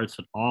visual arts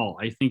at all.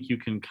 I think you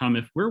can come,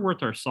 if we're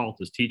worth our salt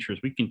as teachers,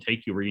 we can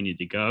take you where you need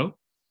to go.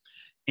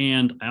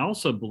 And I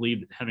also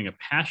believe that having a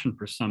passion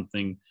for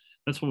something,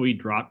 that's what we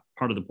drop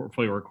part of the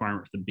portfolio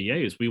requirement for the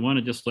BA is we want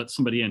to just let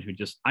somebody in who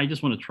I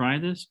just want to try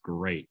this.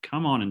 Great,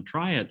 come on and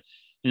try it.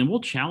 And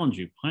we'll challenge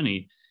you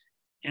plenty.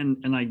 And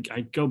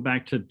I go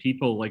back to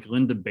people like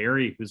Linda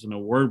Berry, who's an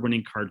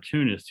award-winning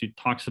cartoonist who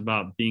talks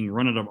about being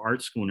run out of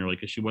art school nearly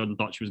because she wasn't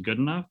thought she was good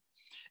enough.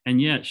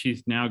 And yet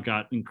she's now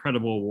got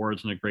incredible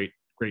awards and a great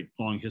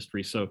long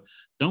history. So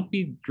don't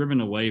be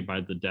driven away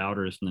by the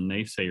doubters and the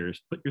naysayers.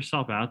 Put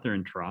yourself out there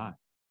and try.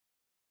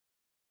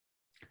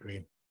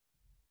 Agreed.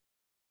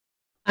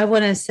 I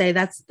want to say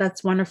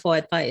that's wonderful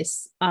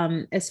advice.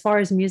 As far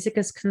as music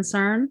is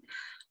concerned,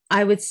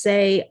 I would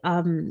say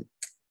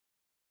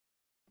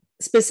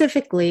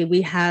specifically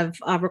we have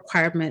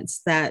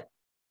requirements that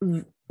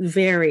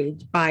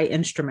varied by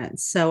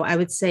instruments. So I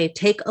would say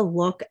take a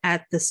look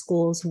at the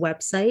school's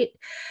website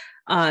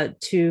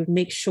to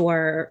make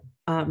sure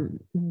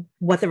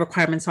what the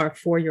requirements are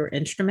for your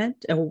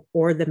instrument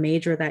or the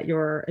major that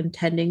you're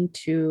intending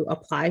to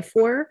apply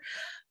for.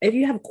 If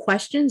you have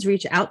questions,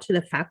 reach out to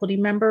the faculty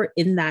member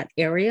in that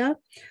area.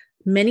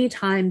 Many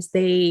times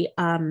they,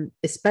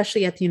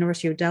 especially at the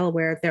University of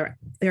Delaware,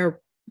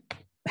 they're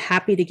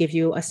happy to give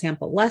you a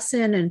sample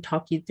lesson and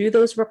talk you through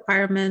those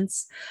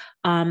requirements.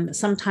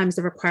 Sometimes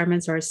the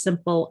requirements are as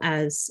simple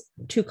as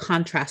 2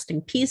 contrasting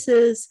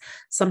pieces.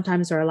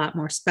 Sometimes they're a lot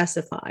more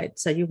specified.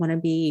 So you want to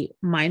be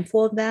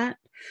mindful of that.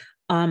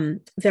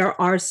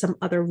 There are some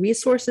other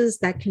resources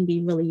that can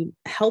be really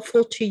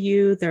helpful to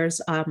you.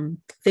 There's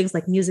things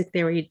like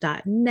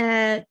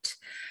musictheory.net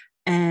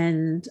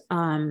and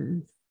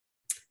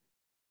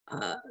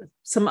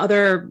some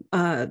other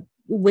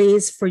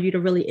ways for you to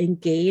really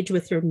engage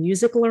with your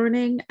music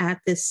learning at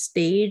this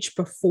stage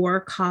before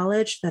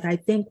college that I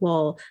think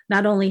will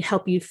not only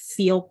help you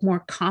feel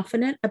more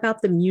confident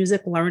about the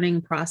music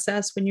learning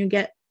process when you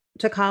get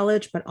to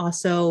college, but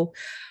also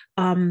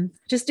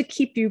just to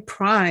keep you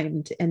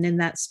primed and in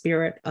that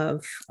spirit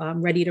of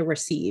ready to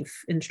receive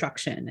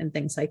instruction and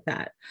things like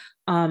that.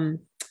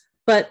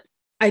 But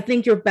I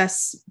think your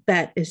best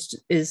bet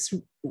is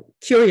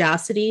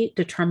curiosity,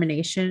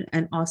 determination,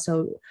 and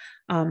also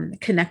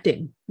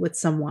connecting with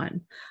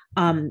someone.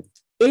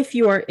 If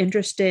you are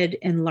interested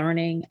in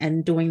learning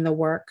and doing the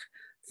work,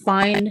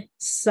 find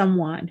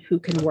someone who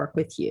can work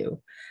with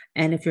you.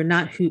 And if you're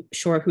not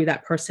sure who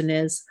that person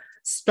is,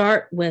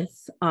 start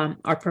with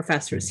our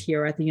professors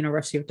here at the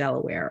University of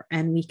Delaware,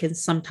 and we can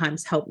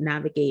sometimes help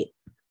navigate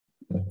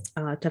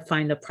to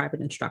find a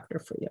private instructor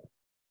for you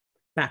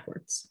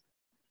backwards.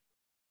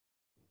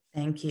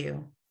 Thank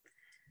you.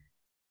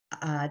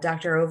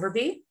 Dr.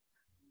 Overby?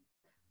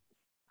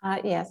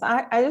 Yes,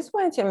 I just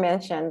wanted to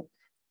mention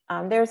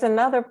there's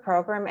another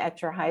program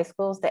at your high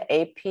schools, the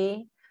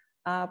AP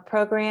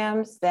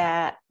programs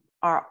that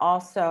are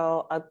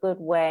also a good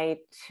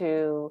way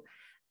to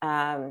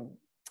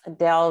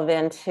delve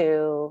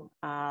into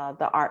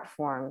the art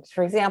forms.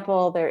 For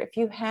example, if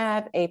you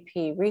have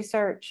AP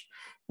research,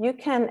 you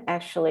can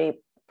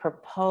actually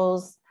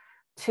propose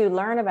to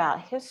learn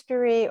about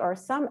history or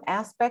some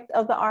aspect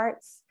of the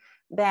arts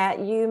that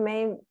you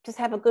may just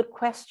have a good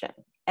question.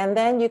 And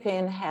then you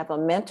can have a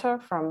mentor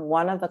from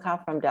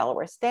from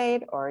Delaware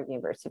State or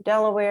University of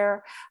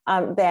Delaware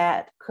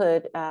that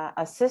could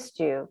assist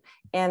you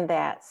in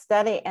that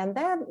study. And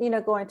then,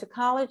 going to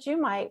college, you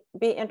might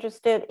be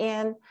interested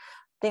in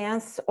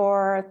dance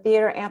or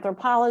theater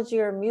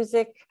anthropology or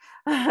music,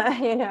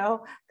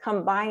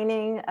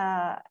 combining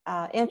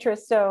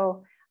interests.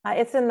 So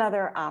it's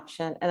another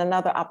option and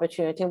another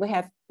opportunity.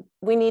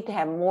 We need to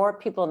have more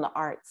people in the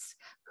arts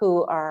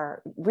who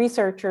are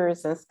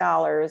researchers and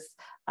scholars,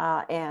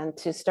 and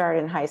to start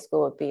in high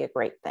school would be a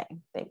great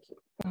thing. Thank you.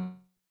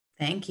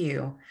 Thank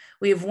you.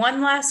 We have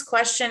one last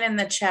question in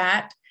the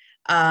chat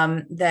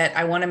that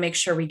I want to make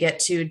sure we get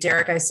to.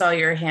 Derek, I saw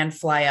your hand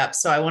fly up,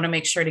 so I want to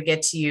make sure to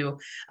get to you.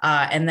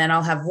 And then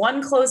I'll have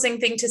one closing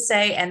thing to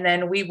say, and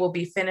then we will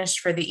be finished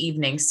for the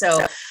evening.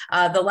 So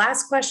the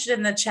last question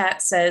in the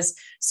chat says,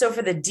 so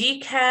for the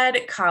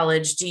DCAD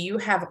college, do you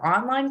have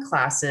online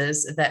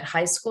classes that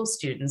high school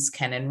students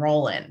can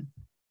enroll in?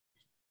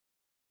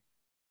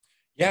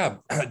 Yeah,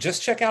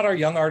 just check out our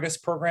Young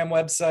Artist Program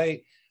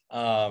website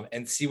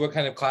and see what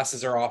kind of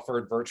classes are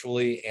offered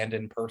virtually and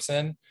in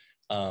person.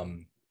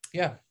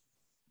 Yeah.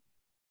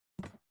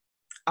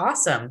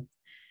 Awesome.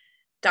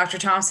 Dr.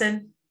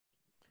 Thompson?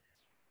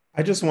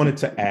 I just wanted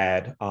to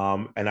add,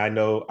 and I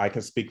know I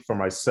can speak for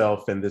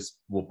myself, and this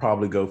will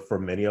probably go for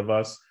many of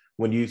us,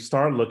 when you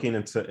start looking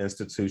into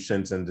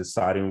institutions and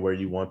deciding where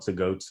you want to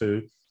go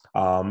to,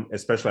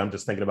 especially I'm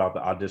just thinking about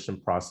the audition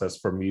process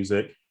for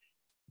music,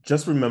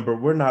 just remember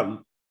we're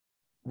not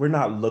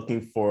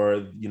looking for,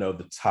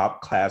 the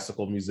top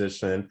classical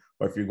musician,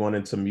 or if you're going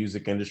into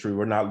music industry,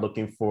 we're not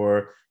looking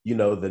for,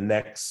 the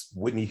next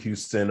Whitney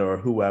Houston or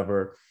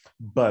whoever.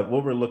 But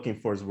what we're looking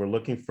for is we're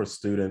looking for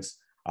students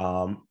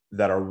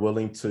that are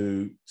willing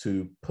to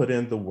put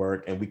in the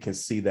work, and we can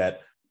see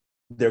that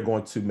they're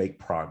going to make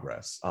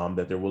progress,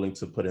 that they're willing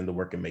to put in the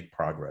work and make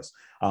progress.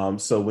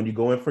 So when you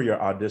go in for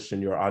your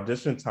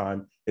audition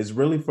time is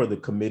really for the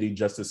committee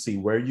just to see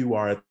where you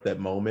are at that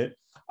moment,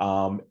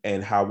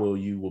 and how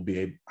you'll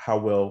be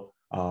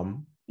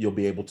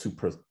able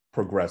to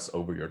progress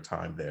over your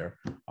time there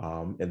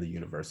in the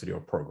university or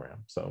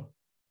program. So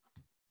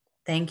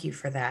thank you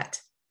for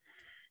that.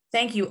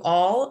 Thank you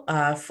all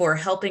for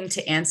helping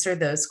to answer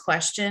those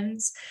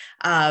questions.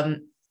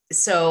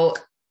 So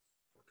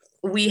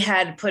we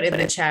had put in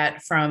the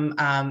chat from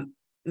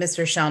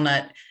Mr.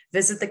 Shelnut,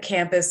 visit the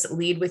campus,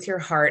 lead with your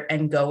heart,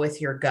 and go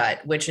with your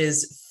gut, which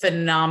is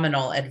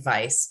phenomenal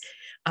advice.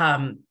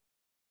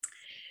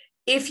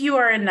 If you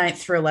are in 9th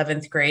through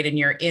 11th grade and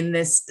you're in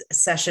this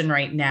session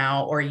right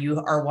now, or you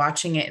are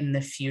watching it in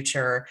the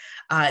future,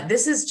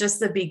 this is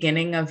just the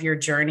beginning of your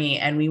journey.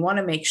 And we want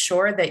to make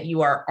sure that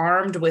you are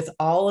armed with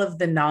all of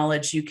the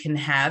knowledge you can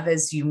have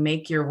as you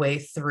make your way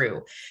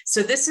through.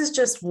 So this is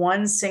just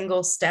one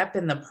single step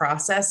in the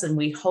process. And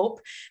we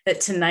hope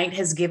that tonight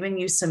has given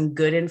you some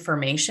good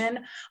information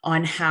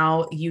on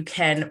how you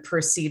can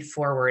proceed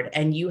forward.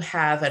 And you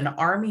have an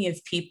army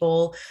of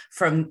people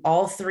from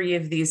all three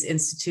of these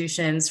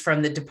institutions,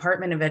 from the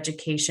Department of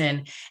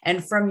Education,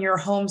 and from your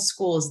home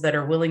schools that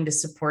are willing to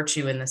support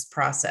you in this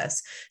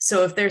process.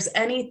 So if there's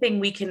anything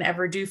we can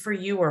ever do for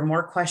you or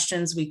more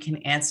questions we can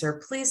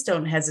answer, please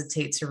don't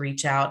hesitate to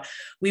reach out.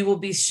 We will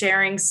be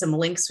sharing some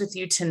links with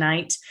you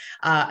tonight.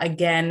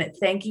 Again,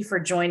 thank you for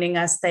joining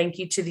us. Thank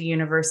you to the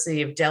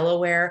University of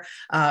Delaware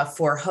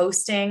for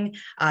hosting.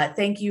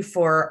 Thank you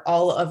for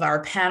all of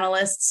our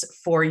panelists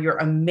for your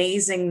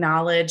amazing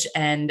knowledge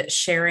and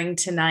sharing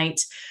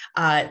tonight.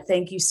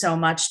 Thank you so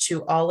much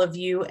to all of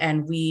you,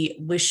 and we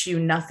wish you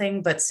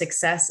nothing but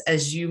success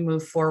as you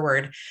move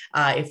forward.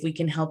 If we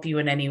can help you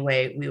in any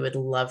way, we would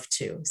love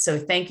to. So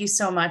thank you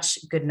so much.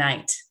 Good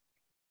night.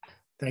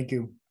 Thank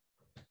you.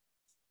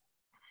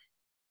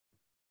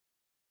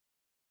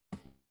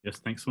 Yes,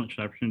 thanks so much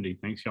for the opportunity.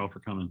 Thanks y'all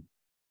for coming.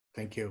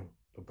 Thank you.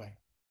 Bye-bye.